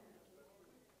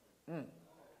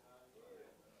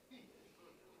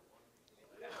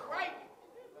 That's right.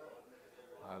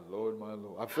 My Lord, my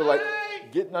Lord. I feel like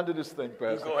getting under this thing, You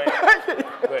Pastor. go ahead.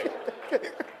 Go ahead.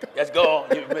 Let's go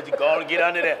on. You better go on and get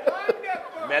under there.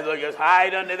 You may as well just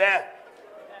hide under there.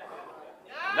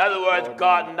 In other words,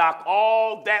 God knocked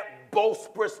all that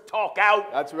boisterous talk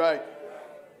out, That's right.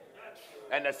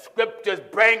 and the scriptures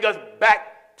bring us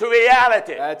back to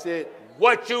reality. That's it.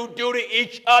 What you do to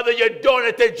each other, you're doing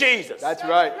it to Jesus. That's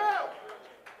right.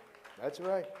 That's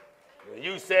right. When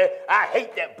you say, I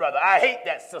hate that brother, I hate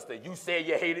that sister, you say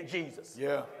you hated Jesus.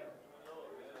 Yeah.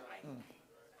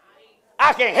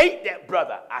 I can hate that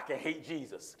brother, I can hate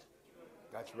Jesus.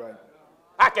 That's right.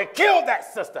 I can kill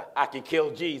that sister, I can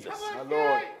kill Jesus. My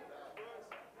Lord.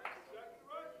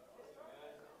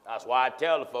 That's why I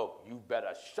tell the folk, you better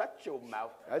shut your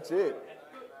mouth. That's it.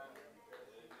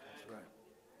 That's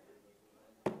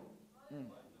right.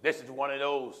 This is one of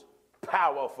those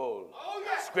powerful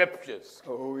scriptures.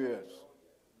 Oh, yes.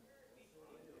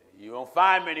 You don't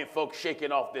find many folks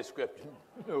shaking off this scripture.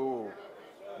 No.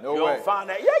 No You way. don't find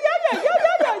that,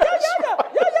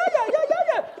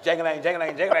 jangling,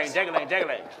 jangling, jangling, jangling,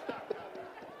 jangling.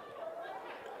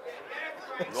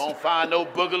 You don't find no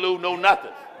boogaloo, no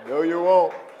nothing. No, you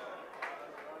won't.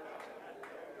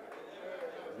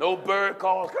 No bird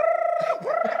calls.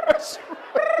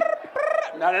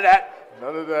 None of that.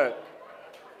 None of that.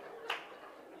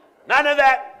 None of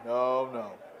that. No,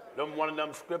 no. Them one of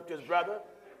them scriptures, brother,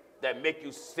 that make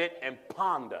you sit and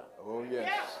ponder Oh, yes.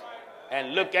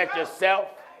 and look at yourself,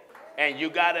 and you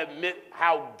got to admit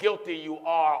how guilty you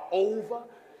are over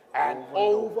and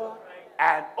over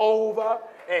and over.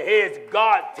 And here's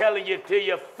God telling you to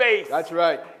your face, That's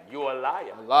right. you're a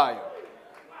liar. A liar.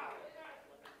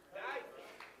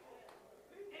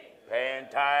 Paying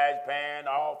tithes, paying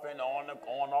offering, on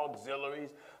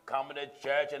auxiliaries, coming to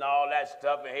church and all that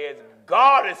stuff. And here's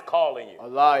God is calling you. A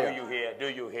liar. Do you hear? Do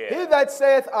you hear? He that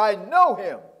saith, I know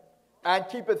him, and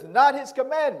keepeth not his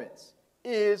commandments,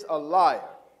 is a liar.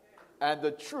 And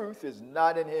the truth is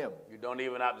not in him. You don't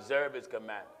even observe his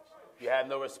commandments. You have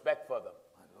no respect for them.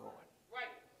 My Lord. Right.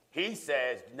 He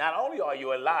says, not only are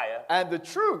you a liar, And the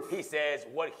truth he says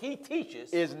what he teaches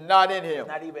is not in him.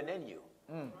 not even in you.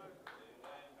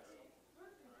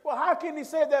 Well, how can he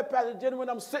say that, Pastor Jenny, when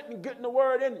I'm sitting getting the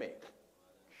word in me?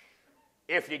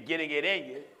 If you're getting it in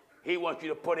you, he wants you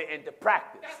to put it into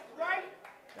practice. That's right.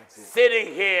 That's it.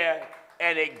 Sitting here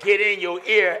and it get in your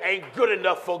ear ain't good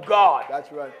enough for God.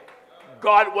 That's right.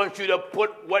 God wants you to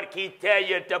put what he tell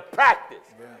you to practice.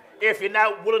 Yeah. If you're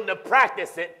not willing to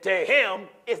practice it, to him,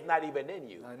 it's not even in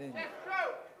you. Not in you. That's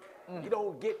true. You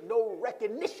don't get no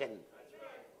recognition.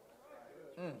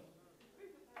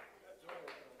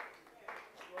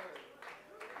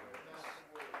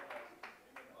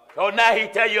 So now he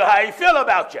tell you how he feel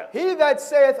about you. He that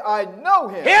saith, I know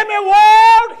him. Hear me,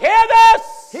 world, hear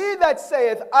this. He that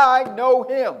saith, I know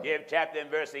him. Give chapter and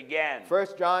verse again. 1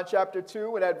 John chapter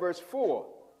 2 and at verse 4.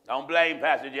 Don't blame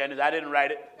Pastor Jennings. I didn't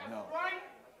write it. No. Right.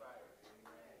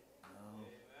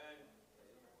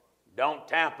 Don't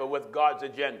tamper with God's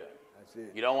agenda. That's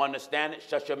it. You don't understand it?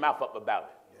 Shut your mouth up about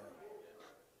it.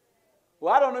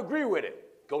 Well, I don't agree with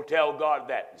it. Go tell God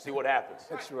that and see what happens.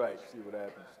 That's right. See what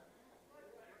happens.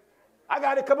 I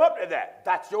got to come up to that.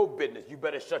 That's your business. You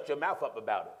better shut your mouth up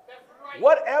about it. That's right.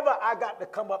 Whatever I got to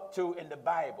come up to in the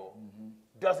Bible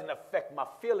doesn't affect my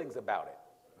feelings about it.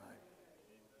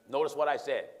 Notice what I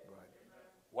said. Right.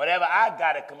 Whatever I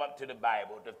got to come up to the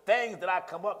Bible, the things that I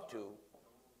come up to,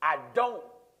 I don't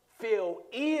feel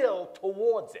ill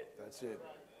towards it. That's it.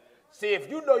 See, if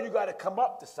you know you got to come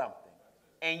up to something,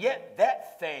 and yet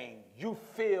that thing you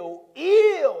feel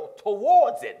ill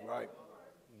towards it, Right.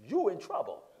 you in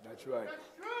trouble. That's right. That's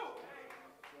true.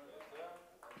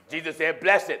 Jesus said,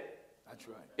 blessed That's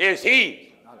right. is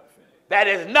he Not offended. that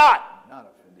is not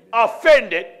Not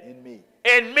offended offended. In me.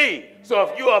 in me. So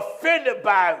if you're offended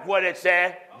by what it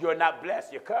said, you're not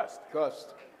blessed, you're cursed.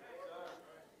 Cursed.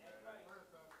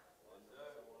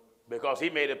 Because he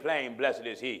made it plain, blessed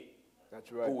is he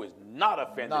That's right. who is not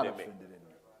offended Not in me. offended in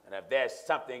me. And if there's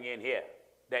something in here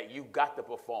that you got to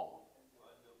perform,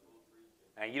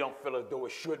 and you don't feel as though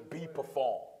it should be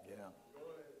performed, Yeah.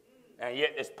 and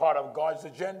yet it's part of God's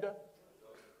agenda,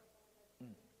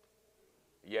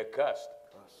 you're cursed.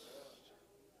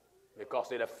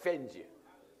 Because it offends you.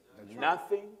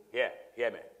 Nothing, hear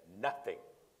me, nothing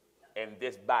in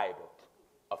this Bible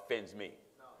offends me.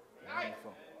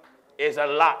 Wonderful. It's a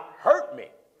lot hurt me,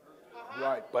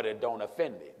 Right. but it don't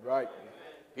offend me. Right.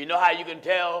 You know how you can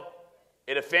tell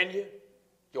it offend you?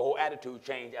 Your whole attitude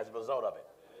changed as a result of it.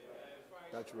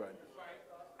 That's right.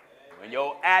 When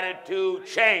your attitude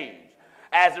changed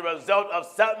as a result of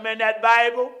something in that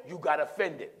Bible, you got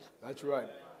offended. That's right.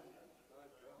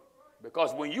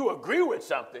 Because when you agree with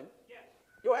something,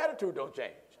 your attitude don't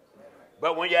change.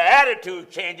 But when your attitude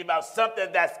changes about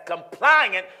something that's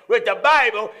compliant with the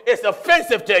Bible, it's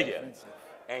offensive to you.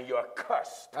 And you're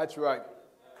cursed. That's right.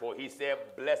 For he said,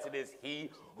 blessed is he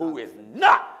who is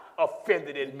not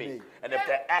offended in me. And if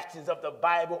the actions of the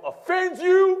Bible offends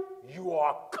you, you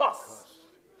are cursed.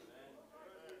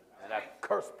 And a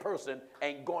cursed person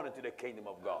ain't going into the kingdom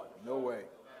of God. No way.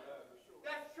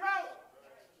 That's true.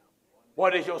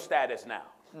 What is your status now?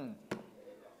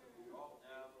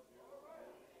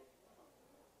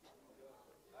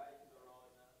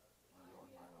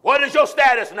 What is your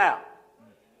status now?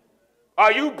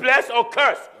 Are you blessed or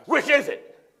cursed? Which is it?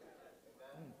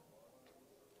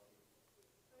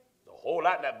 The whole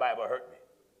lot in that Bible hurt me.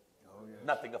 Oh, yes.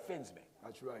 Nothing offends me.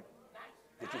 That's right.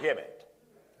 Did you hear me?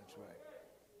 That's right.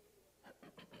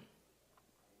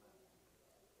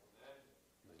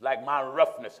 Like my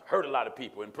roughness hurt a lot of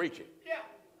people in preaching. Yeah.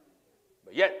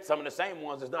 But yet, some of the same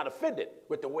ones is not offended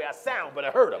with the way I sound, but I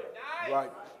hurt them. Nice.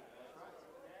 Right.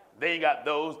 Then you got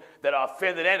those that are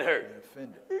offended and hurt. They're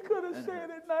offended. He could have said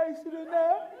it nicer than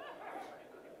that.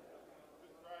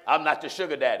 I'm not your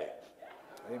sugar daddy.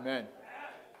 Amen.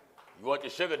 You want your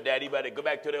sugar daddy, you better go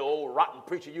back to the old rotten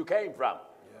preacher you came from.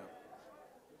 Yeah.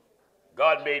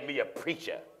 God made me a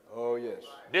preacher. Oh, yes.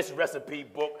 This recipe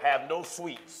book have no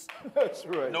sweets, That's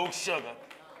right. no sugar.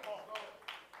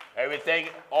 Everything,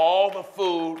 all the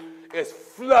food is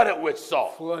flooded with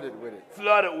salt. Flooded with it.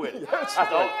 Flooded with it. That's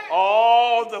That's right.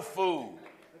 all the food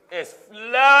is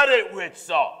flooded with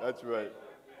salt. That's right.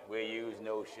 We use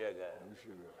no sugar. No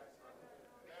sugar.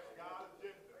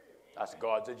 That's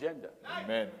God's agenda.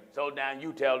 Amen. So now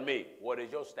you tell me, what is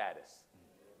your status?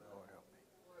 Lord help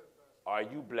me.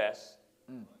 Are you blessed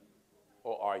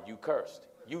or are you cursed?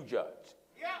 You judge.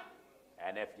 Yeah.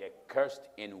 And if you're cursed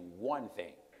in one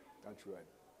thing, That's right.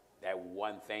 that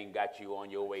one thing got you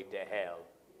on your way to hell,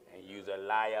 And you's a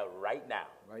liar right now.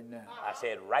 Right now. I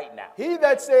said right now. He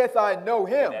that saith, I know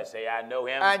him, That say I know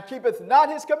him, and keepeth not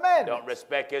his commandments, don't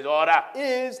respect his order,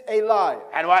 is a liar.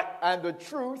 and what? And the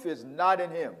truth is not in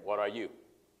him. What are you?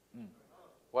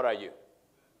 What are you?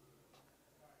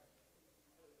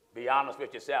 Be honest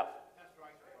with yourself.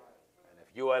 And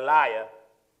if you're a liar,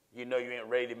 you know you ain't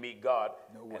ready to meet God.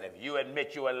 No way. And if you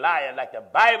admit you're a liar, like the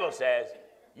Bible says,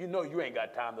 you know you ain't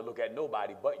got time to look at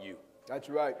nobody but you. That's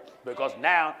right. Because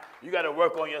now you got to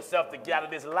work on yourself to get out of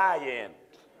this lie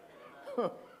you're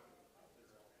in.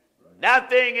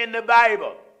 Nothing in the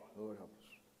Bible Lord help us.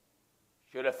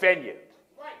 should offend you,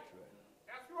 Right.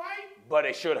 That's right. but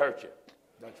it should hurt you.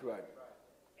 That's right.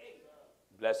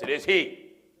 Blessed is he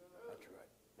That's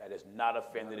right. that is not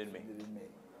offended in me. Offended in me.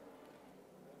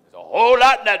 There's a whole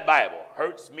lot in that Bible.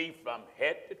 Hurts me from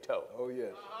head to toe. Oh,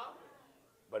 yes.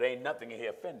 But ain't nothing in here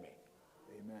offend me.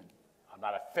 Amen. I'm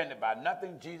not offended by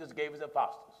nothing Jesus gave his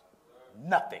apostles.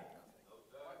 Nothing.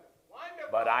 Wonderful.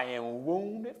 But I am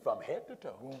wounded from head to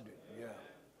toe. Wounded. Yeah.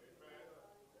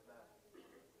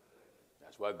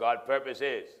 That's what God's purpose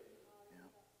is.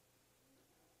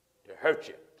 To hurt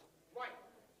you. Right.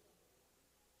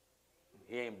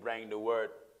 He ain't bring the word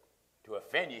to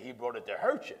offend you. He brought it to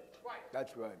hurt you. Right.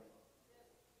 That's right.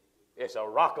 It's a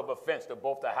rock of offense to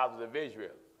both the houses of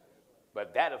Israel.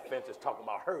 But that offense is talking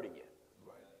about hurting you.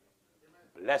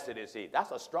 Right. Blessed is he.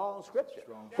 That's a strong scripture.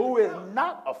 Strong. Who is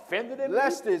not offended in me.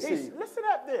 Blessed is he. Listen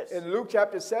at this. In Luke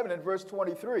chapter 7 and verse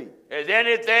 23. Is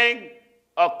anything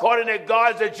according to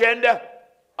God's agenda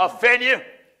offend you?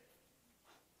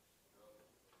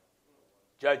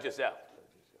 Judge yourself.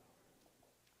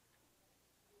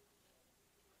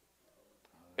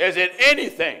 Is it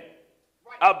anything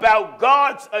about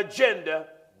God's agenda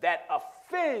that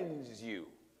offends you?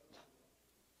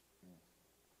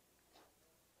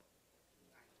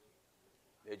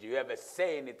 Did you ever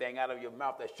say anything out of your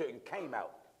mouth that shouldn't came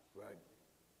out Right.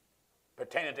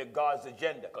 pertaining to God's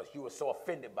agenda because you were so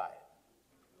offended by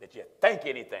it? Did you think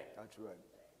anything? That's right.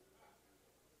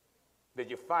 Did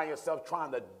you find yourself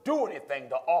trying to do anything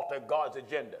to alter God's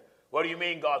agenda? What do you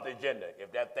mean God's agenda?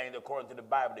 If that thing's according to the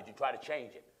Bible, did you try to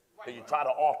change it? Did you try to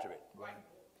alter it? Right.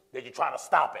 Did you try to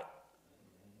stop it?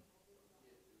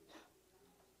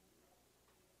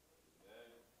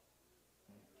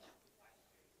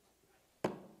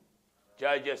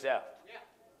 Judge yourself.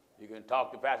 You can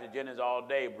talk to Pastor Jennings all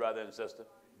day, brother and sister,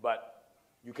 but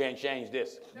you can't change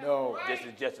this. No. This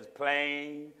is just as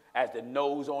plain as the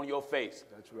nose on your face.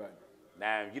 That's right.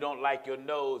 Now, if you don't like your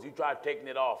nose, you try taking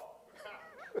it off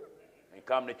and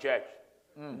come to church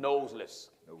noseless.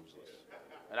 Noseless.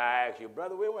 And I ask you,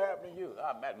 brother, what happened to you?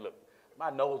 Ah, man, look,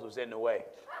 my nose was in the way.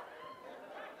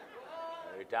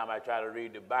 Every time I try to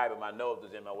read the Bible, my nose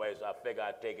was in my way, so I figure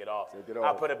I'd take it off. Take it I'll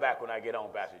off. put it back when I get on,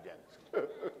 Pastor Jennings.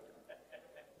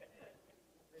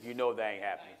 You know that ain't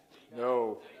happening.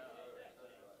 No.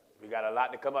 We got a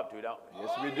lot to come up to, don't we?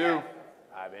 Yes, we do.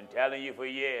 I've been telling you for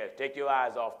years, take your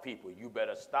eyes off people. You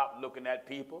better stop looking at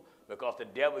people because the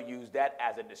devil used that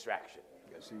as a distraction.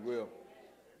 Yes, he will.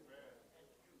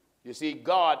 You see,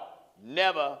 God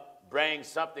never brings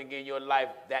something in your life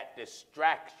that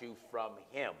distracts you from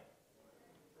him.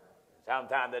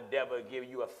 Sometimes the devil will give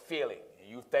you a feeling, and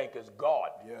you think it's God.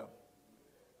 Yeah.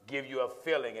 Give you a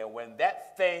feeling, and when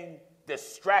that thing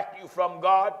distracts you from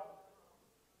God,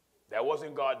 that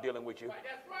wasn't God dealing with you. Right.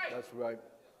 That's right. That's right.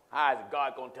 How is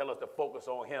God going to tell us to focus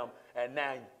on him, and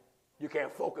now you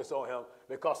can't focus on him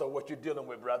because of what you're dealing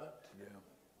with, brother? Yeah.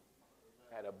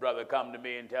 I had a brother come to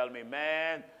me and tell me,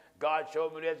 man, God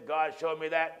showed me this, God showed me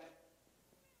that.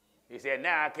 He said,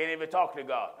 now I can't even talk to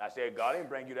God. I said, God ain't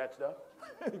bring you that stuff.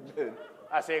 Amen.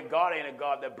 I said, God ain't a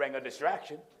God that bring a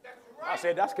distraction. I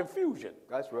said, that's confusion.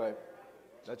 That's right.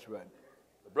 That's right.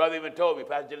 The brother even told me,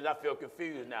 Pastor Jennings, I feel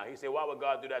confused now. He said, why would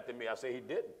God do that to me? I said, he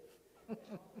didn't.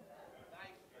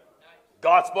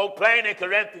 God spoke plain in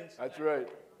Corinthians. That's right.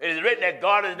 It is written that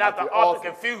God is not the author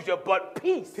of confusion, but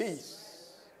peace. Peace.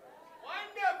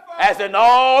 Wonderful. As in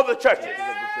all the churches.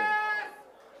 Yes.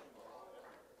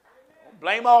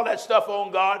 Blame all that stuff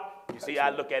on God. You see, I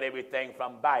look at everything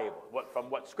from Bible, from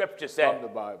what Scripture said. From the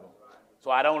Bible. So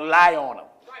I don't lie on him.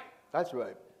 That's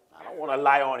right. I don't want to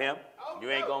lie on him. You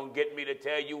ain't going to get me to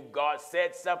tell you God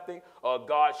said something or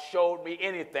God showed me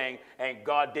anything and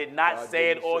God did not God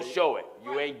say it didn't or say it. show it.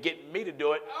 You ain't getting me to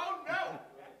do it. Oh, no.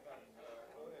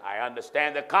 I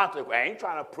understand the consequence. I ain't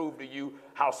trying to prove to you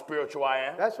how spiritual I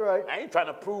am. That's right. I ain't trying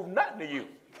to prove nothing to you.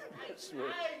 That's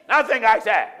right. Nothing like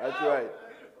that. That's right.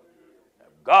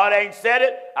 If God ain't said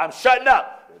it, I'm shutting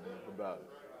up. Enough about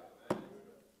it.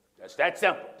 That's that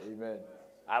simple. Amen.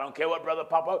 I don't care what brother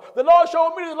pop up. The Lord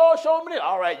showed me this, the Lord showed me this.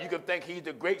 All right, you can think he's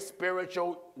the great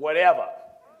spiritual whatever.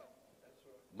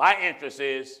 My interest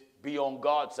is be on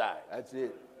God's side. That's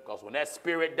it. Because when that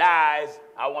spirit dies,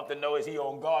 I want to know, is he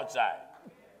on God's side?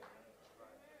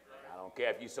 I don't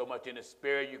care if you're so much in the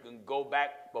spirit, you can go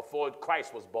back before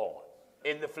Christ was born,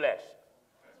 in the flesh.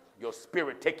 Your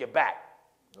spirit take you back.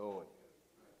 Lord.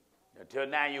 Until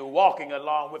now you're walking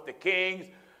along with the kings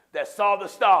that saw the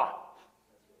star.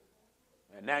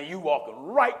 And now you walking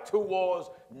right towards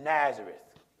Nazareth.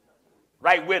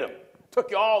 Right with him.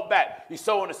 Took you all back. You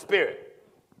so in the spirit.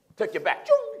 Took you back.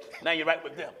 Now you're right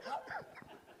with them.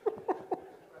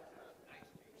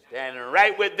 Standing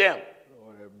right with them.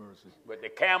 Lord have mercy. With the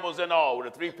camels and all, with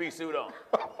a three-piece suit on.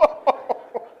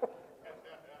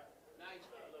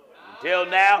 Until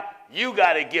now, you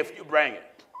got a gift you bring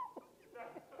it.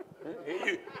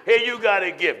 Here you got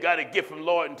a gift from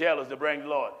Lord and tell us to bring the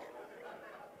Lord.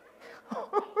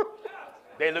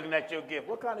 They looking at your gift.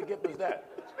 What kind of gift is that?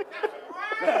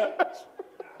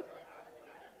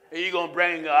 Here you gonna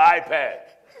bring an iPad.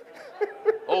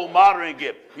 Old modern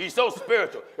gift. He's so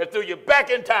spiritual. It threw you back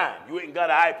in time. You ain't got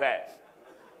an iPad.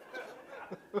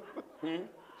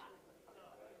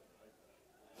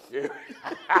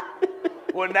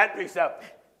 Wouldn't that be something?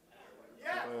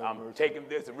 I'm taking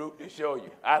this route to show you.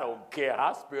 I don't care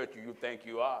how spiritual you think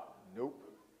you are. Nope.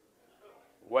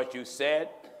 What you said,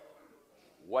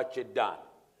 what you done,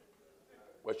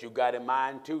 what you got in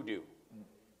mind to do,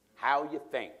 how you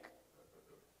think,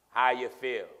 how you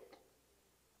feel.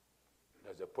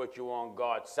 Does it put you on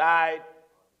God's side,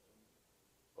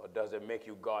 or does it make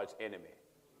you God's enemy?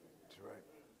 That's right.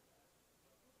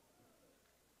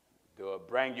 Do it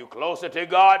bring you closer to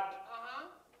God?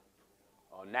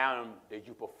 Or now did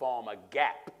you perform a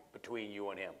gap between you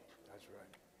and him? That's right.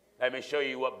 Let me show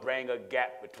you what bring a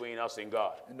gap between us and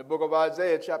God. In the book of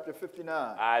Isaiah, chapter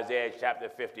 59. Isaiah chapter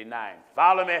 59.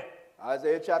 Follow me.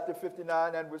 Isaiah chapter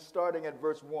 59, and we're starting at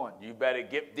verse 1. You better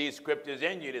get these scriptures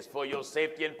in you. It's for your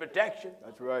safety and protection.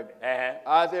 That's right. Uh-huh.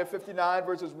 Isaiah 59,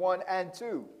 verses 1 and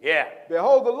 2. Yeah.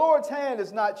 Behold, the Lord's hand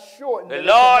is not shortened The that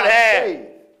Lord's it cannot hand.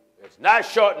 save, It's not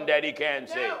shortened that he can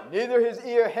save. neither his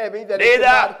ear heavy that it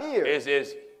cannot hear. Neither is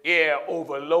his ear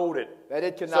overloaded, that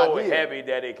it cannot so hear. heavy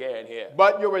that it can't hear.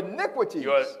 But your iniquities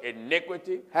Your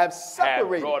iniquity have have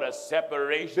separated brought a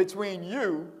separation. between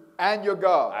you and your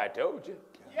God. I told you.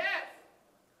 Yes.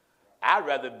 I'd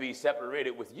rather be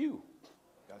separated with you.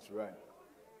 That's right.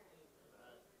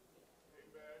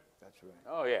 That's right.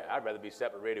 Oh, yeah, I'd rather be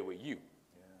separated with you.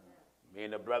 Yeah. Me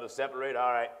and the brother separate,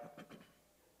 all right.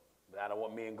 But I don't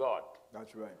want me and God.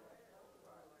 That's right.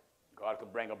 God can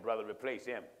bring a brother to replace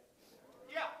him.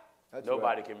 Yeah. That's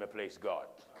Nobody right. can replace God.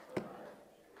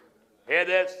 Hear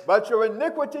this? But your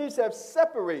iniquities have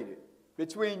separated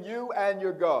between you and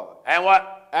your God. And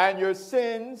what? And your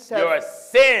sins Your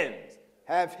sins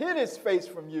have hid his face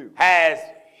from you. has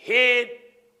hid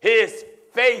his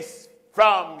face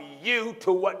from you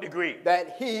to what degree?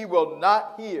 That he will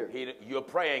not hear. You're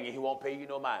praying and he won't pay you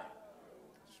no mind.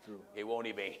 It's true. He won't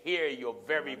even hear your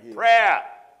very prayer.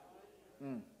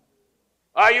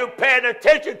 Are you paying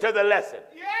attention to the lesson?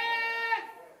 Yes.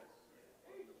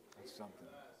 That's something.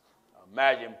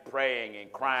 Imagine praying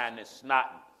and crying and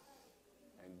snotting,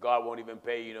 and God won't even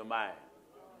pay you no mind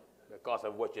because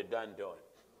of what you've done to him.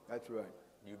 That's right.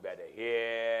 You better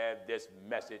hear this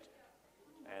message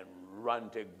and run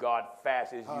to God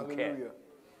fast as you can. Hallelujah.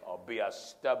 Or be a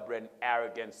stubborn,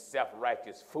 arrogant,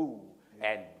 self-righteous fool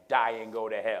and die and go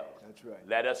to hell. That's right.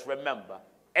 Let us remember,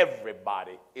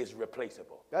 everybody is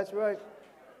replaceable. That's right.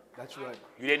 That's right.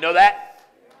 You didn't know that?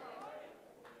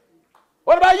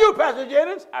 What about you, Pastor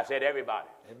Jennings? I said everybody.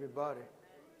 Everybody.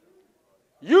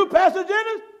 You, Pastor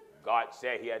Jennings? God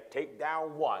said he'll take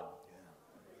down one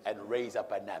and raise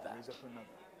up another. Raise up another.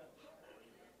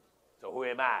 So who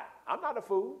am I? I'm not a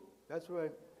fool. That's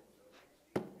right.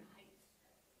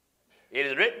 It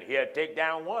is written, he'll take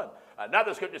down one.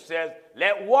 Another scripture says,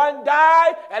 let one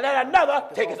die and let another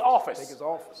take his office. Take his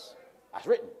office. That's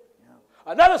written.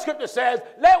 Yeah. Another scripture says,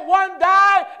 let one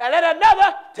die and let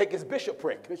another take his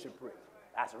bishopric. Bishopric.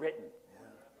 That's written.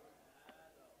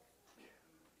 Yeah.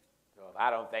 So if I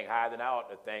don't think higher than I ought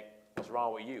to think, what's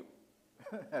wrong with you?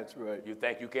 That's right. You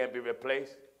think you can't be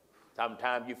replaced?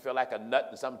 Sometimes you feel like a nut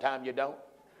and sometimes you don't.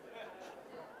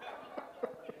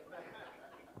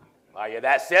 Are you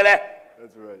that silly?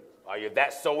 That's right. Are you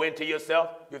that so into yourself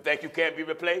you think you can't be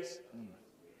replaced?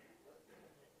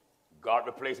 God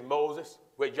replaced Moses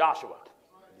with Joshua.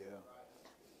 Yeah.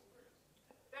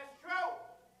 That's true.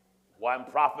 One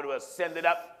prophet was ascended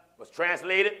up, was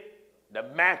translated, the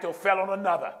mantle fell on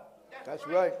another. That's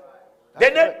right.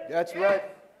 Didn't right. it? That's right.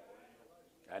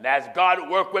 And as God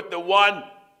worked with the one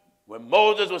when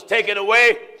Moses was taken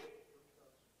away,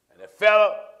 and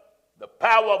the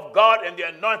power of God and the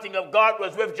anointing of God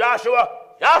was with Joshua,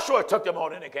 Joshua took them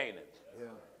on into Canaan. Yeah.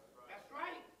 That's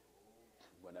right.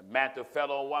 When the mantle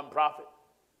fell on one prophet,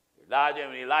 Elijah,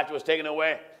 when Elijah was taken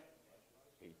away,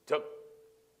 he took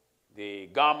the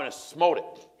garment and smote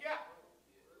it. Yeah.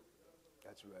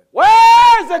 That's right.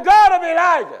 Where's the God of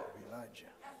Elijah? Elijah.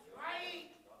 That's right.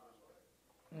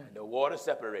 And the water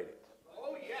separated.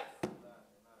 Oh, yes.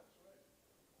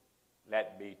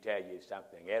 Let me tell you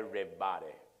something. Everybody,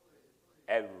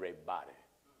 every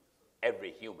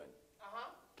human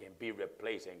can be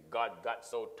replaced. And God got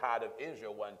so tired of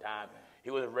Israel one time, he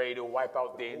was ready to wipe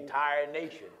out the entire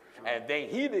nation. And then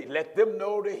he let them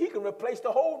know that he can replace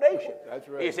the whole nation. That's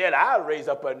right. He said, I'll raise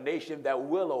up a nation that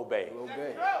will obey.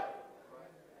 Obey.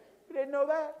 You didn't know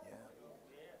that?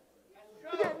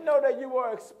 Yeah. You didn't know that you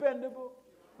were expendable?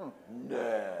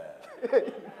 No.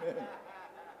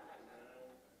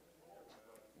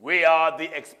 We are the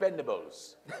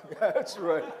expendables. That's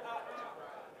right.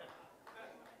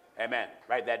 Amen.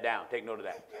 Write that down. Take note of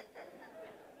that.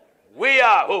 We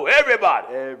are who? Everybody.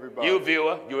 Everybody. You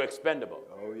viewer, you're expendable.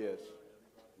 Oh, yes.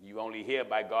 You only here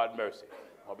by God's mercy.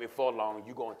 Or before long,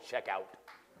 you're going to check out.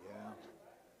 Yeah.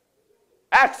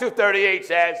 Acts 2:38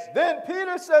 says, Then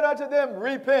Peter said unto them,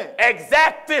 repent.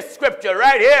 exact this scripture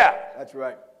right here. That's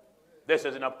right. This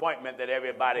is an appointment that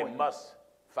everybody must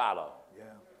follow. Yeah.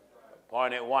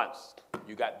 Appointed once.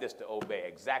 You got this to obey.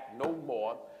 Exact no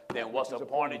more than what's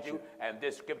appointed you. And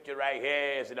this scripture right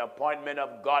here is an appointment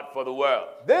of God for the world.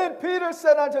 Then Peter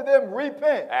said unto them,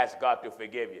 repent. Ask God to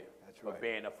forgive you for right.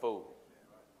 being a fool.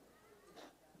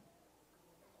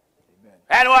 Amen.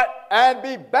 And what? And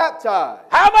be baptized,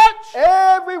 How much?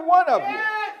 every one of you,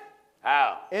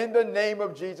 How? in the name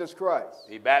of Jesus Christ,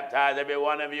 Be baptized, every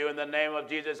one of you, in the name of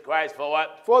Jesus Christ. For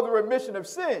what? for the remission of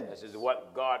sins. This is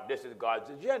God's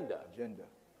agenda. Agenda.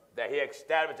 That he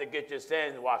established to get your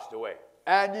sins washed away.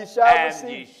 And ye shall And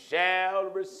ye receive shall the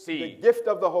receive. gift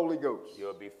of the Holy Ghost.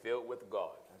 You'll be filled with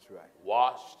God. That's right.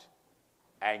 Washed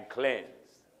and cleansed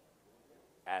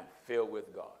and filled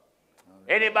with God.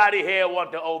 Anybody here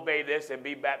want to obey this and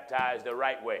be baptized the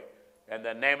right way? In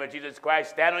the name of Jesus Christ,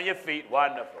 stand on your feet.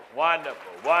 Wonderful,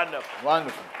 wonderful, wonderful.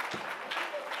 Wonderful.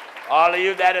 All of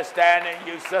you that are standing,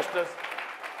 you sisters,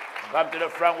 come to the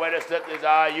front where the sisters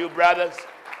are. You brothers,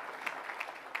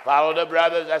 follow the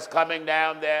brothers that's coming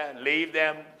down there. Leave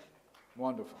them.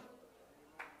 Wonderful.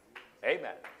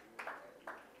 Amen.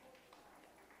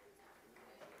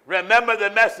 Remember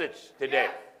the message today.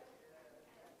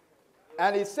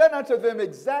 And he said unto them,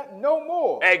 exact no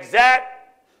more.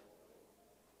 Exact.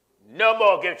 No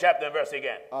more. Give chapter and verse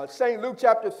again. St. Luke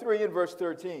chapter 3 and verse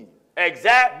 13.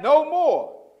 Exact. No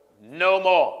more No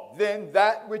more. than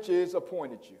that which is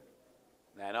appointed you.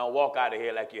 Now don't walk out of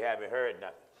here like you haven't heard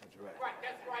nothing. That's right. Right,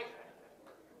 that's right.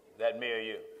 Is that me or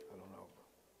you? I don't know.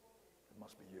 It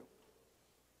must be you.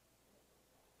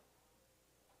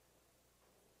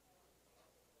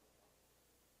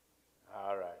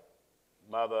 All right.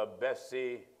 Mother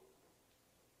Bessie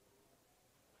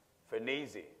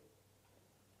Finisi.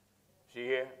 She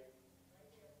here?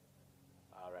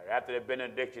 All right. After the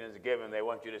benediction is given, they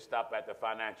want you to stop at the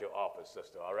financial office,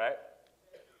 sister. All right?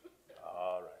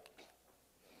 All right.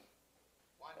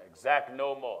 Exact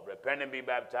no more. Repent and be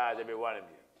baptized, every one of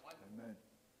you. Amen.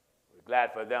 We're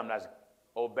glad for them that's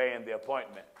obeying the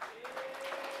appointment.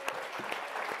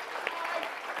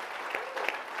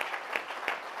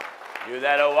 You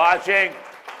that are watching,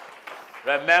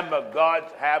 remember, God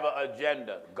have an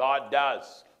agenda. God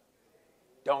does.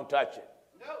 Don't touch it.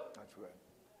 No. That's right.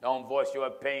 Don't voice your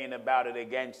opinion about it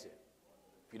against it.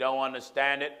 If you don't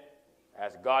understand it,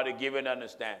 ask God to give you an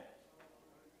understanding.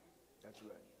 That's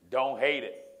right. Don't hate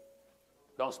it.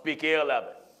 Don't speak ill of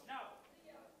it. No.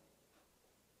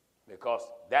 Because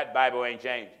that Bible ain't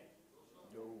changing.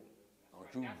 No.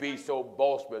 Don't you be so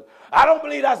boastful. I don't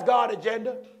believe that's God's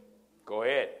agenda. Go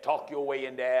ahead. Talk your way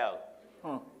into hell.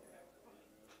 Huh.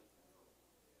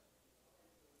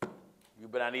 You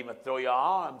better not even throw your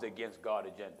arms against God's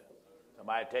agenda.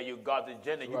 Somebody tell you God's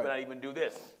agenda, you right. better not even do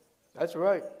this. That's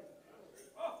right.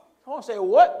 Someone say,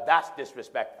 what? That's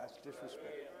disrespectful. That's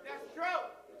disrespect. That's true.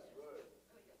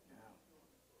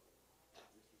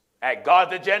 At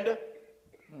God's agenda?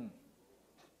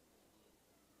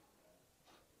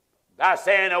 God's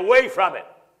saying away from it.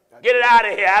 Get it out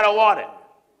of here. I don't want it.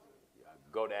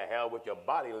 Go to hell with your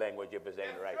body language if it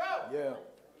ain't right. Yeah.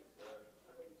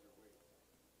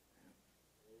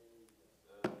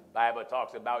 Bible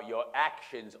talks about your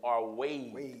actions are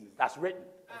weighed. Weighed. That's written.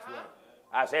 That's right.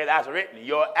 I say that's written.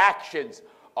 Your actions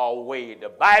are weighed. The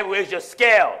Bible is your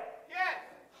scale. Yes.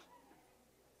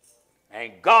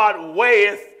 And God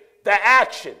weigheth the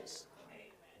actions.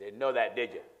 Didn't know that,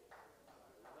 did you?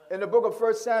 In the book of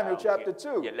 1 Samuel chapter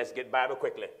 2. Yeah, let's get Bible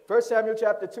quickly. 1 Samuel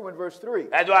chapter 2 and verse 3.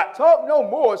 That's right. Talk no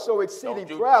more so exceeding Don't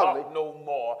you proudly. talk no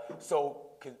more so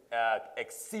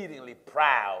exceedingly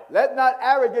proud. Let not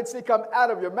arrogancy come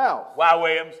out of your mouth. Why,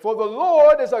 Williams? For the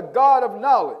Lord is a God of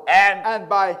knowledge. And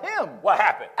by him what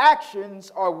happened? actions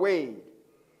are weighed.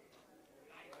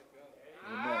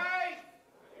 Amen.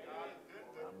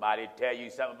 Somebody tell you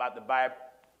something about the Bible?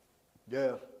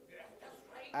 Yeah.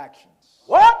 Actions.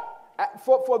 What?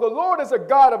 For the Lord is a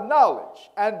God of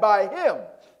knowledge, and by him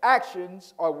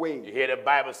actions are weighed. You hear the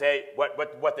Bible say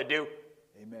what to do?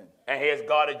 Amen. And here's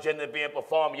God's agenda being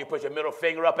performed. You put your middle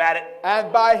finger up at it.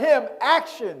 And by him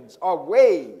actions are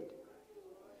weighed.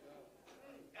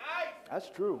 That's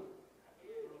true.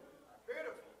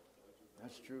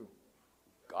 That's true.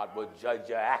 God will judge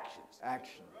your actions.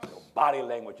 Actions. Your body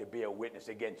language will be a witness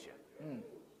against you.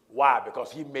 Why?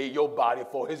 Because he made your body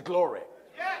for his glory.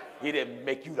 He didn't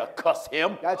make you to cuss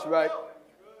him. That's right.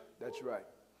 That's right.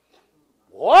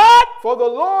 What? For the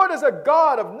Lord is a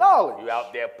God of knowledge. You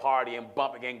out there partying,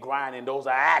 bumping, and grinding. Those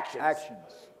are actions.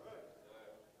 Actions.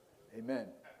 Amen.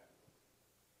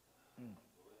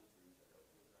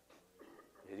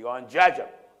 He's going to judge them.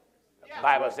 The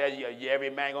Bible says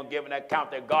every man going to give an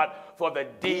account to God for the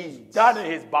deeds done in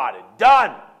his body.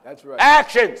 Done. That's right.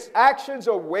 Actions. Actions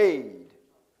are weighed.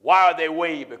 Why are they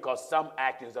weighed? Because some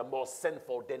actions are more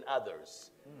sinful than others.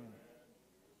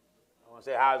 I want to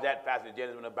say, how is that, Pastor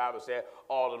Jennings, when the Bible said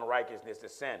all unrighteousness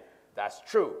is sin? That's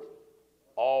true.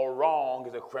 All wrong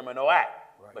is a criminal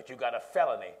act. Right. But you got a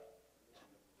felony.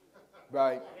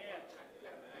 Right.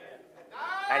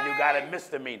 And you got a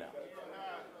misdemeanor.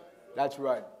 That's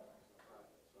right.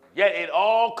 Yet it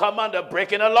all come under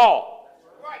breaking the law.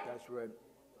 That's right.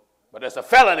 But it's a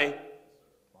felony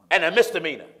and a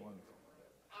misdemeanor.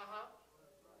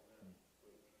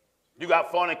 You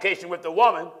got fornication with the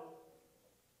woman,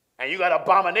 and you got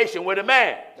abomination with a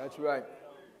man. That's right.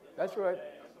 That's right.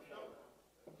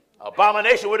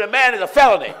 Abomination with a man is a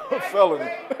felony. Felony.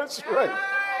 That's right.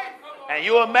 And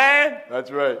you a man? That's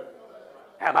right.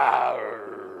 Am I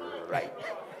right?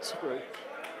 That's right.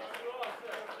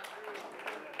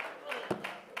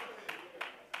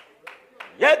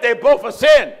 Yet they both are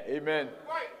sin. Amen.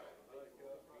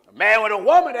 A man with a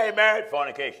woman ain't married,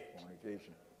 fornication.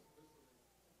 Fornication.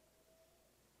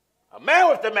 A man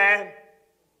with the man,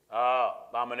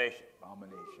 abomination.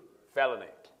 Abomination. Felony.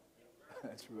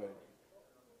 That's right.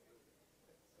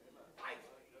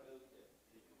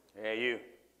 Yeah, you.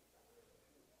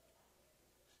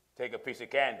 Take a piece of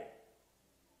candy.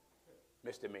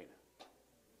 Misdemeanor.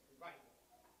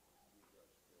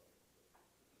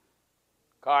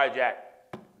 Carjack.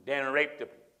 Then rape them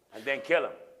and then kill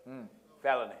them.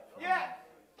 Felony. Yeah.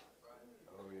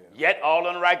 Oh, yeah. Yet all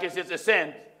unrighteousness is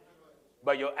sin,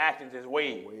 but your actions is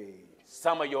weighed.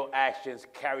 Some of your actions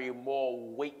carry more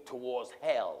weight towards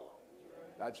hell.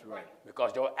 That's right.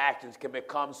 Because your actions can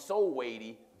become so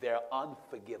weighty, they're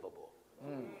unforgivable.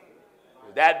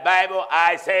 That Bible,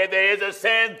 I say there is a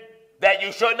sin that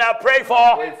you should not pray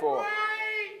for. Pray for.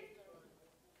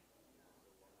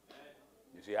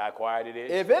 You see how quiet it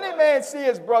is? If any man see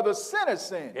his brother sin a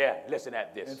sin. Yeah, listen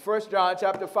at this. In 1 John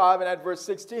chapter 5 and at verse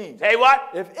 16. Say what?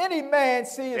 If any man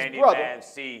see his Any brother man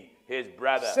see his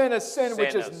brother sin a sin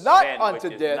which is sin not which unto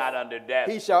is death, not unto death,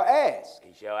 he shall ask,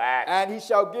 he shall ask, and he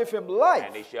shall give him life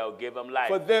and he shall give him life.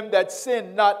 for them that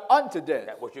sin not unto death.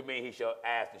 That what you mean? He shall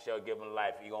ask and shall give him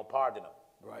life. You gonna pardon him?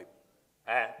 Right.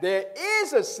 Huh? There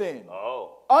is a sin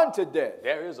Oh, unto death.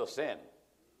 there is a sin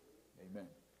Amen.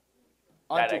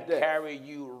 that'll Unto death. carry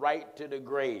you right to the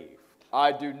grave.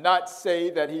 I do not say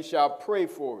that he shall pray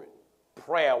for it.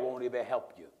 Prayer won't even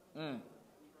help you.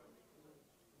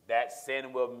 That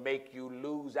sin will make you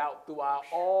lose out throughout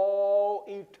all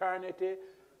eternity.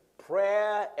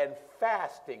 Prayer and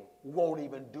fasting won't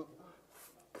even do.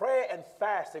 Prayer and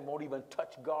fasting won't even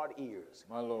touch God's ears.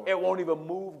 My Lord. It won't even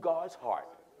move God's heart.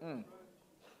 Until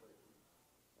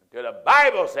the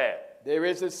Bible said, There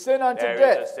is a sin unto there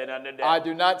death. is a sin unto death. I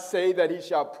do not say that he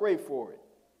shall pray for it.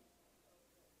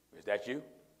 Is that you?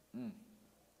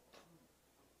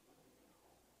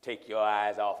 Take your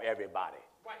eyes off everybody.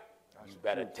 You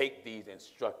better take these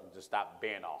instructions to stop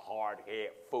being a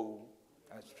hard-headed fool.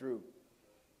 That's true.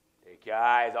 Take your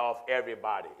eyes off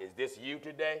everybody. Is this you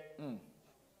today?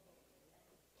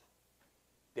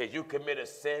 Did you commit a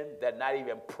sin that not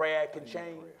even prayer can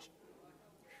change?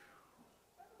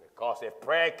 Because if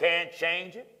prayer can't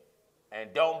change it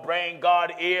and don't bring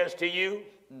God's ears to you,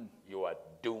 you are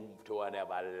doomed to an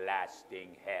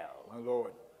everlasting hell. My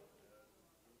Lord.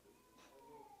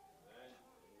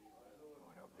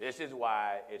 This is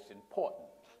why it's important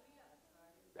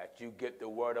that you get the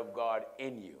word of God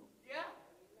in you. Yeah.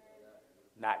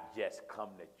 Not just come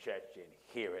to church and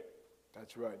hear it.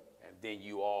 That's right. And then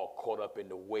you all caught up in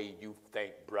the way you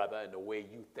think, brother, and the way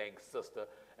you think, sister,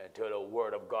 until the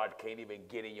word of God can't even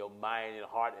get in your mind and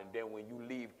heart. And then when you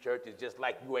leave church, it's just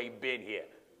like you ain't been here.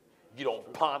 You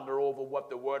don't ponder over what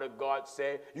the word of God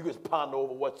said. You just ponder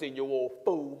over what's in your old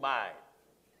fool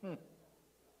mind.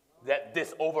 That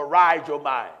this overrides your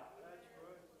mind.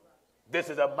 This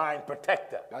is a mind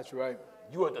protector. That's right.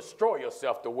 You will destroy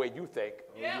yourself the way you think,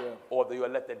 Yeah. or you will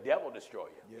let the devil destroy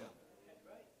you. Yeah.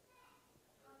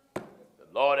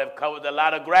 The Lord have covered a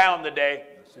lot of ground today.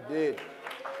 Yes, he did.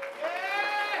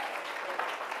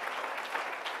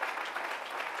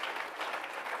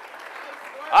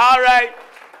 All right,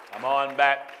 I'm on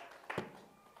back.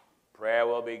 Prayer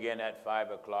will begin at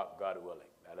 5 o'clock, God willing.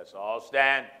 Let us all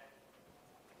stand.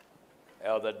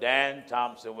 Elder Dan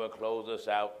Thompson will close us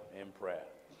out in prayer.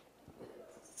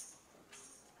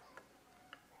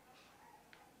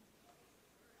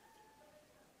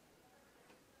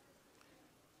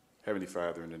 Heavenly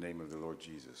Father, in the name of the Lord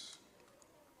Jesus,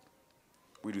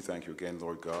 we do thank you again,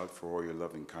 Lord God, for all your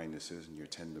loving kindnesses and your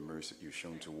tender mercy that you've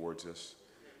shown towards us.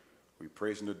 We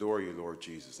praise and adore you, Lord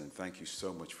Jesus, and thank you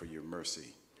so much for your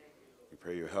mercy. We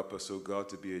pray you help us, O God,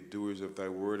 to be doers of thy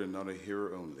word and not a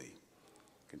hearer only.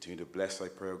 Continue to bless, I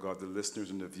pray, O God, the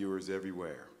listeners and the viewers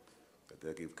everywhere, that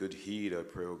they'll give good heed, I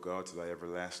pray, O God, to thy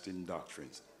everlasting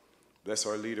doctrines. Bless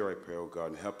our leader, I pray, O God,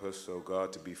 and help us, O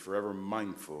God, to be forever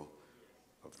mindful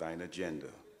of thine agenda.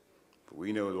 For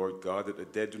we know, Lord God, that the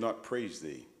dead do not praise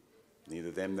thee,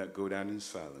 neither them that go down in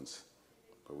silence.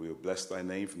 But we will bless thy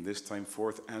name from this time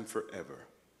forth and forever.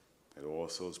 And all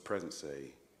souls present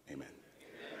say, amen.